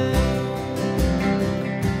line.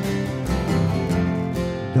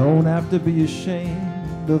 Don't have to be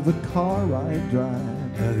ashamed of the car I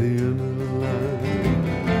drive At the end of the line.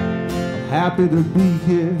 I'm happy to be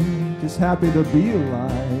here, just happy to be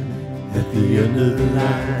alive. At the end of the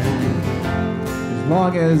line. As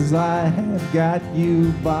long as I have got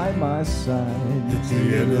you by my side, At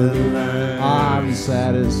the end of the line. I'm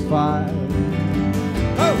satisfied.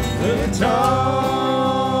 Oh, it's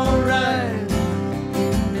all right,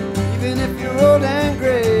 even if you're old and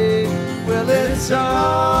gray. Well, it's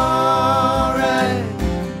all right,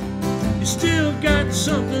 You still got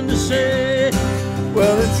something to say.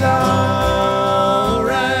 well, it's all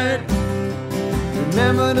right,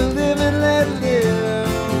 wanted to live and let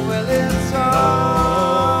live. Well, it's alright.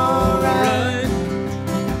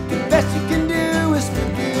 The best you can do is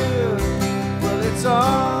forgive. Well, it's alright.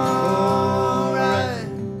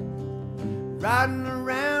 Riding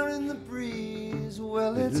around in the breeze.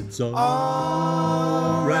 Well, it's alright.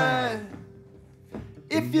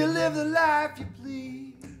 If you live the life you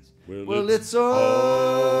please. Well, it's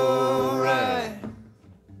alright.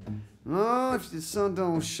 Oh, if the sun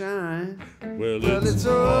don't shine. Well, it's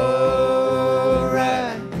alright.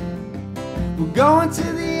 We're going to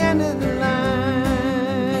the end of the line.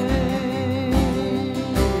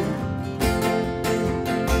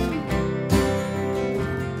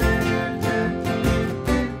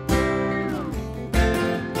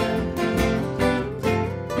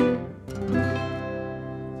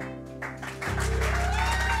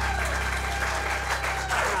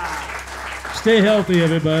 Stay healthy,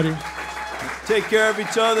 everybody. Take care of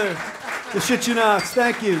each other. The Shihtzunauts,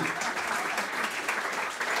 thank you.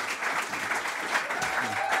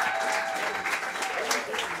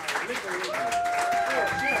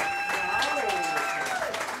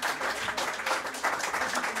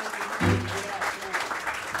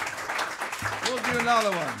 We'll do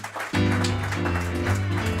another one.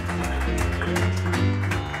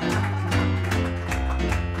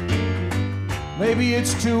 Maybe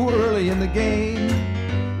it's too early in the game.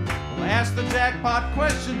 Well, ask the jackpot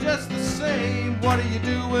question just the same. What are you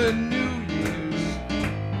doing New Year's?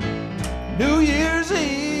 New Year's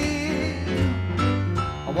Eve.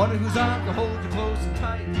 I wonder who's on to hold you close and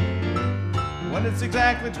tight. When it's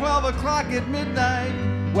exactly 12 o'clock at midnight,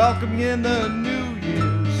 welcome you in the New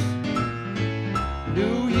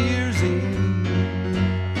Year's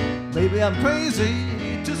Eve. Maybe I'm crazy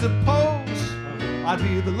to suppose I'd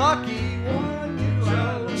be the lucky one you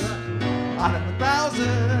chose. Out of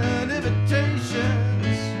 1,000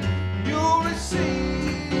 invitations you'll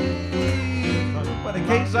receive, but in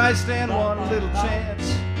case I stand one little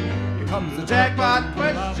chance, here comes the jackpot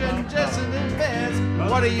question just in advance.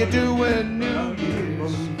 What are you doing New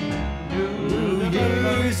Year's? New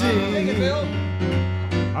Year's Eve.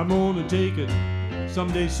 I'm gonna take it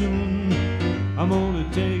someday soon. I'm gonna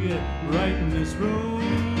take it right in this room.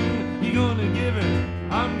 You gonna give it,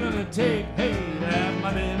 I'm gonna take. Hey, that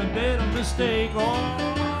might have been a bit of mistake. Oh,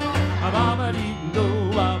 I'm about eating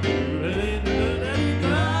dough. I'll be ready to let it go.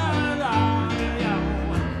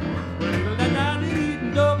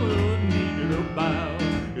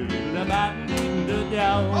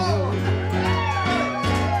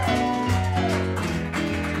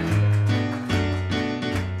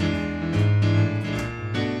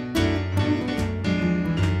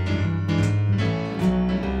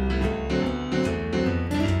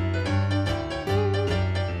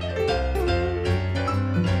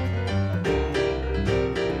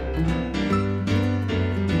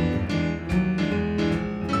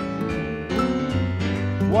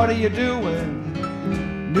 What are you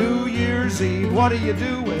doing New Year's Eve? What are you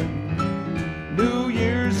doing New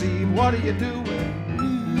Year's Eve? What are you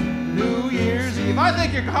doing New Year's Eve? I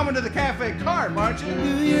think you're coming to the Cafe Carp, aren't you?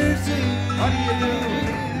 New Year's Eve. What are you doing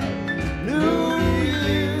New Year's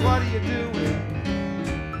Eve? What are you doing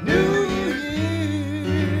New Year's Eve?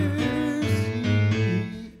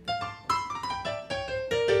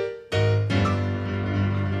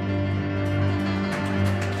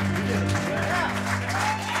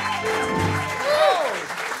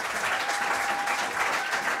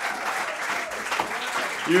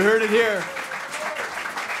 You heard it here.